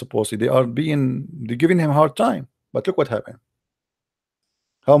Muhammad, supposedly they're giving him a hard time. But look what happened.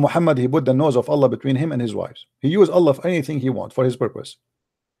 How Muhammad he put the nose of Allah between him and his wives. He used Allah for anything he wants for his purpose.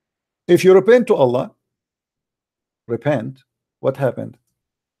 If you repent to Allah, repent, what happened?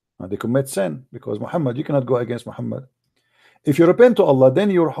 They commit sin, because Muhammad, you cannot go against Muhammad. If you repent to Allah, then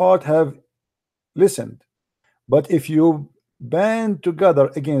your heart have listened. But if you band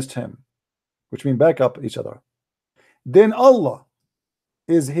together against him, which means back up each other, then Allah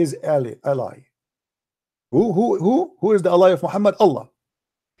is his ally. Who is the ally of Muhammad? Allah.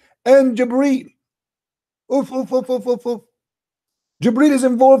 And Jibreel. Jibreel is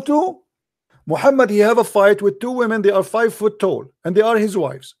involved too. Muhammad, he have a fight with two women. They are 5 foot tall, and they are his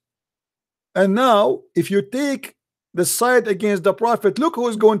wives. And now, if you take the side against the Prophet, look who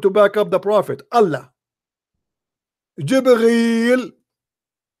is going to back up the Prophet. Allah. Jibreel.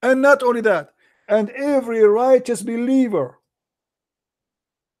 And not only that, and every righteous believer.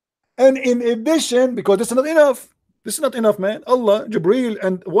 And in addition, because this is not enough. This is not enough, man. Allah, Jibreel,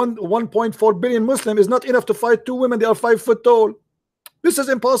 and 1.4 billion Muslim is not enough to fight two women. They are 5 foot tall. This is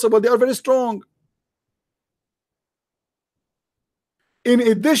impossible. They are very strong. In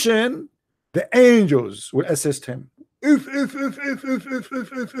addition, the angels will assist him. If.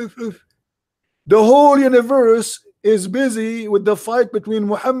 The whole universe is busy with the fight between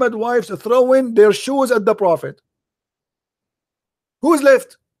Muhammad's wives throwing their shoes at the Prophet. Who's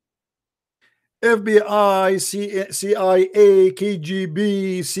left? FBI, CIA,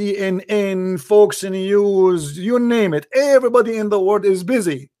 KGB, CNN, Fox News, you name it. Everybody in the world is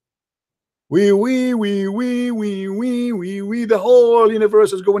busy. We, the whole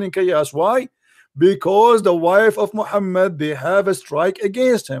universe is going in chaos. Why? Because the wife of Muhammad, they have a strike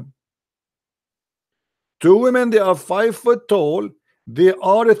against him. Two women, they are 5 foot tall. They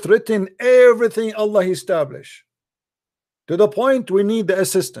are threatening everything Allah established. To the point we need the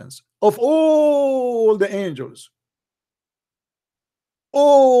assistance of all the angels,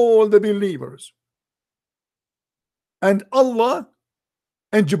 all the believers, and Allah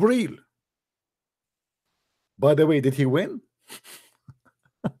and Jibreel. By the way, did he win?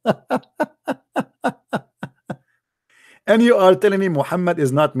 And you are telling me Muhammad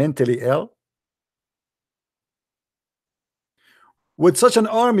is not mentally ill? With such an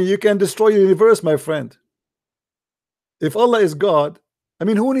army, you can destroy the universe, my friend. If Allah is God, I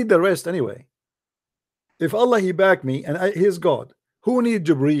mean, who need the rest anyway? If Allah he back me and he is God, who need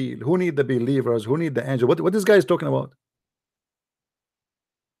Jibreel? Who need the believers? Who need the angel? What this guy is talking about?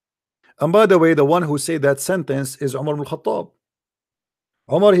 And by the way, the one who said that sentence is Umar ibn Khattab.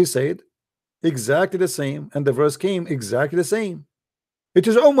 Umar, he said exactly the same, and the verse came exactly the same. It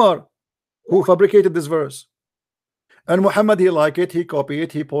is Umar who fabricated this verse. And Muhammad, he liked it, he copied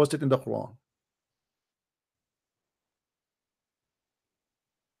it, he posted it in the Quran.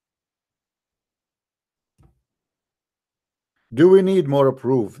 Do we need more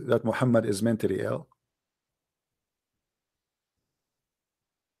proof that Muhammad is mentally ill?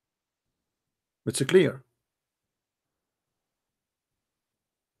 It's clear.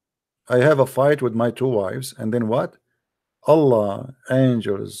 I have a fight with my 2 wives, and then what? Allah,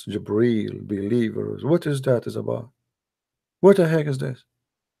 angels, Jibreel, believers. What is that is about? What the heck is this?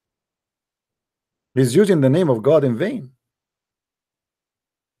 He's using the name of God in vain.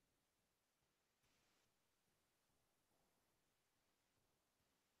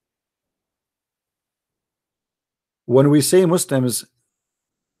 When we say Muslims,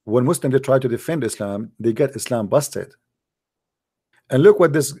 when Muslims they try to defend Islam, they get Islam busted. And look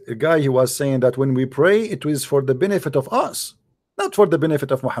what this guy he was saying, that when we pray, it is for the benefit of us, not for the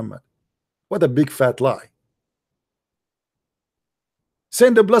benefit of Muhammad. What a big fat lie.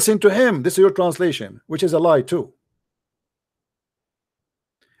 Send a blessing to him. This is your translation, which is a lie too.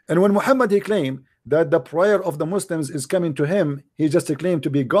 And when Muhammad he claimed that the prayer of the Muslims is coming to him, he just claimed to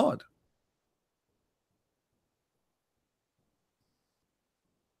be God.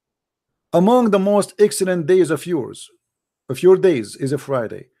 Among the most excellent days of your days is a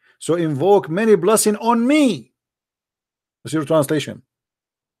Friday. So invoke many blessing on me. That's your translation.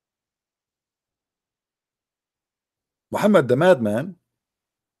 Muhammad the madman,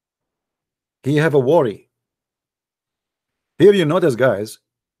 he have a worry. Here you notice, guys,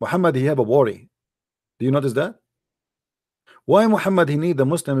 Muhammad he have a worry. Do you notice that? Why Muhammad he need the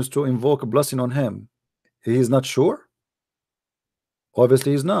Muslims to invoke a blessing on him? He is not sure.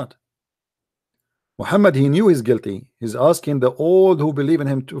 Obviously he's not. Muhammad he knew he's guilty. He's asking the old who believe in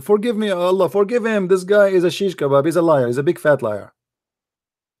him to forgive me, Allah, forgive him. This guy is a shish kebab. He's a liar. He's a big fat liar.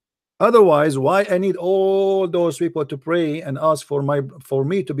 Otherwise, why I need all those people to pray and ask for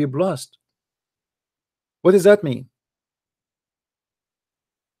me to be blessed? What does that mean?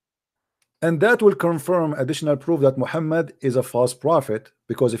 And that will confirm additional proof that Muhammad is a false prophet,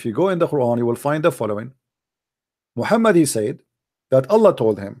 because if you go in the Quran, you will find the following. Muhammad he said that Allah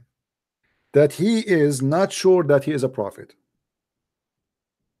told him that he is not sure that he is a prophet.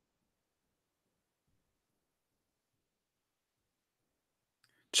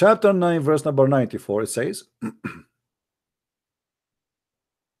 Chapter 9 verse number 94, it says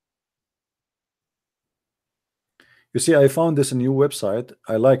you see, I found this new website.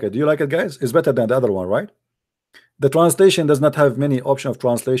 I like it. Do you like it, guys? It's better than the other one, right? The translation does not have many options of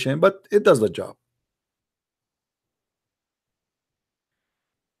translation, but it does the job.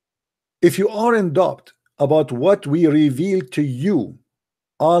 If you are in doubt about what we reveal to you,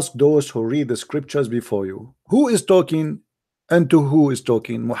 ask those who read the scriptures before you. Who is talking and to who is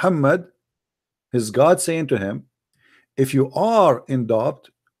talking? Muhammad, is God saying to him, if you are in doubt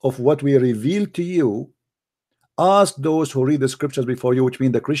of what we reveal to you, ask those who read the scriptures before you, which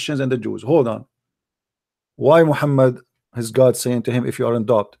mean the Christians and the Jews. Hold on. Why Muhammad is God saying to him, if you are in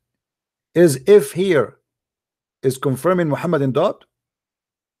doubt? Is if here is confirming Muhammad in doubt?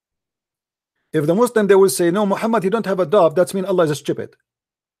 If the Muslim they will say, no, Muhammad, he don't have a doubt, that's mean Allah is stupid.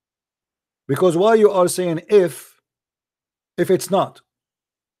 Because why you are saying if it's not?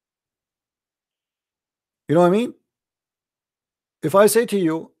 You know what I mean? If I say to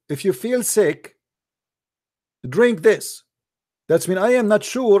you, if you feel sick, drink this, that's mean I am not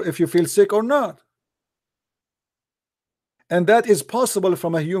sure if you feel sick or not. And that is possible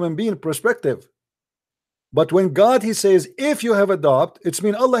from a human being perspective. But when God he says if you have a doubt, it's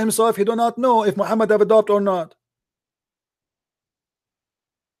mean Allah himself he do not know if Muhammad have a doubt or not.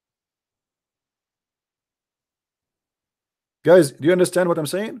 Guys, do you understand what I'm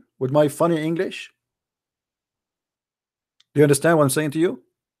saying with my funny English? Do you understand what I'm saying to you?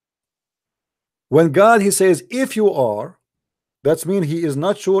 When God he says if you are, that's mean he is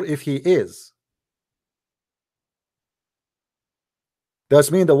not sure if he is.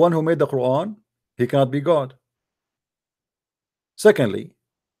 That's mean the one who made the Quran, he cannot be God. Secondly,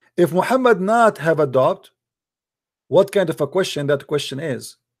 if Muhammad not have a doubt, what kind of a question that question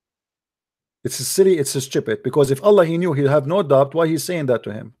is? It's silly, it's stupid, because if Allah he knew he'll have no doubt, why he's saying that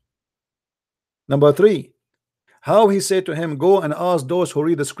to him? Number three, how he said to him, go and ask those who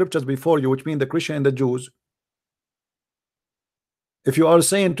read the scriptures before you, which mean the Christian and the Jews. If you are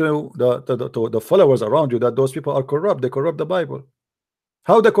saying to the followers around you that those people are corrupt, they corrupt the Bible,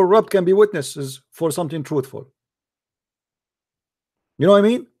 how the corrupt can be witnesses for something truthful? You know what I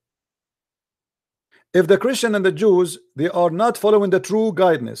mean? If the Christian and the Jews they are not following the true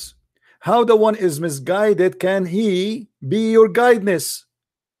guidance, how the one is misguided can he be your guidance?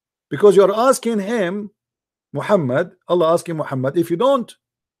 Because you are asking him, Muhammad, Allah asking Muhammad, if you don't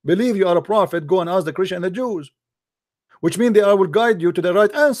believe you are a prophet, go and ask the Christian and the Jews, which means they will guide you to the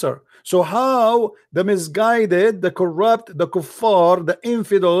right answer. So how the misguided, the corrupt, the kuffar, the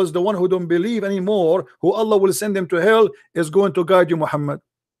infidels, the one who don't believe anymore, who Allah will send them to hell, is going to guide you, Muhammad?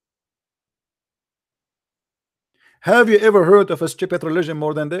 Have you ever heard of a stupid religion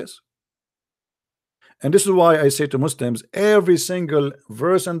more than this? And this is why I say to Muslims, every single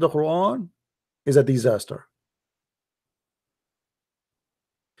verse in the Quran is a disaster.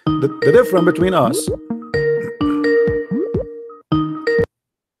 The difference between us.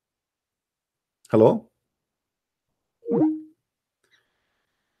 Hello?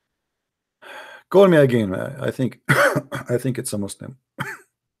 Call me again. I think I think it's a Muslim.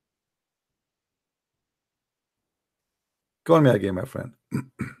 Call me again, my friend.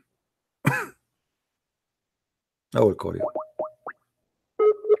 I will call you.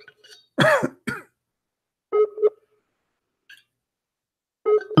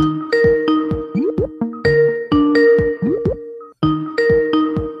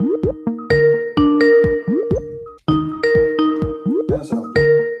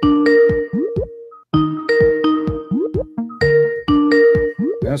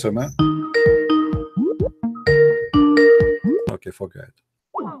 Answer, man. Okay, forget.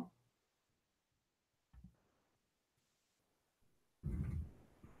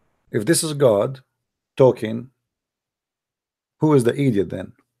 If this is God talking, who is the idiot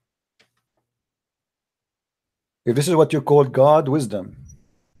then? If this is what you call God wisdom,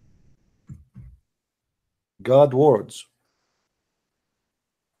 God words,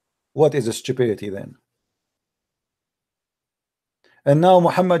 what is the stupidity then? And now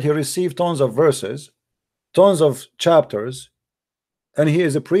Muhammad, he received tons of verses, tons of chapters, and he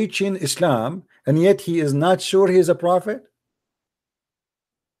is preaching Islam, and yet he is not sure he is a prophet.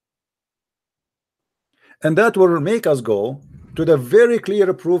 And that will make us go to the very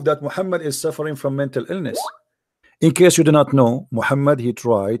clear proof that Muhammad is suffering from mental illness. In case you do not know, Muhammad, he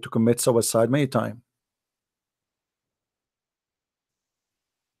tried to commit suicide many times.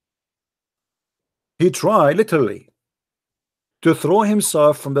 He tried literally to throw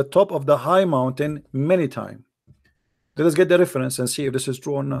himself from the top of the high mountain many times. Let us get the reference and see if this is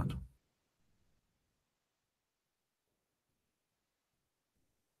true or not.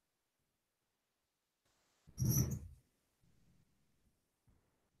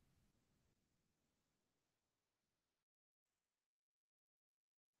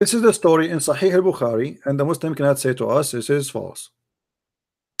 This is the story in Sahih al-Bukhari, and the Muslim cannot say to us this is false.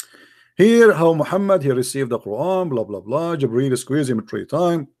 Here how Muhammad, he received the Quran, blah blah blah. Jibreel squeezed him three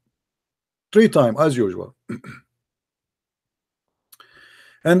times as usual.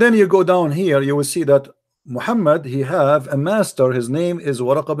 And then you go down here, you will see that Muhammad, he have a master, his name is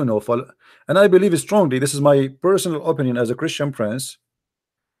Waraq ibn Nawfal, and I believe strongly, this is my personal opinion as a Christian prince,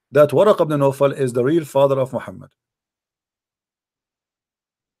 that Waraq ibn Nawfal is the real father of Muhammad.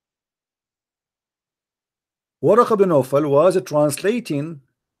 Waraq ibn Nawfal was translating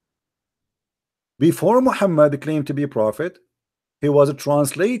before Muhammad claimed to be prophet. He was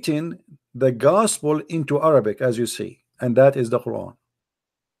translating the gospel into Arabic, as you see, and that is the Quran.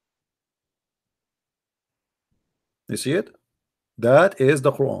 You see it? That is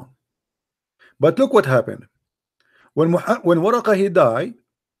the Quran. But look what happened when Waraqah he died.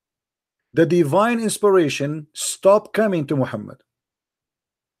 The divine inspiration stopped coming to Muhammad,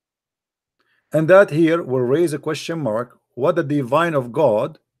 and that here will raise a question mark. What the divine of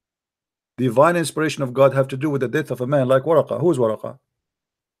God, divine inspiration of God, have to do with the death of a man like Waraqah? Who's Waraqah?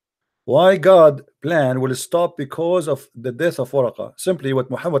 Why God plan will stop because of the death of Waraqah? Simply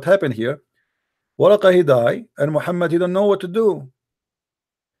what happened here, Waraqah he died, and Muhammad, he don't know what to do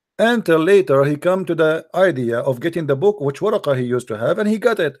until later he come to the idea of getting the book which Waraqah he used to have, and he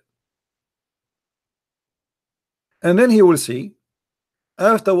got it. And then he will see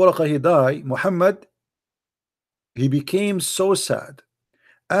after Waraqah he died, Muhammad, he became so sad,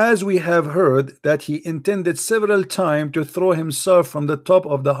 as we have heard that he intended several times to throw himself from the top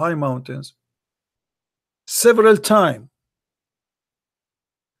of the high mountains. Several times.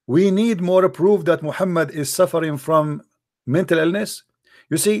 We need more proof that Muhammad is suffering from mental illness.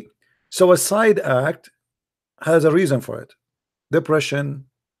 You see, suicide act has a reason for it: depression,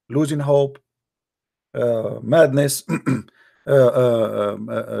 losing hope, madness,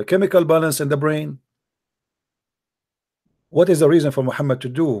 chemical balance in the brain. What is the reason for Muhammad to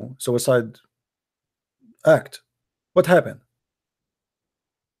do suicide act? What happened?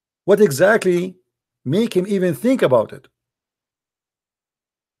 What exactly make him even think about it?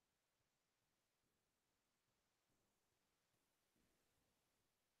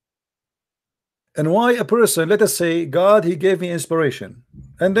 And why a person, let us say God, he gave me inspiration,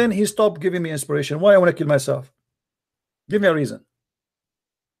 and then he stopped giving me inspiration. Why I want to kill myself? Give me a reason.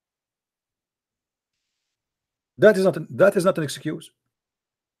 That is not an excuse.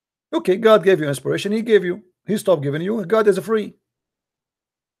 Okay, God gave you inspiration, he gave you, he stopped giving you. God is free.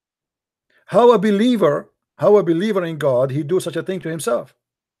 How a believer in God, he do such a thing to himself?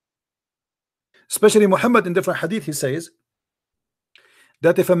 Especially Muhammad in different hadith, he says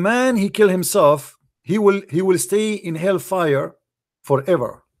that if a man he kill himself, he will stay in hellfire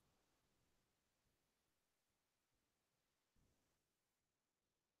forever.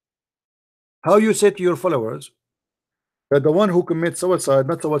 How you say to your followers that the one who commits suicide,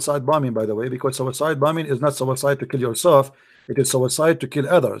 not suicide bombing, by the way, because suicide bombing is not suicide to kill yourself, it is suicide to kill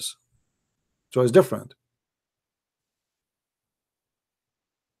others, so it's different.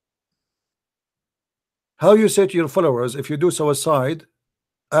 How you say to your followers, if you do suicide,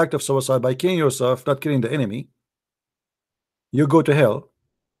 act of suicide by killing yourself, not killing the enemy, you go to hell,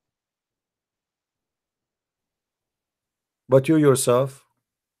 but you yourself,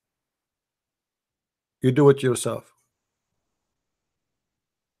 you do it yourself.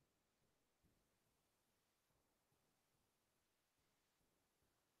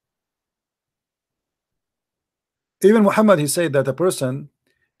 Even Muhammad, he said that a person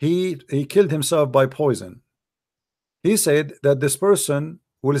he killed himself by poison. He said that this person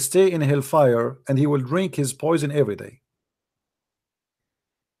will stay in hellfire and he will drink his poison every day.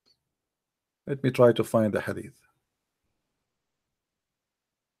 Let me try to find the hadith.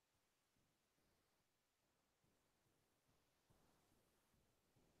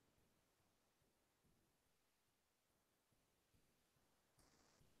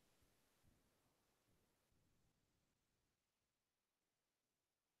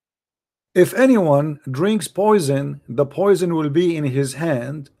 If anyone drinks poison, the poison will be in his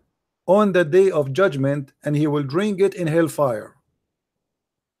hand on the day of judgment, and he will drink it in hellfire.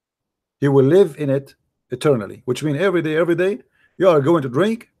 He will live in it eternally, which means every day you are going to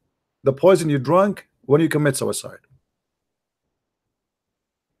drink the poison you drank when you commit suicide.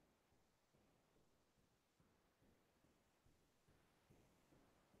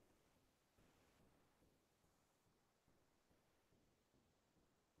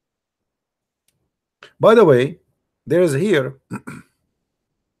 By the way, there is here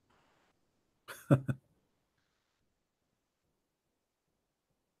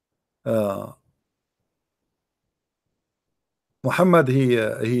Muhammad,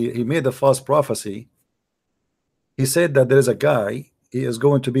 he made a false prophecy. He said that there is a guy, he is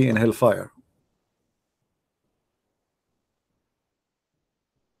going to be in hellfire.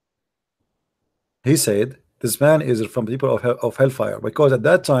 He said this man is from the people of hellfire, because at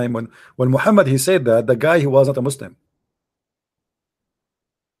that time when Muhammad he said that, the guy, he was not a Muslim.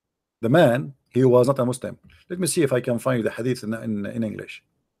 The man, he was not a Muslim. Let me see if I can find the hadith in English.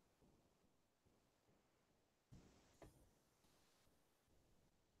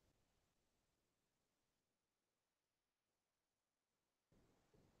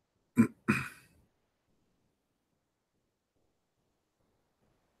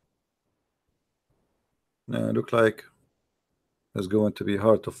 Look like it's going to be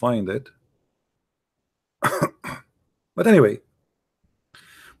hard to find it. But anyway,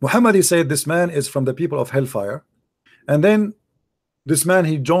 Muhammad, he said this man is from the people of hellfire, and then this man,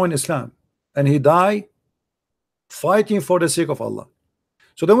 he joined Islam and he died fighting for the sake of Allah.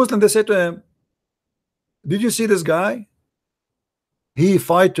 So the Muslim, they said to him, did you see this guy? He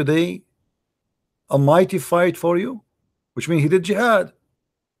fight today a mighty fight for you, which means he did jihad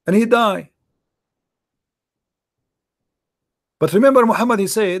and he died. But remember, Muhammad, he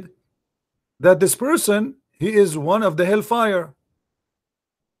said that this person, he is one of the hellfire.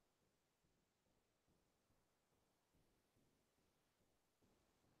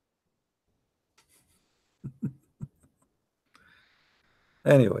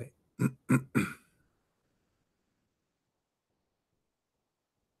 Anyway,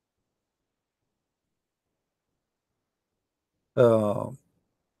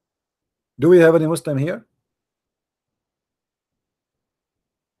 do we have any Muslim here?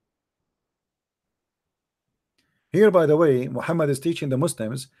 Here, by the way, Muhammad is teaching the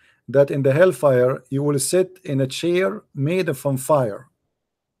Muslims that in the hellfire you will sit in a chair made from fire.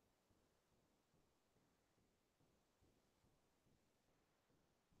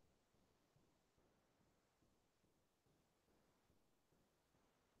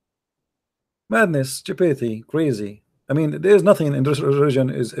 Madness, stupidity, crazy. I mean, there's nothing in this religion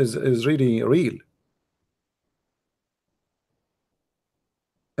is really real.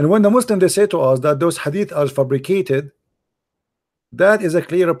 And when the Muslim, they say to us that those hadith are fabricated, that is a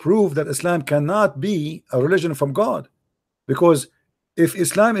clear proof that Islam cannot be a religion from God. Because if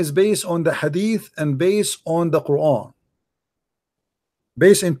Islam is based on the hadith and based on the Quran,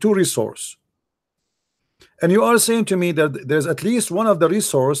 based in two resources, and you are saying to me that there's at least one of the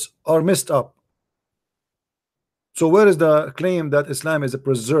resources are messed up, so where is the claim that Islam is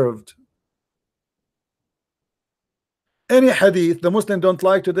preserved? Any hadith the Muslim don't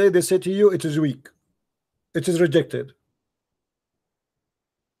like today, they say to you it is weak, it is rejected.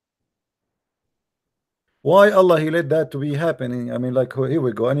 Why Allah He let that to be happening? I mean, like, here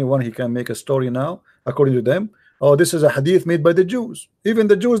we go. Anyone He can make a story now according to them. Oh, this is a hadith made by the Jews. Even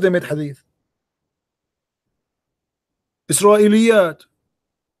the Jews, they made hadith. Israeliyat.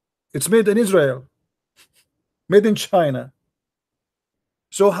 It's made in Israel, made in China.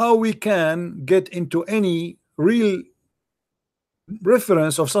 So how we can get into any real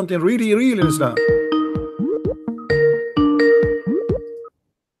reference of something really real in Islam?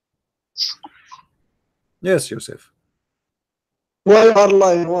 Yes, Yusuf. Why you are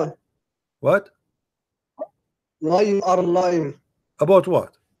lying? Why? What? Why you are lying? About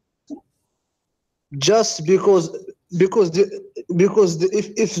what? Just because if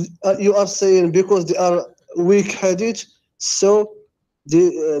you are saying because they are weak hadith, so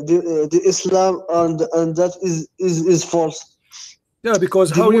the Islam and that is false. Yeah, because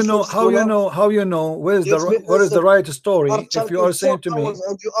The how you Muslim know where's Let me what is the answer. right story Are if you talking are saying 4 to me hours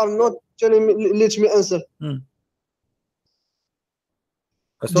and you are not telling me. Let me answer. I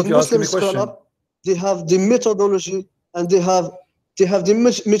The thought you asking Muslim me a question. scholar, they have the methodology and they have the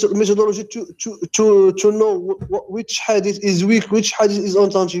methodology to know which hadith is weak, which hadith is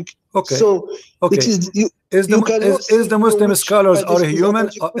authentic. Okay. So Okay. it is you. Is the You cannot say the Muslim which scholars are hadith is human?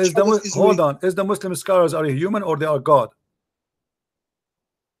 authentic, which hadith is Hold weak. on. Is the Muslim scholars are human or they are God?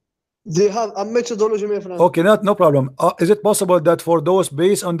 They have a methodology, my friend. Okay, no problem. Is it possible that for those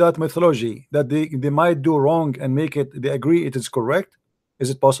based on that methodology that they might do wrong and make it they agree it is correct? Is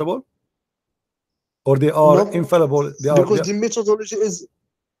it possible? Or they are No, infallible? because the methodology is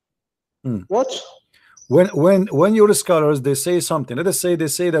what? When your scholars they say something, let us say they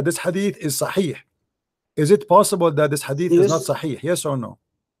say that this hadith is sahih. Is it possible that this hadith is not sahih? Yes or no?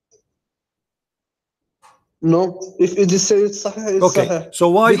 No, if it is said sahih, it's okay. sahih. So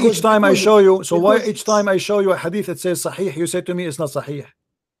why Because- each time I because- show you? So why because- each time I show you a hadith that says sahih, you say to me it's not sahih?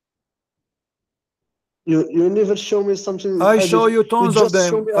 You never show me something. I hadith. show you tons of just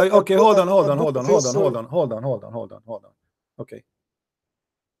show them. me Okay, hold on. book Okay.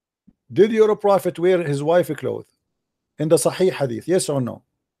 Did your prophet wear his wife clothes in the sahih hadith? Yes or no?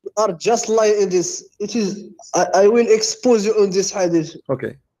 You are just lying in this. It is. I will expose you on this hadith.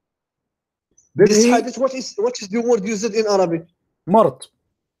 Okay. Did This he? hadith. What is the word used in Arabic? Mart.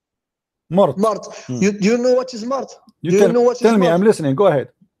 Mart. You know what is mart? You know what is tell me. mart? I'm listening. Go ahead.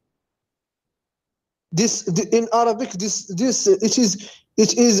 In Arabic, it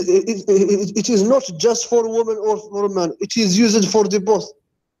is not just for women or for men. It is used for the both.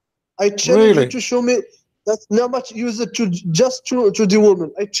 I challenge you to show me that not much used to just to the woman.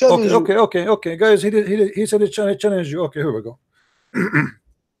 I challenge you. Okay, guys. He said it challenge you. Okay, here we go.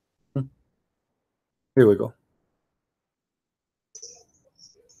 Here we go.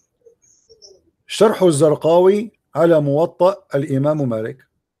 شرح الزرقاوي على موطأ الإمام مالك.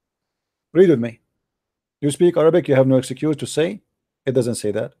 Read with me. You speak Arabic, you have no excuse to say. It doesn't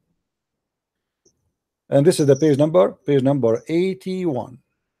say that. And this is the page number 81.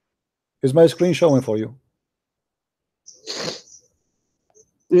 Is my screen showing for you?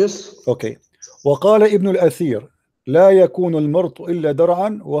 Yes. Okay. وقال ابن الأثير لا يكون المرط إلا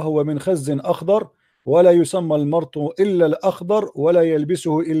درعا وهو من خز أخضر ولا يسمى المرط إلا الأخضر ولا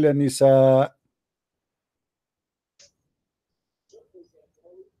يلبسه إلا النساء.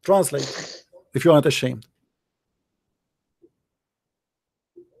 Translate if you're not ashamed.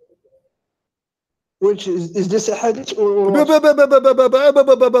 Which is this a hadith or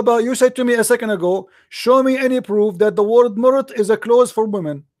You said to me a second ago, show me any proof that the word murat is a clause for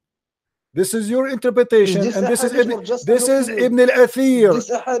women. This is your interpretation, and this is Ibn al-Athir.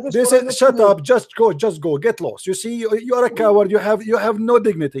 This is shut up, just go, get lost. You see, you are a coward. You have no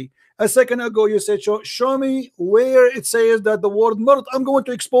dignity. A second ago, you said, show me where it says that the word murat. I'm going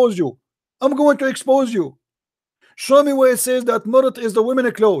to expose you. Show me where it says that murat is the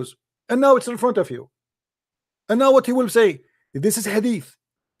women clothes, and now it's in front of you. And now what he will say? This is hadith.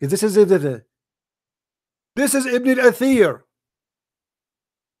 This is Ibn al-Athir.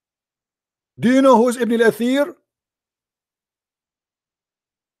 Do you know who is Ibn al-Athir?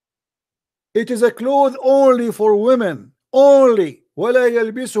 It is a cloth only for women. Only. وَلَا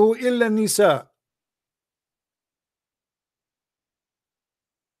يَلْبِسُهُ إِلَّا النِّسَاء.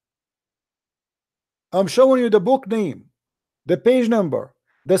 I'm showing you the book name, the page number,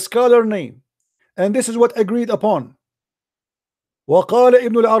 the scholar name, and this is what agreed upon. وقال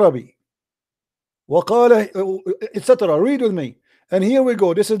ابن العربي وقال etc. Read with me. And here we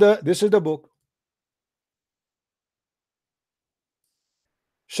go. This is the book.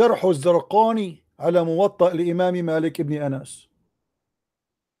 شرح الزرقاني على موطأ الإمام مالك بن أنس.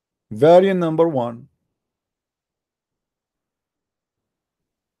 Variant number 1.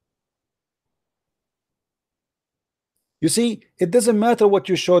 You see, it doesn't matter what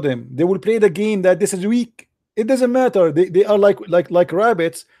you show them. They will play the game that this is weak. It doesn't matter. They are like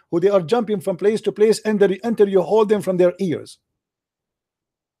rabbits who they are jumping from place to place, and until you hold them from their ears.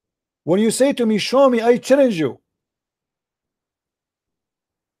 When you say to me, show me, I challenge you.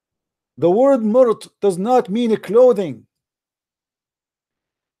 The word murt does not mean clothing.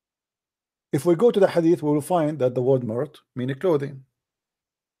 If we go to the hadith, we will find that the word murt means clothing.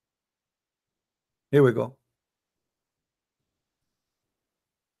 Here we go.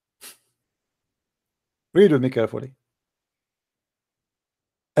 Read with me carefully.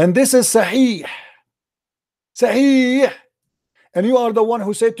 And this is Sahih. Sahih. And you are the one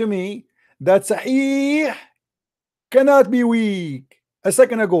who said to me that Sahih cannot be weak. A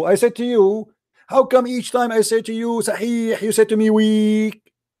second ago, I said to you, how come each time I say to you Sahih, you say to me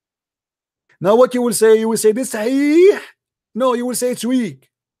weak? Now what you will say this Sahih? No, you will say it's weak.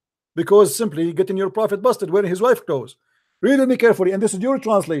 Because simply getting your prophet busted wearing his wife clothes. Read with me carefully, and this is your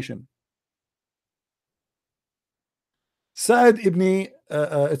translation. Sa'id ibn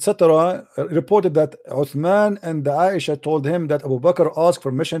etc. reported that Uthman and Aisha told him that Abu Bakr asked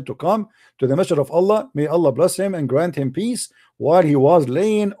permission to come to the Messenger of Allah, may Allah bless him and grant him peace, while he was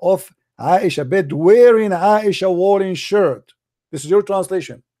laying off Aisha bed wearing Aisha worn shirt. This is your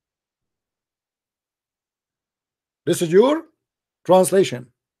translation. This is your translation,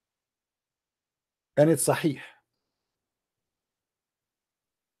 and it's Sahih.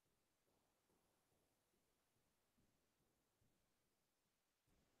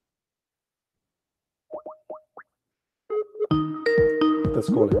 Let's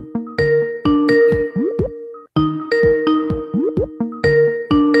call him.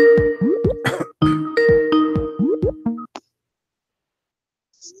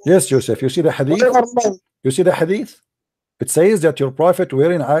 Yes, Joseph, you see the hadith? You see the hadith? It says that your prophet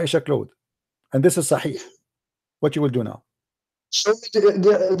wearing Aisha clothes, and this is Sahih. What you will do now? Show me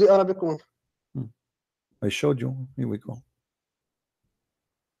the Arabic one. I showed you. Here we go.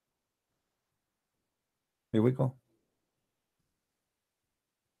 Here we go.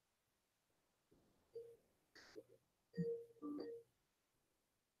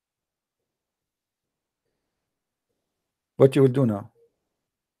 What you will do now?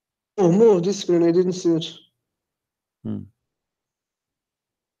 Oh, move this screen. I didn't see it. Do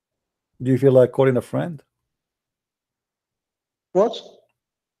you feel like calling a friend? What?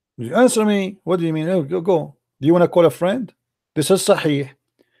 You answer me. What do you mean? Oh, go. Do you want to call a friend? This is Sahih.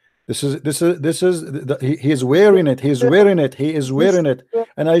 He is wearing it. He is wearing it. He is wearing it.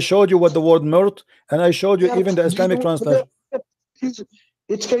 And I showed you what the word murt, and I showed you even the Islamic translation.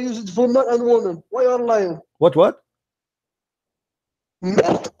 It can use it for man and woman. Why are you lying? What?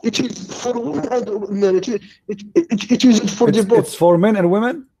 It is for women and men. It uses for the both. It's for men and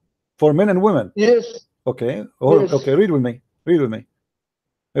women? For men and women? Yes. Okay. Yes. Okay, read with me. Read with me.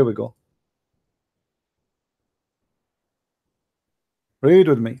 Here we go. Read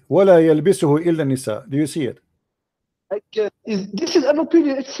with me. وَلَا يَلْبِسُهُ إِلَّا النِّسَاء. Do you see it? This is an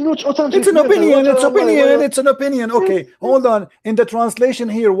opinion. It's not authentic. It's an opinion. It's opinion. It's an opinion. Okay, hold on. In the translation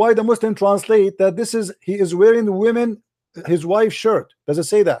here, why the Muslim translate that this is he is wearing his wife's shirt? Does it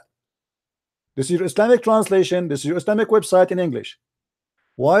say that? This is your Islamic translation. This is your Islamic website in English.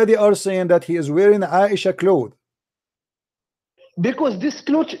 Why they are saying that he is wearing Aisha clothes? Because this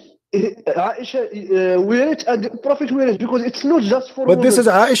cloth, Aisha wear it and the Prophet wear it, because it's not just for but women. This is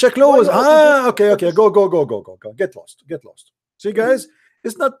Aisha clothes. Okay. Go. Get lost. See, guys,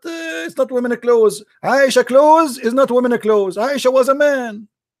 it's not women clothes. Aisha clothes is not women clothes. Aisha was a man,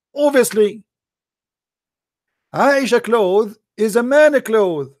 obviously. Aisha clothes is a man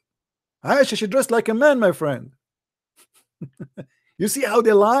clothes. Aisha, she dressed like a man, my friend. You see how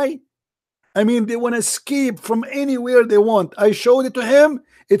they lie? I mean, they want to escape from anywhere they want. I showed it to him.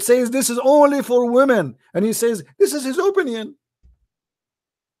 It says this is only for women, and he says this is his opinion.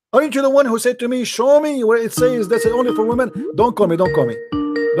 Aren't you the one who said to me, show me where it says that's only for women? Don't call me.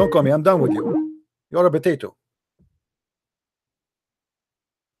 I'm done with you. You're a potato.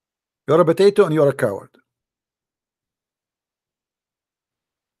 You're a potato and you're a coward.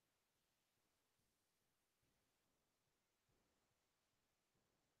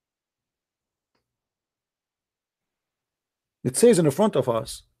 It says in the front of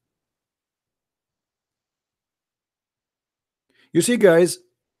us. You see, guys,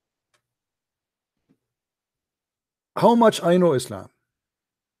 how much I know Islam.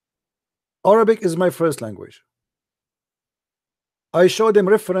 Arabic is my first language. I show them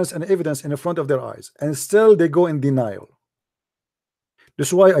reference and evidence in front of their eyes, and still they go in denial. This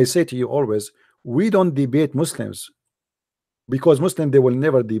is why I say to you always, we don't debate Muslims, because Muslims, they will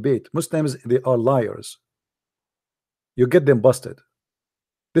never debate. Muslims, they are liars. You get them busted.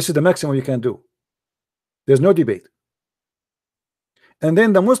 This is the maximum you can do. There's no debate. And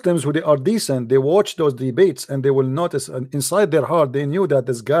then the Muslims who they are decent, they watch those debates and they will notice inside their heart they knew that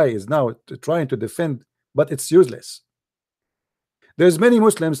this guy is now trying to defend, but it's useless. There's many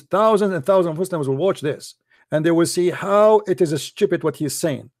Muslims, thousands and thousands of Muslims will watch this and they will see how it is stupid what he's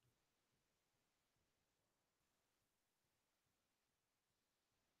saying.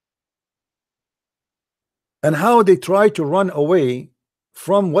 And how they try to run away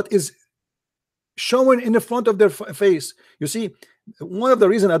from what is shown in the front of their face. You see, one of the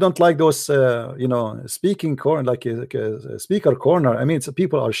reasons I don't like those you know, speaking corner, like a speaker corner. I mean, it's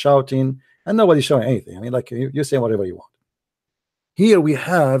people are shouting and nobody's showing anything. I mean, like you say whatever you want. Here we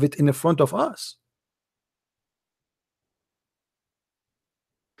have it in the front of us.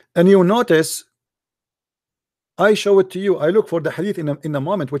 And you notice I show it to you. I look for the hadith in a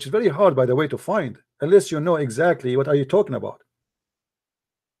moment, which is very hard, by the way, to find unless you know exactly what are you talking about.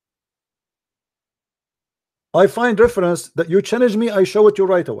 I find reference that you challenge me, I show it you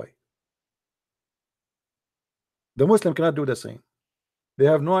right away. The Muslim cannot do the same. They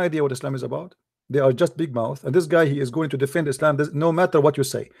have no idea what Islam is about. They are just big mouth, and this guy, he is going to defend Islam no matter what you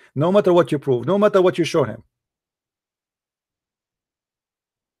say, no matter what you prove, no matter what you show him.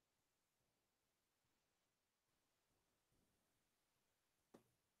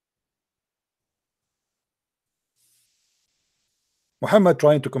 Muhammad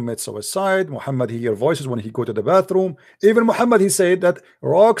trying to commit suicide. Muhammad, he hear voices when he go to the bathroom. Even Muhammad, he said that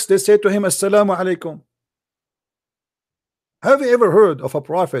rocks, they say to him, Assalamu alaikum. Have you ever heard of a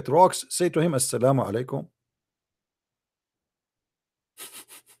prophet, rocks say to him, Assalamu alaikum?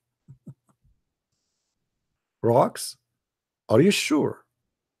 Rocks? Are you sure?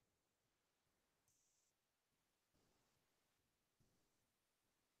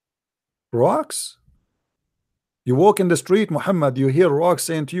 Rocks? You walk in the street, Muhammad, you hear rocks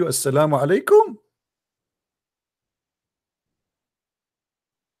saying to you, Assalamu alaikum?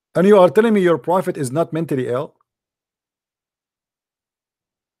 And you are telling me your prophet is not mentally ill?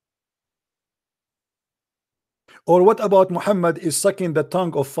 Or what about Muhammad is sucking the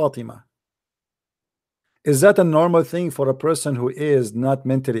tongue of Fatima? Is that a normal thing for a person who is not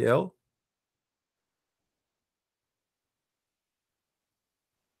mentally ill?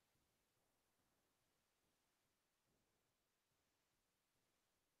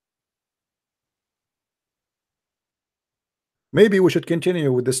 Maybe we should continue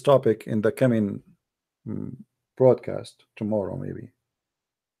with this topic in the coming broadcast tomorrow. Maybe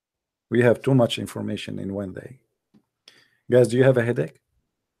we have too much information in one day. Guys, do you have a headache?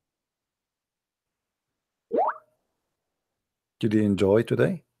 Did you enjoy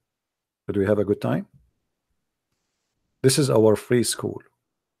today? Did we have a good time? This is our free school.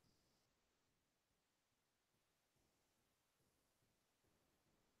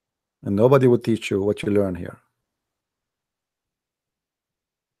 And nobody will teach you what you learn here.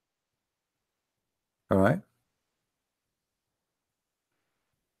 All right.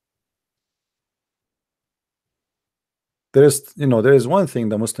 There is, you know, there is one thing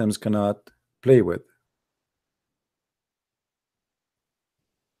the Muslims cannot play with.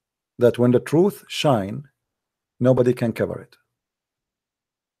 That when the truth shine, nobody can cover it.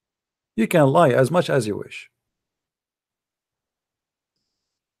 You can lie as much as you wish.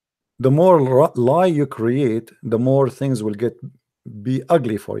 The more lie you create, the more things will be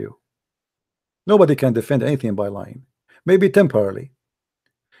ugly for you. Nobody can defend anything by lying. Maybe temporarily,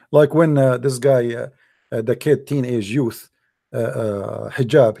 like when this guy, the kid, teenage youth,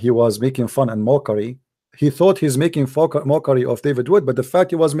 hijab, he was making fun and mockery. He thought he's making mockery of David Wood, but the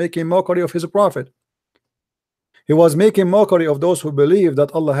fact he was making mockery of his prophet. He was making mockery of those who believe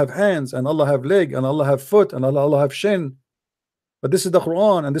that Allah have hands and Allah have leg and Allah have foot and Allah have shin. But this is the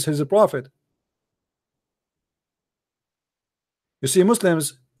Quran and this is the prophet. You see,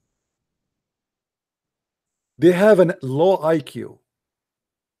 Muslims, they have a low IQ,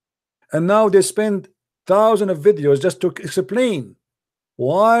 and now they spend thousands of videos just to explain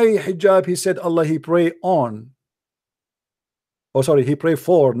why hijab, he said Allah he pray on, oh sorry, he pray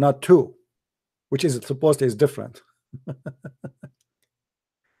for, not to, which is supposedly is different.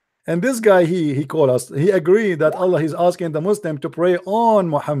 And this guy, he called us, he agreed that Allah is asking the Muslim to pray on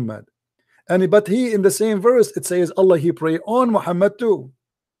Muhammad, and but he in the same verse it says Allah he pray on Muhammad too.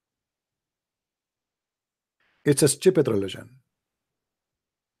 It's a stupid religion.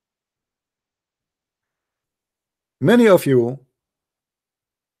 Many of you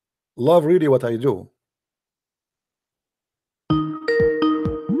love really what I do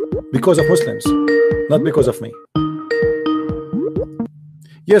because of Muslims, not because of me.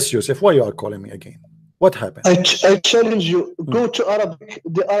 Yes, Yusuf, why you are calling me again? What happened? I challenge you. Go to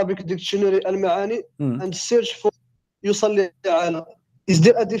the Arabic dictionary al-Ma'ani and search for يصلي على. Is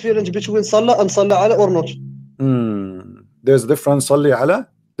there a difference between صلى and صلى على or not? There's different. صلي على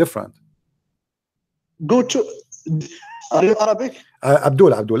different. Go to. Are you Arabic?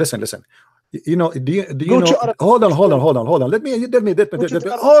 Abdul, listen. You know, do you know? Hold on. Let me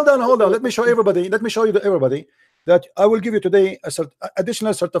hold on. Let me show everybody. Let me show you everybody that I will give you today a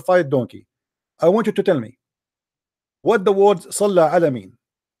additional certified donkey. I want you to tell me what the word صلى على mean.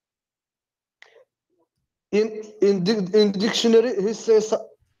 In dictionary, he says.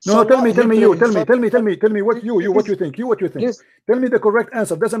 No, tell me what you think. Yes. Tell me the correct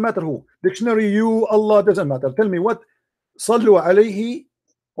answer. Doesn't matter who. Dictionary, you, Allah, doesn't matter. Tell me what صلوا عليه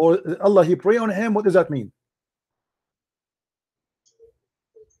or Allah, he pray on him. What does that mean?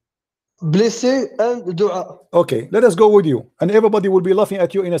 Blessing and dua. Okay, let us go with you, and everybody will be laughing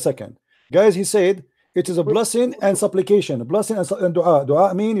at you in a second. Guys, he said it is a blessing and supplication. Blessing and dua.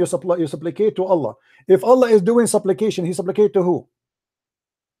 Dua mean you supplicate to Allah. If Allah is doing supplication, he supplicate to who?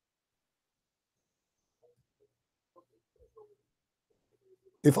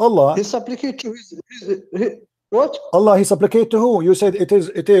 If Allah, he supplicate to his what? Allah, he supplicate to who? You said it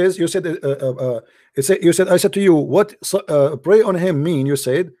is. You said you said I said to you what pray on him mean. You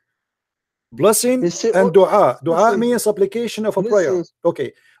said blessing and dua. Dua means supplication of a prayer.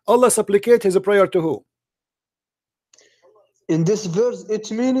 Okay, Allah supplicate his prayer to who? In this verse,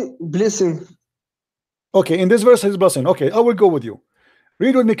 it means blessing. Okay, in this verse, his blessing. Okay, I will go with you.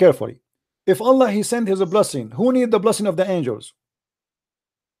 Read with me carefully. If Allah he sent his blessing, who need the blessing of the angels?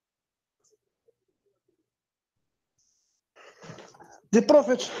 The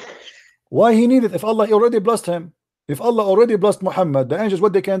Prophet. Why he needed if Allah already blessed him? If Allah already blessed Muhammad, the angels,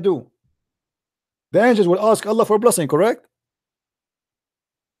 what they can do? The angels will ask Allah for blessing, correct?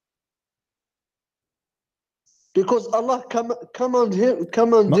 Because Allah command him,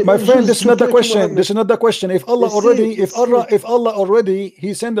 my friend, this is not the question. This is not the question. If Allah already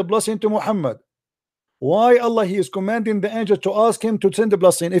he sent the blessing to Muhammad, why Allah he is commanding the angel to ask him to send the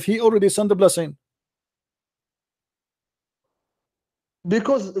blessing if he already sent the blessing?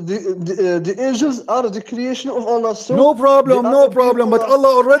 Because the angels are the creation of Allah. So no problem. But Allah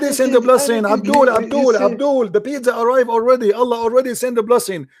already sent the blessing. Abdul, the pizza arrived already. Allah already sent the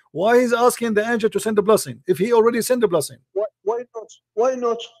blessing. Why is asking the angel to send the blessing if he already sent the blessing? Why not? Why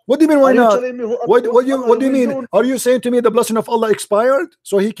not? What do you mean why not? What do you mean? Are you saying to me the blessing of Allah expired?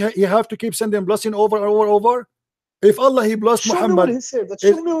 So he have to keep sending blessing over and over? If Allah he blessed Muhammad, you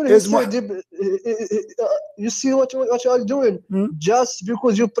see what you are doing. Just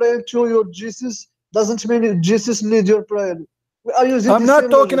because you pray to your Jesus doesn't mean Jesus need your prayer. I'm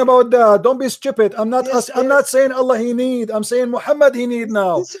not talking about that. Don't be stupid. I'm not saying Allah he need. I'm saying Muhammad he need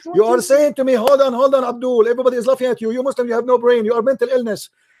now. You are saying to me, hold on, Abdul. Everybody is laughing at you. You Muslim, you have no brain. You are mental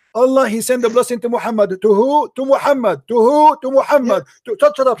illness. Allah he sent the blessing to Muhammad. To who? To Muhammad. To who? To Muhammad.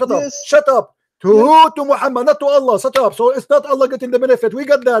 Yes. Shut up. To who? To Muhammad, not to Allah. Shut up. So it's not Allah getting the benefit. We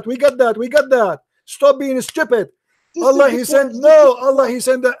got that. Stop being stupid. Allah he sent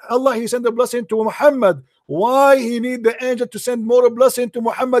the blessing to Muhammad. Why he need the angel to send more blessing to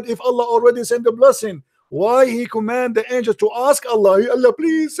Muhammad if Allah already sent the blessing? Why he command the angel to ask Allah, Allah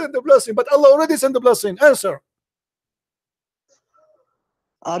please send the blessing, but Allah already sent the blessing? Answer.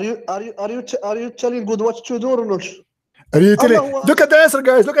 Are you telling God what to do or not? Are you telling? Look at the answer,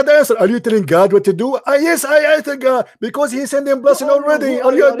 guys. Look at the answer. Are you telling God what to do? Yes, I tell God because He sent him blessing already.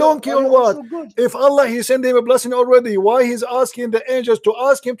 Are you a donkey or what? If Allah He sent him a blessing already, why He's asking the angels to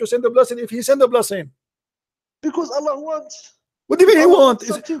ask Him to send the blessing if He sent the blessing? Because Allah wants. What do you mean He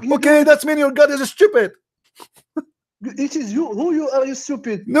wants? Okay, that's mean your God is stupid. It is you. Who you are? You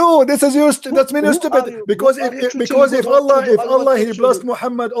stupid. No, this is you. That's mean you're stupid. Because if Allah He blessed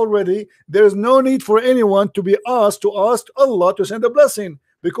Muhammad already, there is no need for anyone to be asked to ask Allah to send a blessing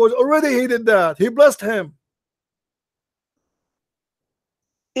because already He did that. He blessed him.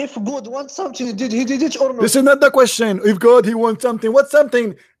 If God wants something, He did it or not? This is not the question. If God He wants something, what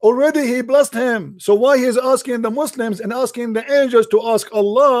something? Already He blessed him. So why He's asking the Muslims and asking the angels to ask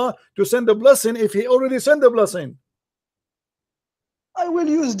Allah to send the blessing if He already sent the blessing? I will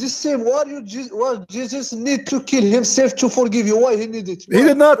use this same. Why Jesus need to kill himself to forgive you? Why he need it? He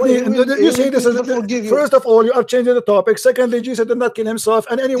did not need. You see, this is first of all, you are changing the topic. Secondly, Jesus did not kill himself.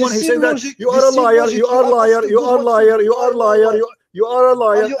 And anyone he said that you are a liar, you are a liar, you are a liar, you are a liar, you are a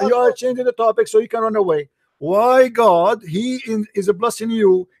liar, and you are changing the topic so you can run away. why God, is blessing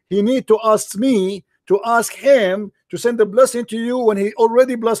you, he need to ask me to ask him to send the blessing to you when he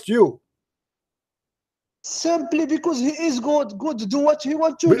already blessed you? Simply because he is God. God do what he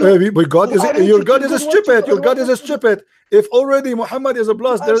wants to do. But God is, your God is stupid. Your God is stupid. If already Muhammad is a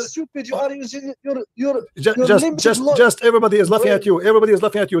blessed, You are stupid. You are using your just everybody is laughing at you. Everybody is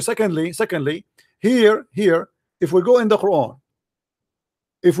laughing at you. Secondly, here, if we go in the Quran,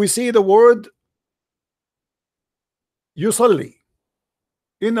 if we see the word yusalli,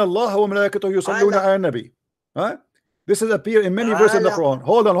 inna Allah wa malaikatahu yusalluna ala nabi, huh? This is appear in many verses in the Quran.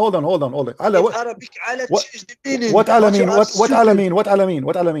 Hold on. What ala mean? What ala mean? What ala mean?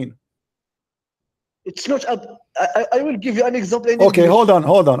 What ala mean? It's not. I will give you an example. Okay, hold on.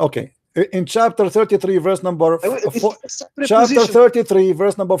 Okay, in chapter 33, verse number chapter 33,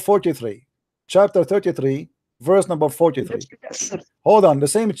 verse number 43. Chapter 33, verse number 43. Hold on. The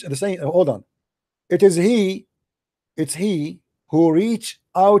same. Hold on. It's he who reach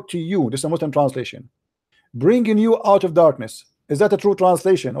out to you. This is a Muslim translation, bringing you out of darkness. Is that a true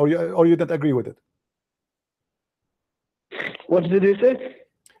translation, or you don't agree with it? What did he say?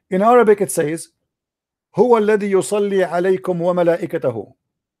 In Arabic it says, هو الذي يصلي عليكم وملائكته.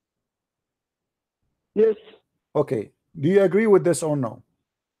 Yes. Okay, do you agree with this or no?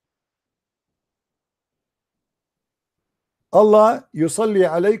 Allah يصلي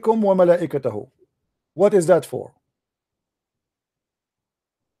عليكم وملائكته. What is that for?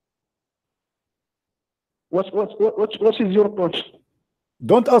 What is your point?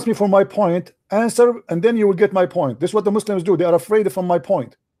 Don't ask me for my point. Answer, and then you will get my point. This is what the Muslims do. They are afraid from my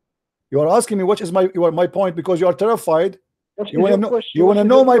point. You are asking me what is my point because you are terrified. You want to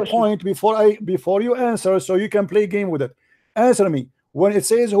know my point before you answer, so you can play game with it. Answer me. When it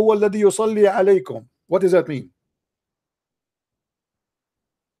says هو الذي يصلي عليكم, what does that mean?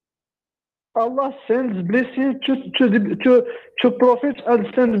 Allah sends blessing to prophets and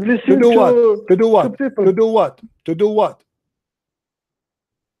sends blessing to do what? To do what? To people. To do what? To do what?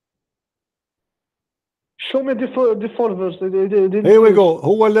 Show me the four verse. Here we go.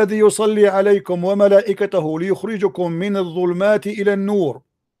 هو الذي يصلي عليكم وملائكته ليخرجكم من الظلمات إلى النور.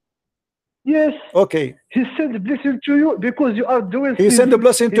 Yes. Okay. He sent blessing to you because you are doing. He sent the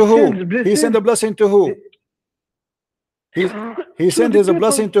blessing to who? He sent the blessing to who? He sent his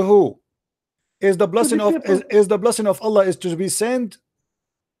blessing to who? Is the blessing of Allah is to be sent?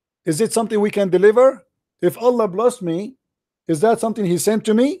 Is it something we can deliver? If Allah blessed me, is that something he sent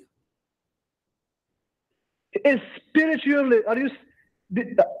to me? It's spiritually. How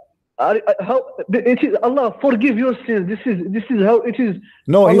it is? Allah forgive your sins. This is how it is.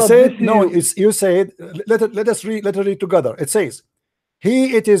 No, Allah he said no. You. You said let us read together. It says,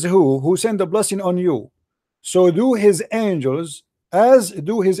 He it is who sent the blessing on you. So do his angels, as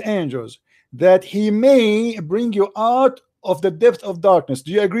do his angels, that he may bring you out of the depth of darkness.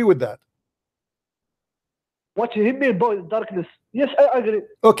 Do you agree with that? What he mean by darkness? Yes, I agree.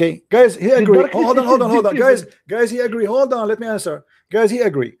 Okay, guys, he agree. Hold on, guys, he agree. Hold on, let me answer. Guys, he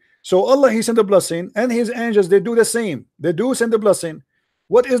agree. So Allah, he sent the blessing, and his angels, they do the same. They do send the blessing.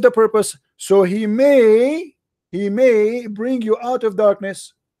 What is the purpose? So he may bring you out of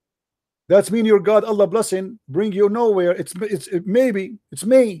darkness. That's mean your God, Allah blessing, bring you nowhere. It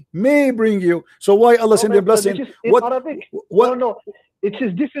may bring you. So why Allah send the blessing? What? Arabic? What? No. It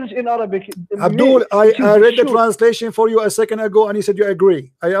is different in Arabic. Abdul, I read the translation for you a second ago, and you said you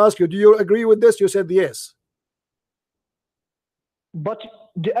agree. I asked you, do you agree with this? You said yes. But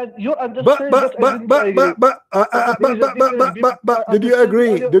your understanding. Did you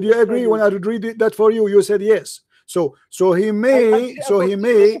agree? Did you agree when I read that for you? You said yes. So he may.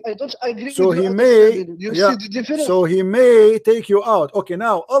 I don't agree. So he may. Yeah. So he may take you out. Okay.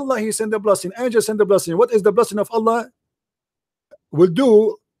 Now Allah, he sent the blessing. Angels send the blessing. What is the blessing of Allah? Will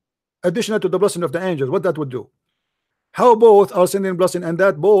do additional to the blessing of the angels. What that would do? How both are sending blessing, and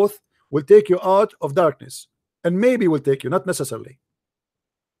that both will take you out of darkness, and maybe will take you, not necessarily.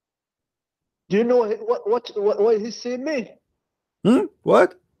 Do you know why he say me?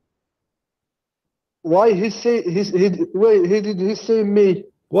 What? Why he say why did he say me?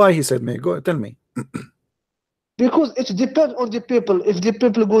 Why he said me? Go tell me. Because it depends on the people. If the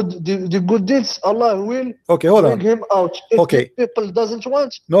people the good deeds, Allah will bring him out. If the people doesn't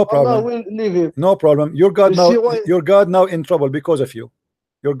want, no problem. Allah will leave him. No problem. Your God now in trouble because of you.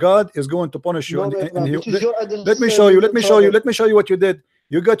 Your God is going to punish you. Let me show you. Let me show you what you did.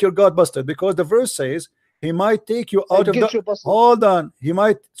 You got your God busted because the verse says he might take you out of the. Hold on. He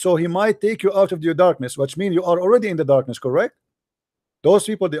might take you out of your darkness, which means you are already in the darkness. Correct? Those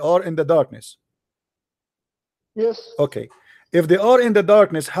people, they are in the darkness. Yes. Okay. If they are in the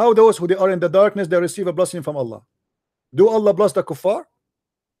darkness, how those who they are in the darkness they receive a blessing from Allah? Do Allah bless the kuffar?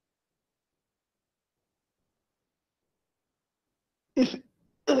 If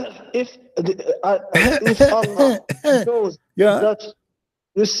if Allah knows Yeah. that,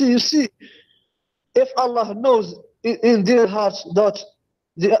 you see, if Allah knows in their hearts that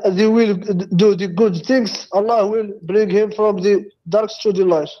they will do the good things, Allah will bring him from the dark to the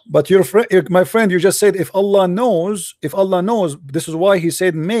light. But your friend, my friend, you just said if Allah knows, this is why he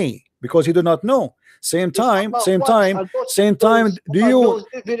said may, because he did not know. Same time, Allah same wants time, and not same time. knows, Do Allah you knows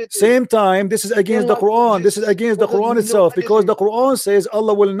everything. same time? This is against the Allah Quran. This is exists against the because we Quran know itself, because the anything. Quran says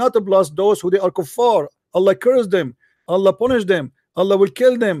Allah will not bless those who they are kuffar. Allah curse them. Allah punish them. Allah will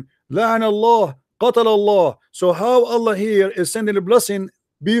kill them. La'an Allah, qatal Allah. So how Allah here is sending a blessing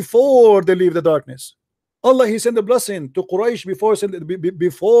before they leave the darkness? Allah, he sent the blessing to Quraysh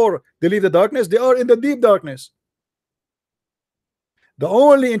before they leave the darkness. They are in the deep darkness. The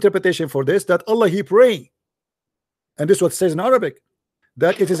only interpretation for this, that Allah he pray, and this is what it says in Arabic,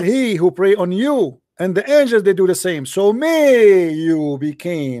 that it is he who pray on you, and the angels they do the same. So may you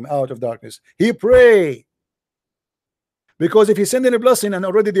became out of darkness. He pray, because if he send in a blessing and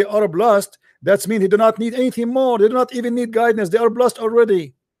already they are blessed, that means he do not need anything more. They do not even need guidance. They are blessed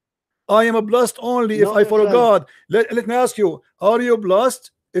already. I am a blessed only if No, I follow friend. God. Let me ask you, are you blessed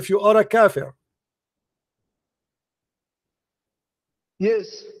if you are a kafir?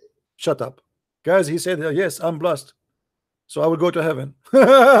 Yes. Shut up. Guys, he said, yes, I'm blessed. So I will go to heaven.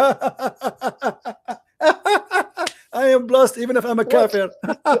 I am blessed even if I'm a kafir.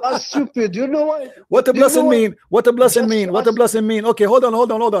 You are stupid. You know why? What a Do you know blessing why? mean? What a blessing Just mean? What a ask- blessing mean? Okay, hold on.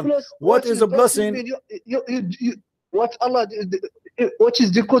 Plus, What is a blessing? mean? What Allah? What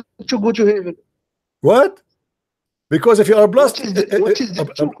is the code to go to heaven? What? Because if you are blessed, What is the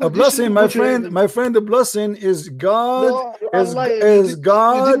true a condition blessing, to my go to friend, heaven? the blessing is God, No, is Allah, is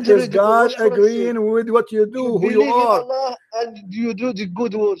God, you is didn't read God what Quran agreeing said. with what you do, You who you believe in are. Allah and you do the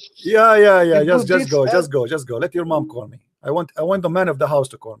good works. Yeah. The Just good deeds go. and- Just go. Let your mom call me. I want the man of the house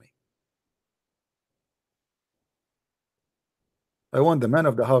to call me. I want the man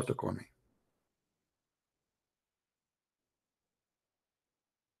of the house to call me.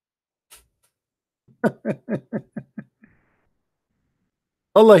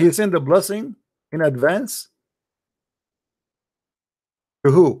 Allah, he sent the blessing in advance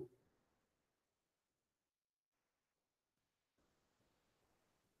to who?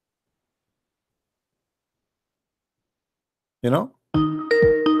 You know?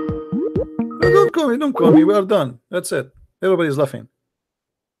 No, don't call me. We are done. That's it. Everybody's laughing.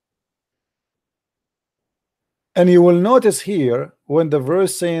 And you will notice here when the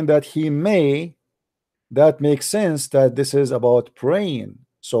verse saying that he may, that makes sense that this is about praying.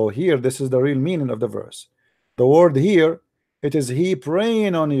 So here, this is the real meaning of the verse. The word here, it is he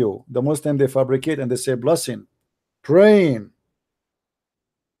praying on you. The Muslim, they fabricate and they say blessing, praying.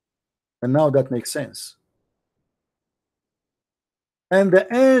 And now that makes sense. And the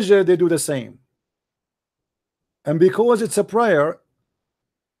angel, they do the same. And because it's a prayer,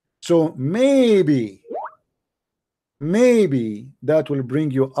 so maybe that will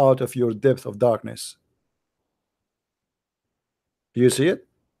bring you out of your depth of darkness. Do you see it?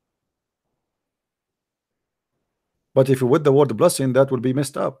 But if you with the word blessing, that will be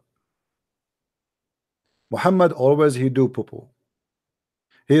messed up. Muhammad always he do poo-poo.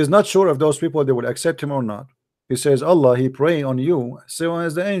 He is not sure if those people they will accept him or not. He says Allah he pray on you, so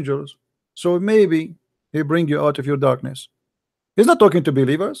as the angels. So maybe he bring you out of your darkness. He's not talking to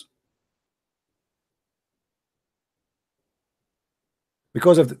believers.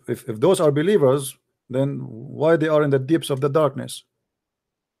 Because if those are believers, then why they are in the depths of the darkness?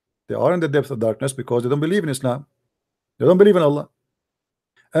 They are in the depths of darkness because they don't believe in Islam. They don't believe in Allah.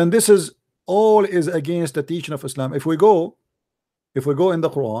 And this is all is against the teaching of Islam. If we go in the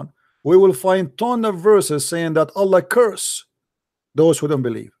Quran, we will find ton of verses saying that Allah curse those who don't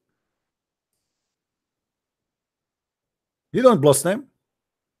believe. You don't bless them.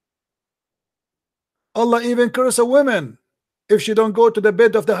 Allah even curse a woman if she don't go to the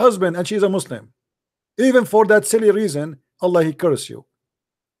bed of the husband and she's a Muslim. Even for that silly reason, Allah he curse you.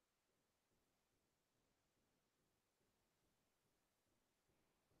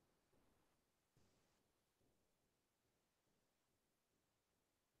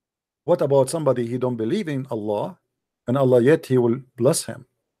 What about somebody he don't believe in Allah and Allah yet he will bless him?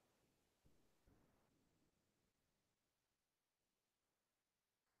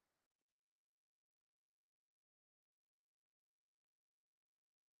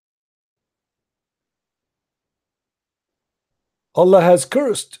 Allah has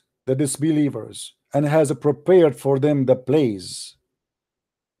cursed the disbelievers and has prepared for them the place.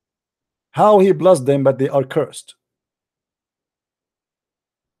 How he blessed them, but they are cursed.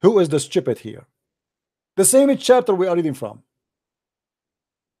 Who is the stupid here? The same chapter we are reading from.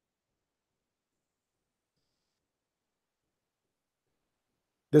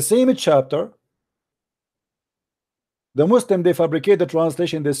 The same chapter. The Muslim, they fabricate the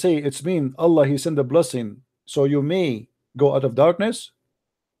translation. They say it's mean Allah, he sent the blessing so you may go out of darkness.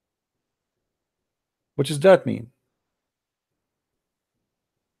 What does that mean?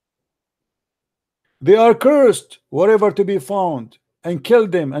 They are cursed wherever to be found, and kill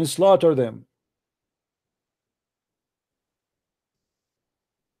them and slaughter them.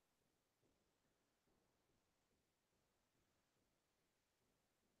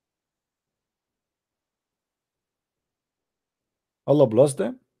 Allah bless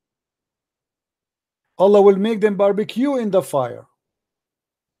them. Allah will make them barbecue in the fire.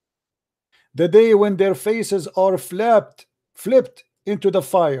 The day when their faces are flipped into the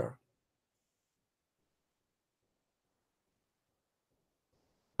fire.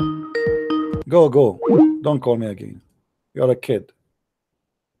 Go, don't call me again. You're a kid.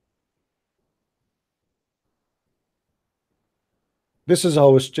 This is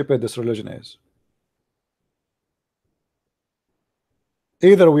how stupid this religion is.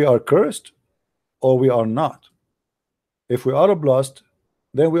 Either we are cursed or we are not. If we are blessed,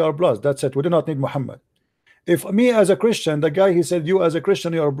 then we are blessed. That's it. We do not need Muhammad. If me as a Christian, the guy he said, you as a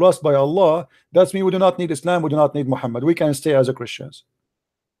Christian, you are blessed by Allah, that's me. We do not need Islam. We do not need Muhammad. We can stay as a Christians.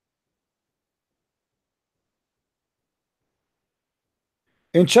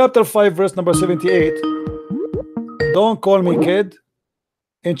 In chapter 5, verse number 78, don't call me kid.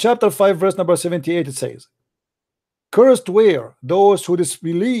 In chapter 5, verse number 78, it says, cursed were those who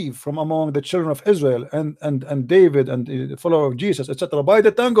disbelieve from among the children of Israel and David and the follower of Jesus, etc. By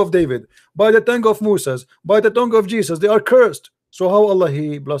the tongue of David, by the tongue of Moses, by the tongue of Jesus, they are cursed. So how Allah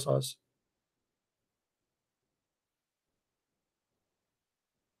he bless us?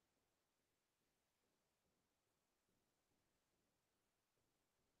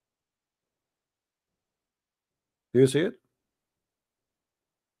 Do you see it?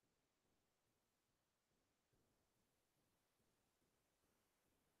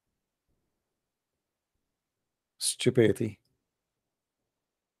 Stupidity.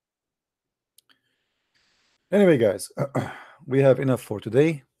 Anyway, guys, we have enough for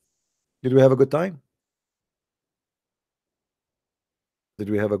today. Did we have a good time? Did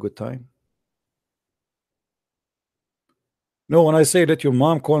we have a good time? No, when I say let your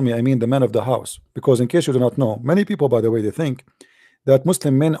mom call me, I mean the man of the house. Because in case you do not know, many people, by the way, they think that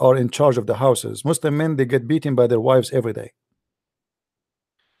Muslim men are in charge of the houses. Muslim men, they get beaten by their wives every day.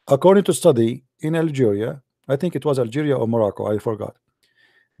 According to study in Algeria, I think it was Algeria or Morocco, I forgot,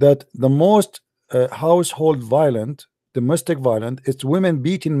 that the most household violent, domestic violent, is women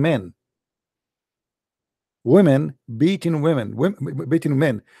beating men. Women beating women, beating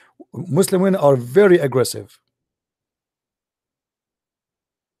men. Muslim women are very aggressive.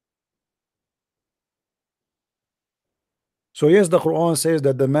 So yes, the Quran says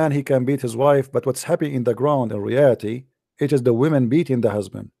that the man he can beat his wife, but what's happening in the ground in reality, it is the women beating the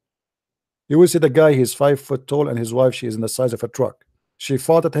husband. You will see the guy, he's 5 foot tall, and his wife, she is in the size of a truck. She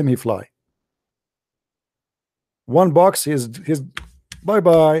fought at him, he fly. One box, he's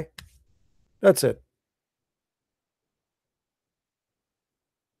bye-bye. That's it.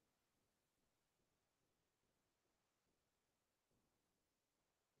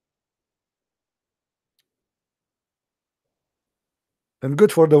 And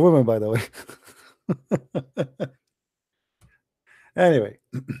good for the women, by the way. Anyway,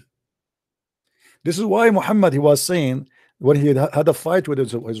 this is why Muhammad, he was saying when he had a fight with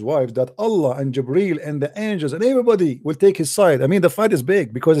his wife, that Allah and Jibreel and the angels and everybody will take his side. I mean, the fight is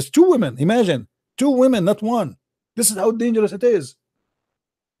big because it's 2 women. Imagine 2 women, not 1. This is how dangerous it is.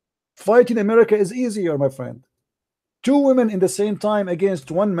 Fighting America is easier, my friend. 2 women in the same time against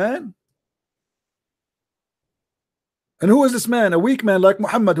 1 man. And who is this man? A weak man like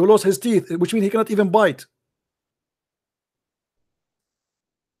Muhammad who lost his teeth, which means he cannot even bite.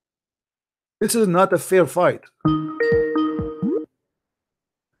 This is not a fair fight.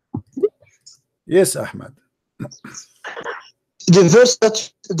 Yes, Ahmed. The verse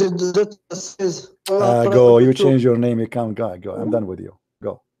that says, go, you change your name, you can't go. I'm done with you.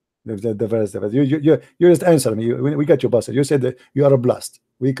 Go. The verse. You just answer me. We got you busted. You said that you are blessed.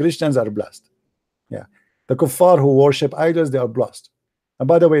 We Christians are blessed. Yeah. The kuffar who worship idols, they are blessed. And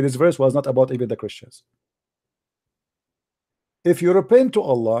by the way, this verse was not about even the Christians. If you repent to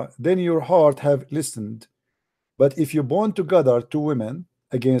Allah, then your heart have listened. But if you bond together 2 women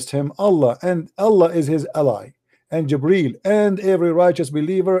against him Allah, and Allah is his ally, and Jibreel, and every righteous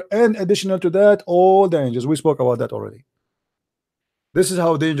believer, and additional to that, all the angels. We spoke about that already. This is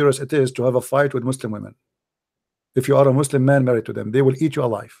how dangerous it is to have a fight with Muslim women. If you are a Muslim man married to them, they will eat you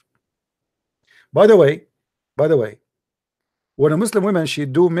alive. By the way, when a Muslim woman she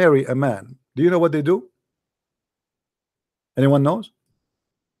do marry a man, do you know what they do? Anyone knows?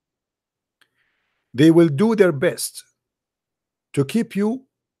 They will do their best to keep you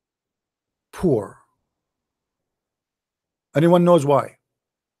poor. Anyone knows why?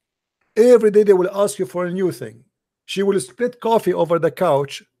 Every day they will ask you for a new thing. She will split coffee over the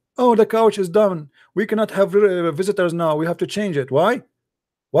couch. Oh, the couch is done. We cannot have visitors now. We have to change it. Why?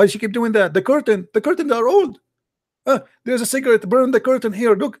 Why does she keep doing that? The curtains are old. There's a cigarette. Burn the curtain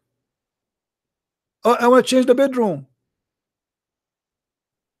here. Look. I want to change the bedroom.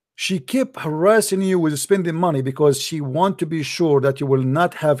 She keep harassing you with spending money because she want to be sure that you will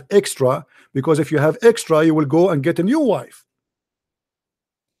not have extra, because if you have extra you will go and get a new wife.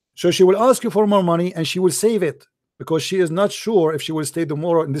 So she will ask you for more money and she will save it because she is not sure if she will stay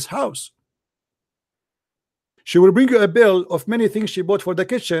tomorrow in this house. She will bring you a bill of many things she bought for the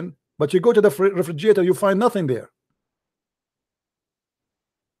kitchen, but you go to the refrigerator, you find nothing there.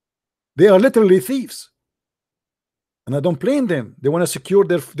 They are literally thieves. And I don't blame them. They want to secure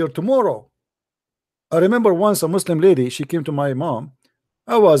their tomorrow. I remember once a Muslim lady, she came to my mom.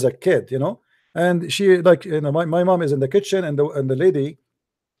 I was a kid, and she my mom is in the kitchen, and the lady,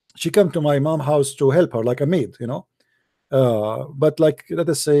 she come to my mom's house to help her like a maid, but like, let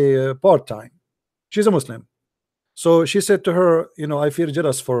us say, part-time. She's a Muslim. So she said to her, I feel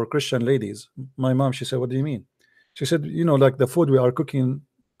jealous for Christian ladies. My mom, she said, what do you mean? She said, like the food we are cooking,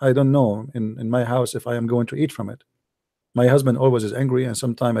 I don't know in my house if I am going to eat from it. My husband always is angry, and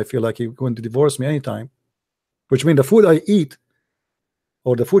sometimes I feel like he's going to divorce me anytime, which means the food I eat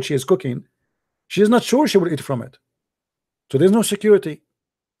or the food she is cooking, she is not sure she will eat from it. So there's no security.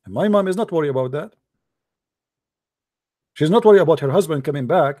 And my mom is not worried about that. She's not worried about her husband coming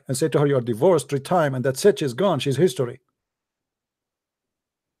back and say to her, you're divorced 3 times, and that's it, she's gone, she's history.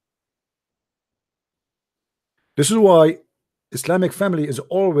 This is why Islamic family is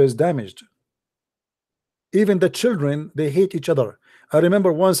always damaged. Even the children, they hate each other. I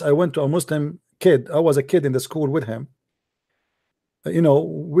remember once I went to a Muslim kid. I was a kid in the school with him.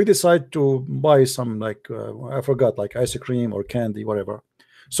 We decided to buy some I forgot, like ice cream or candy, whatever.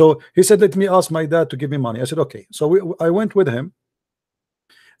 So he said, let me ask my dad to give me money. I said, okay. So I went with him.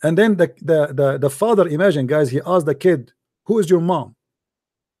 And then the father, imagine guys, he asked the kid, who is your mom?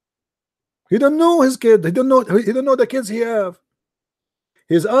 He don't know his kid. He don't know the kids he have.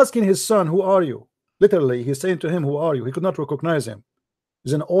 He's asking his son, who are you? Literally, he's saying to him, who are you? He could not recognize him.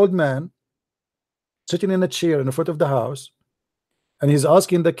 He's an old man sitting in a chair in the front of the house, and he's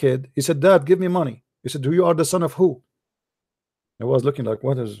asking the kid. He said, Dad, give me money. He said, you are the son of who? I was looking like,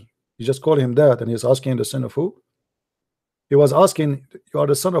 what is? He just called him dad, and he's asking the son of who? He was asking, you are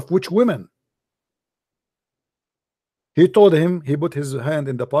the son of which women? He told him. He put his hand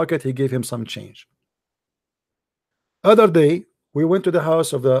in the pocket. He gave him some change. Other day, we went to the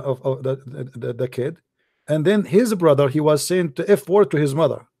house of the kid, and then his brother, he was saying the F word to his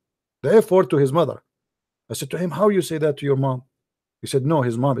mother. The F word to his mother. I said to him, how you say that to your mom? He said, no,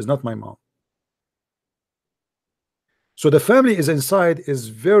 his mom is not my mom. So the family is inside is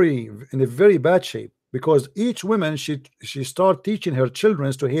in a very bad shape, because each woman she start teaching her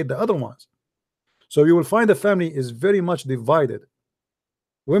children to hate the other ones. So you will find the family is very much divided.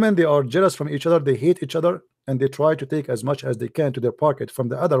 Women, they are jealous from each other, they hate each other, and they try to take as much as they can to their pocket from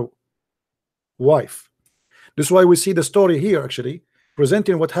the other wife. This is why we see the story here actually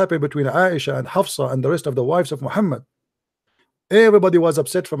presenting what happened between Aisha and Hafsa and the rest of the wives of Muhammad. Everybody was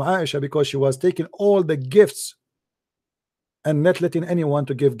upset from Aisha because she was taking all the gifts and not letting anyone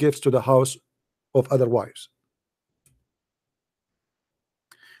to give gifts to the house of other wives.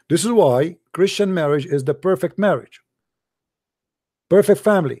 This is why Christian marriage is the perfect marriage, perfect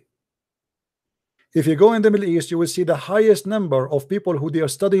family. If you go in the Middle East, you will see the highest number of people who they are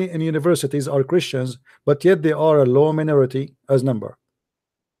studying in universities are Christians, but yet they are a low minority as number.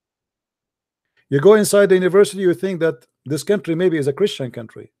 You go inside the university, you think that this country maybe is a Christian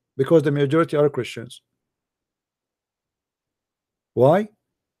country because the majority are Christians. Why?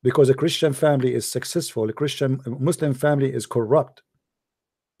 Because a Christian family is successful, a Muslim family is corrupt.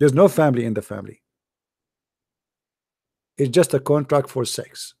 There's no family in the family. It's just a contract for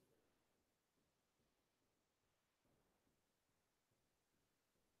sex.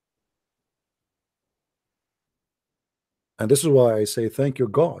 And this is why I say thank you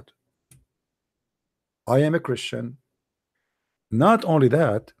God. I am a Christian. Not only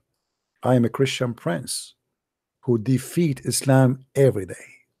that, I am a Christian prince who defeat Islam every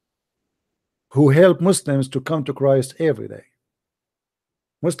day, who help Muslims to come to Christ every day.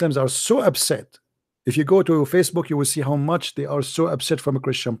 Muslims are so upset. If you go to Facebook, you will see how much they are so upset from a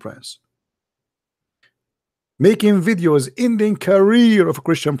Christian prince. Making videos ending career of a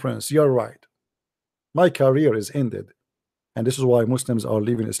Christian prince. You're right. My career is ended. And this is why Muslims are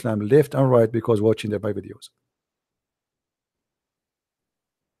leaving Islam left and right, because watching my videos.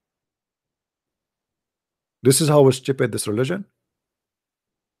 This is how stupid this religion.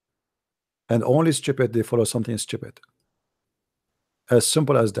 And only stupid, they follow something stupid. As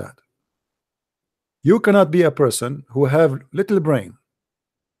simple as that. You cannot be a person who have little brain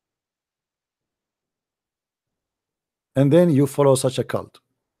and then you follow such a cult.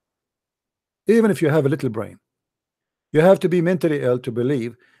 Even if you have a little brain, you have to be mentally ill to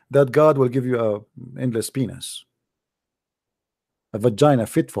believe that God will give you a endless penis, a vagina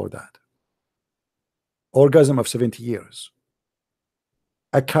fit for that, orgasm of 70 years,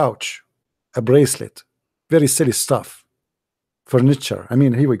 a couch, a bracelet, very silly stuff, furniture. I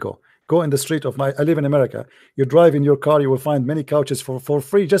mean, here we go. Go in the street of I live in America. You drive in your car, you will find many couches for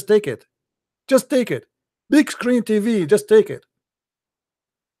free. Just take it. Just take it. Big screen TV, just take it.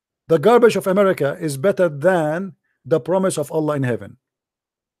 The garbage of America is better than the promise of Allah in heaven.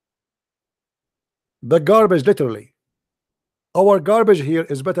 The garbage, literally. Our garbage here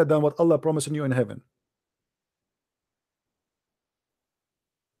is better than what Allah promising you in heaven.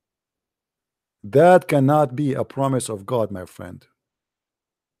 That cannot be a promise of God, my friend.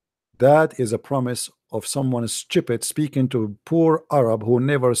 That is a promise of someone stupid speaking to a poor Arab who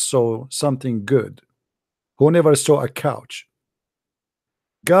never saw something good, who never saw a couch.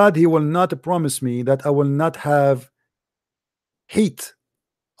 God, he will not promise me that I will not have heat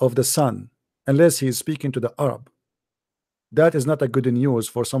of the sun unless he is speaking to the Arab. That is not a good news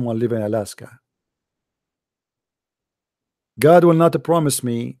for someone living in Alaska. God will not promise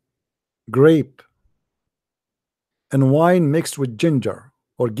me grape and wine mixed with ginger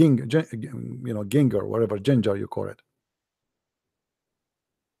or ginger, whatever ginger you call it,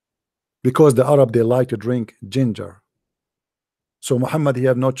 because the Arab, they like to drink ginger. So Muhammad, he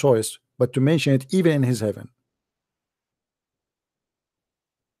have no choice but to mention it even in his heaven.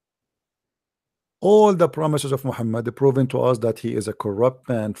 All the promises of Muhammad proven to us that he is a corrupt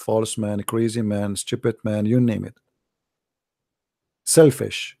man, false man, crazy man, stupid man, you name it.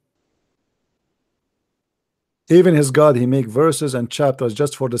 Selfish. Even his God, he make verses and chapters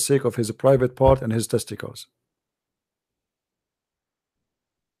just for the sake of his private part and his testicles.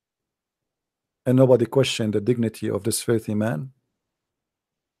 And nobody questioned the dignity of this filthy man.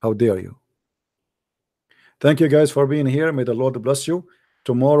 How dare you? Thank you guys for being here. May the Lord bless you.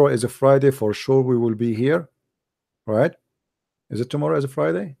 Tomorrow is a Friday, for sure we will be here. Right? Is it tomorrow is a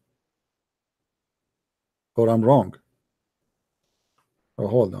Friday? Or I'm wrong? Oh,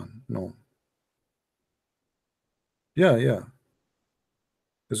 hold on. No. Yeah.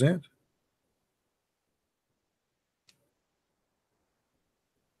 Isn't it?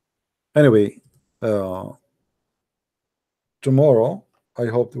 Anyway, tomorrow I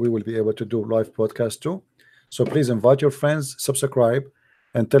hope we will be able to do live podcast too. So please invite your friends, subscribe,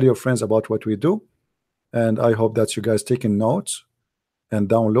 and tell your friends about what we do. And I hope that you guys taking notes and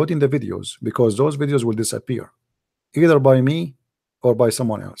downloading the videos, because those videos will disappear either by me or by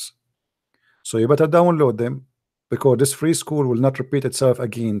someone else. So you better download them, because this free school will not repeat itself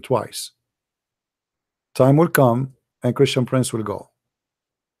again twice. Time will come and Christian Prince will go.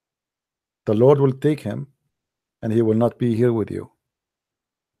 The Lord will take him and he will not be here with you.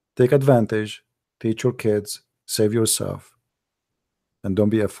 Take advantage, teach your kids, save yourself, and don't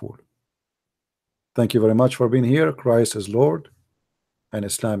be a fool. Thank you very much for being here. Christ is Lord and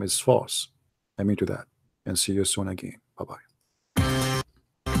Islam is false. I mean to that. And see you soon again. Bye-bye.